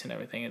space race and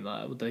everything, and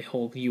the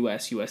whole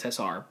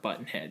USSR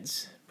button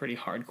heads, pretty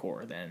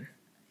hardcore then.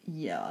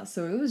 Yeah,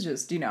 so it was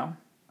just,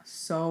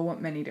 so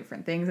many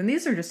different things, and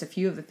these are just a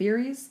few of the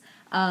theories.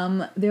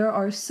 There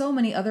are so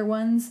many other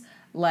ones,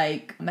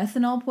 like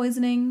methanol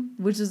poisoning,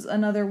 which is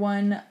another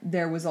one.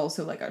 There was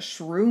also like a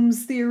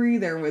shrooms theory.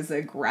 There was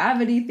a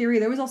gravity theory.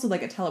 There was also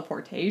like a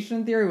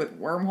teleportation theory with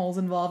wormholes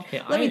involved.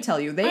 Yeah, Let me tell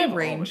you, they I've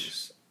range.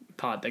 Always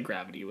thought that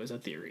gravity was a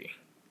theory.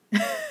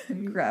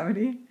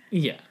 Gravity?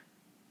 Yeah.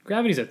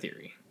 Gravity's a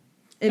theory.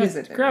 It is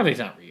a theory. Gravity's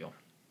not real.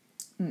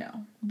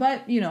 No.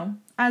 But,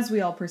 as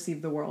we all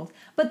perceive the world.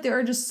 But there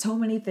are just so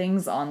many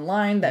things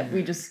online that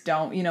we just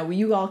don't,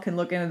 you all can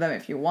look into them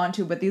if you want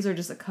to, but these are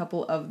just a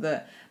couple of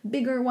the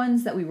bigger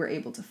ones that we were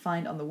able to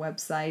find on the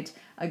website.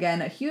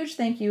 Again, a huge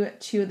thank you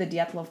to the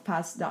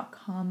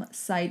dyatlovpass.com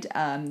site.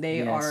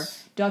 They are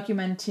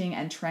documenting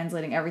and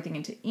translating everything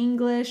into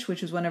English,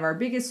 which is one of our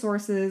biggest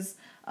sources,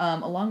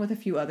 along with a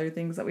few other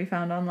things that we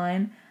found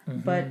online. Mm-hmm.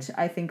 But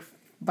I think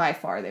by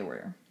far they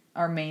were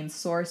our main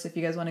source. If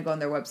you guys want to go on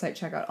their website,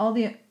 check out all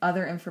the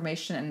other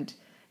information and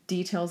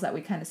details that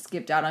we kind of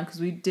skipped out on, because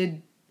we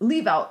did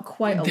leave out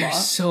quite a lot. There's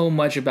so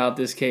much about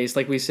this case.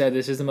 Like we said,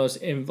 this is the most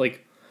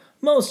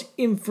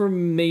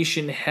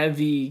information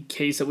heavy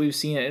case that we've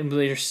seen, and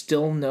there's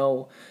still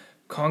no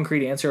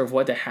concrete answer of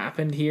what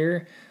happened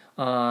here.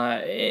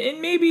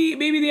 And maybe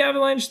the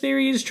avalanche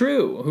theory is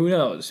true. Who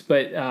knows?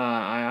 But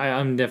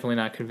I'm definitely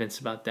not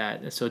convinced about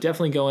that. So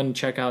definitely go and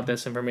check out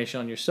this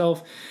information on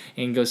yourself,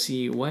 and go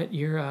see what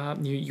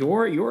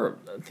your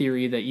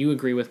theory that you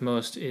agree with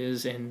most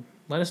is, and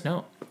let us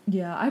know.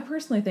 Yeah, I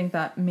personally think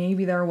that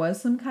maybe there was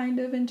some kind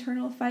of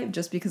internal fight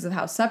just because of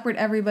how separate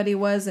everybody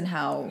was and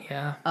how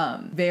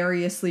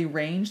variously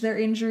ranged their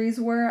injuries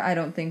were. I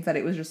don't think that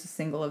it was just a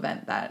single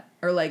event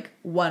or like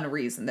one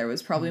reason. There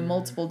was probably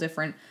multiple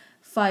different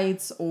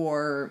fights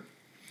or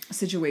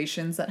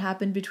situations that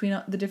happened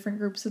between the different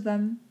groups of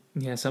them.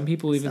 Yeah, some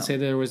people even say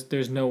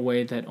there's no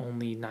way that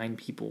only 9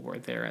 people were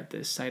there at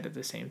this site at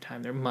the same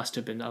time. There must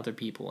have been other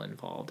people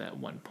involved at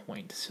one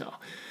point. So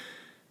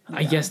yeah.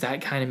 I guess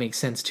that kind of makes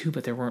sense too,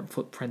 but there weren't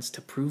footprints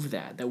to prove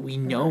that we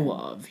know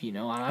of, and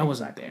I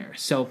wasn't there.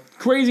 So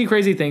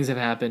crazy things have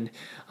happened.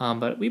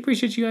 But we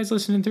appreciate you guys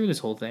listening through this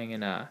whole thing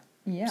and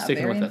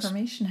sticking with us. Very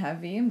information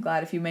heavy. I'm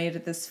glad if you made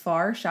it this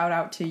far. Shout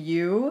out to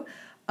you.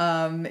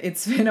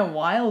 It's been a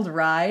wild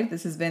ride.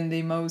 This has been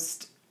the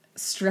most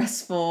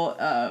stressful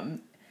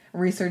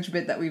research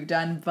bit that we've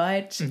done,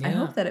 but I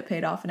hope that it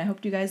paid off, and I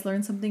hope you guys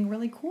learned something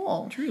really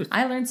cool. Truth.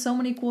 I learned so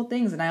many cool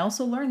things, and I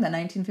also learned that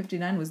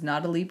 1959 was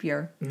not a leap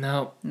year.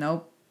 No.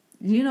 Nope.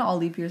 You know all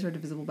leap years are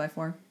divisible by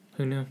 4.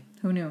 Who knew?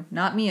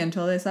 Not me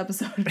until this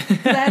episode.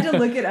 Because I had to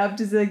look it up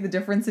to see like the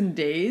difference in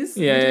days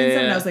between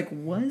some, and I was like,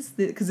 was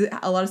this? Because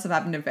a lot of stuff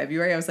happened in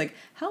February. I was like,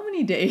 how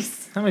many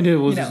days? How many days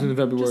was this in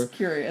February? Just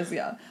curious,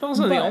 yeah. But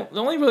also, the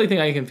only really thing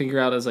I can figure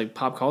out is like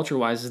pop culture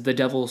wise is the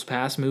Devil's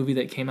Pass movie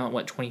that came out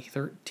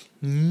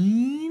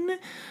 2013.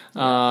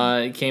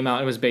 It came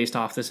out. It was based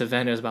off this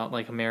event. It was about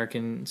like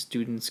American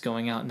students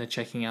going out and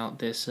checking out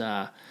this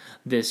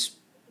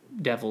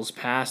Devil's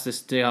Pass,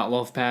 this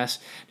Dyatlov Pass,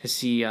 to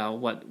see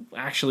what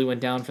actually went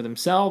down for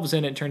themselves,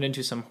 and it turned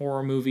into some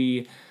horror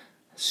movie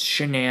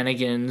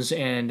shenanigans,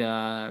 and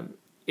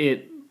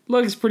it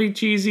looks pretty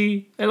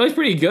cheesy. It looks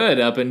pretty good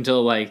up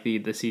until like the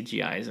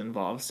CGI is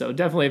involved. So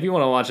definitely, if you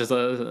want to watch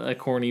a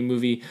corny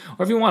movie,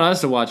 or if you want us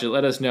to watch it,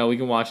 let us know. We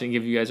can watch it and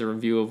give you guys a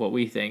review of what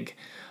we think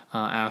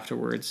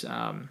afterwards.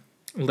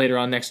 Later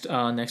on next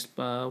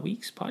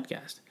week's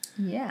podcast.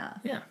 Yeah.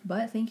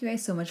 But thank you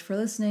guys so much for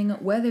listening.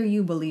 Whether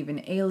you believe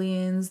in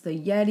aliens, the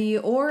Yeti,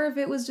 or if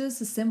it was just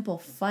a simple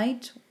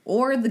fight,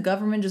 or the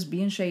government just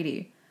being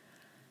shady,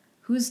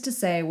 who's to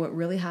say what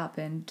really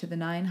happened to the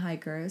 9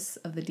 hikers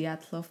of the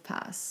Dyatlov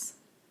Pass?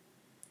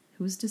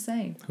 Who's to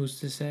say?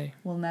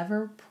 We'll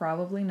never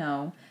probably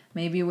know.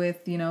 Maybe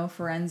with,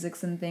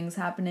 forensics and things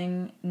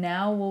happening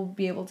now, we'll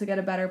be able to get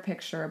a better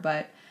picture.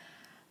 But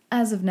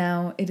as of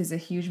now, it is a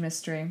huge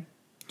mystery.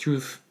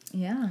 Truth.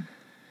 Yeah.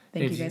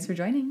 Thank you guys for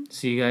joining.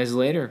 See you guys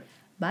later.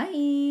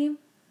 Bye.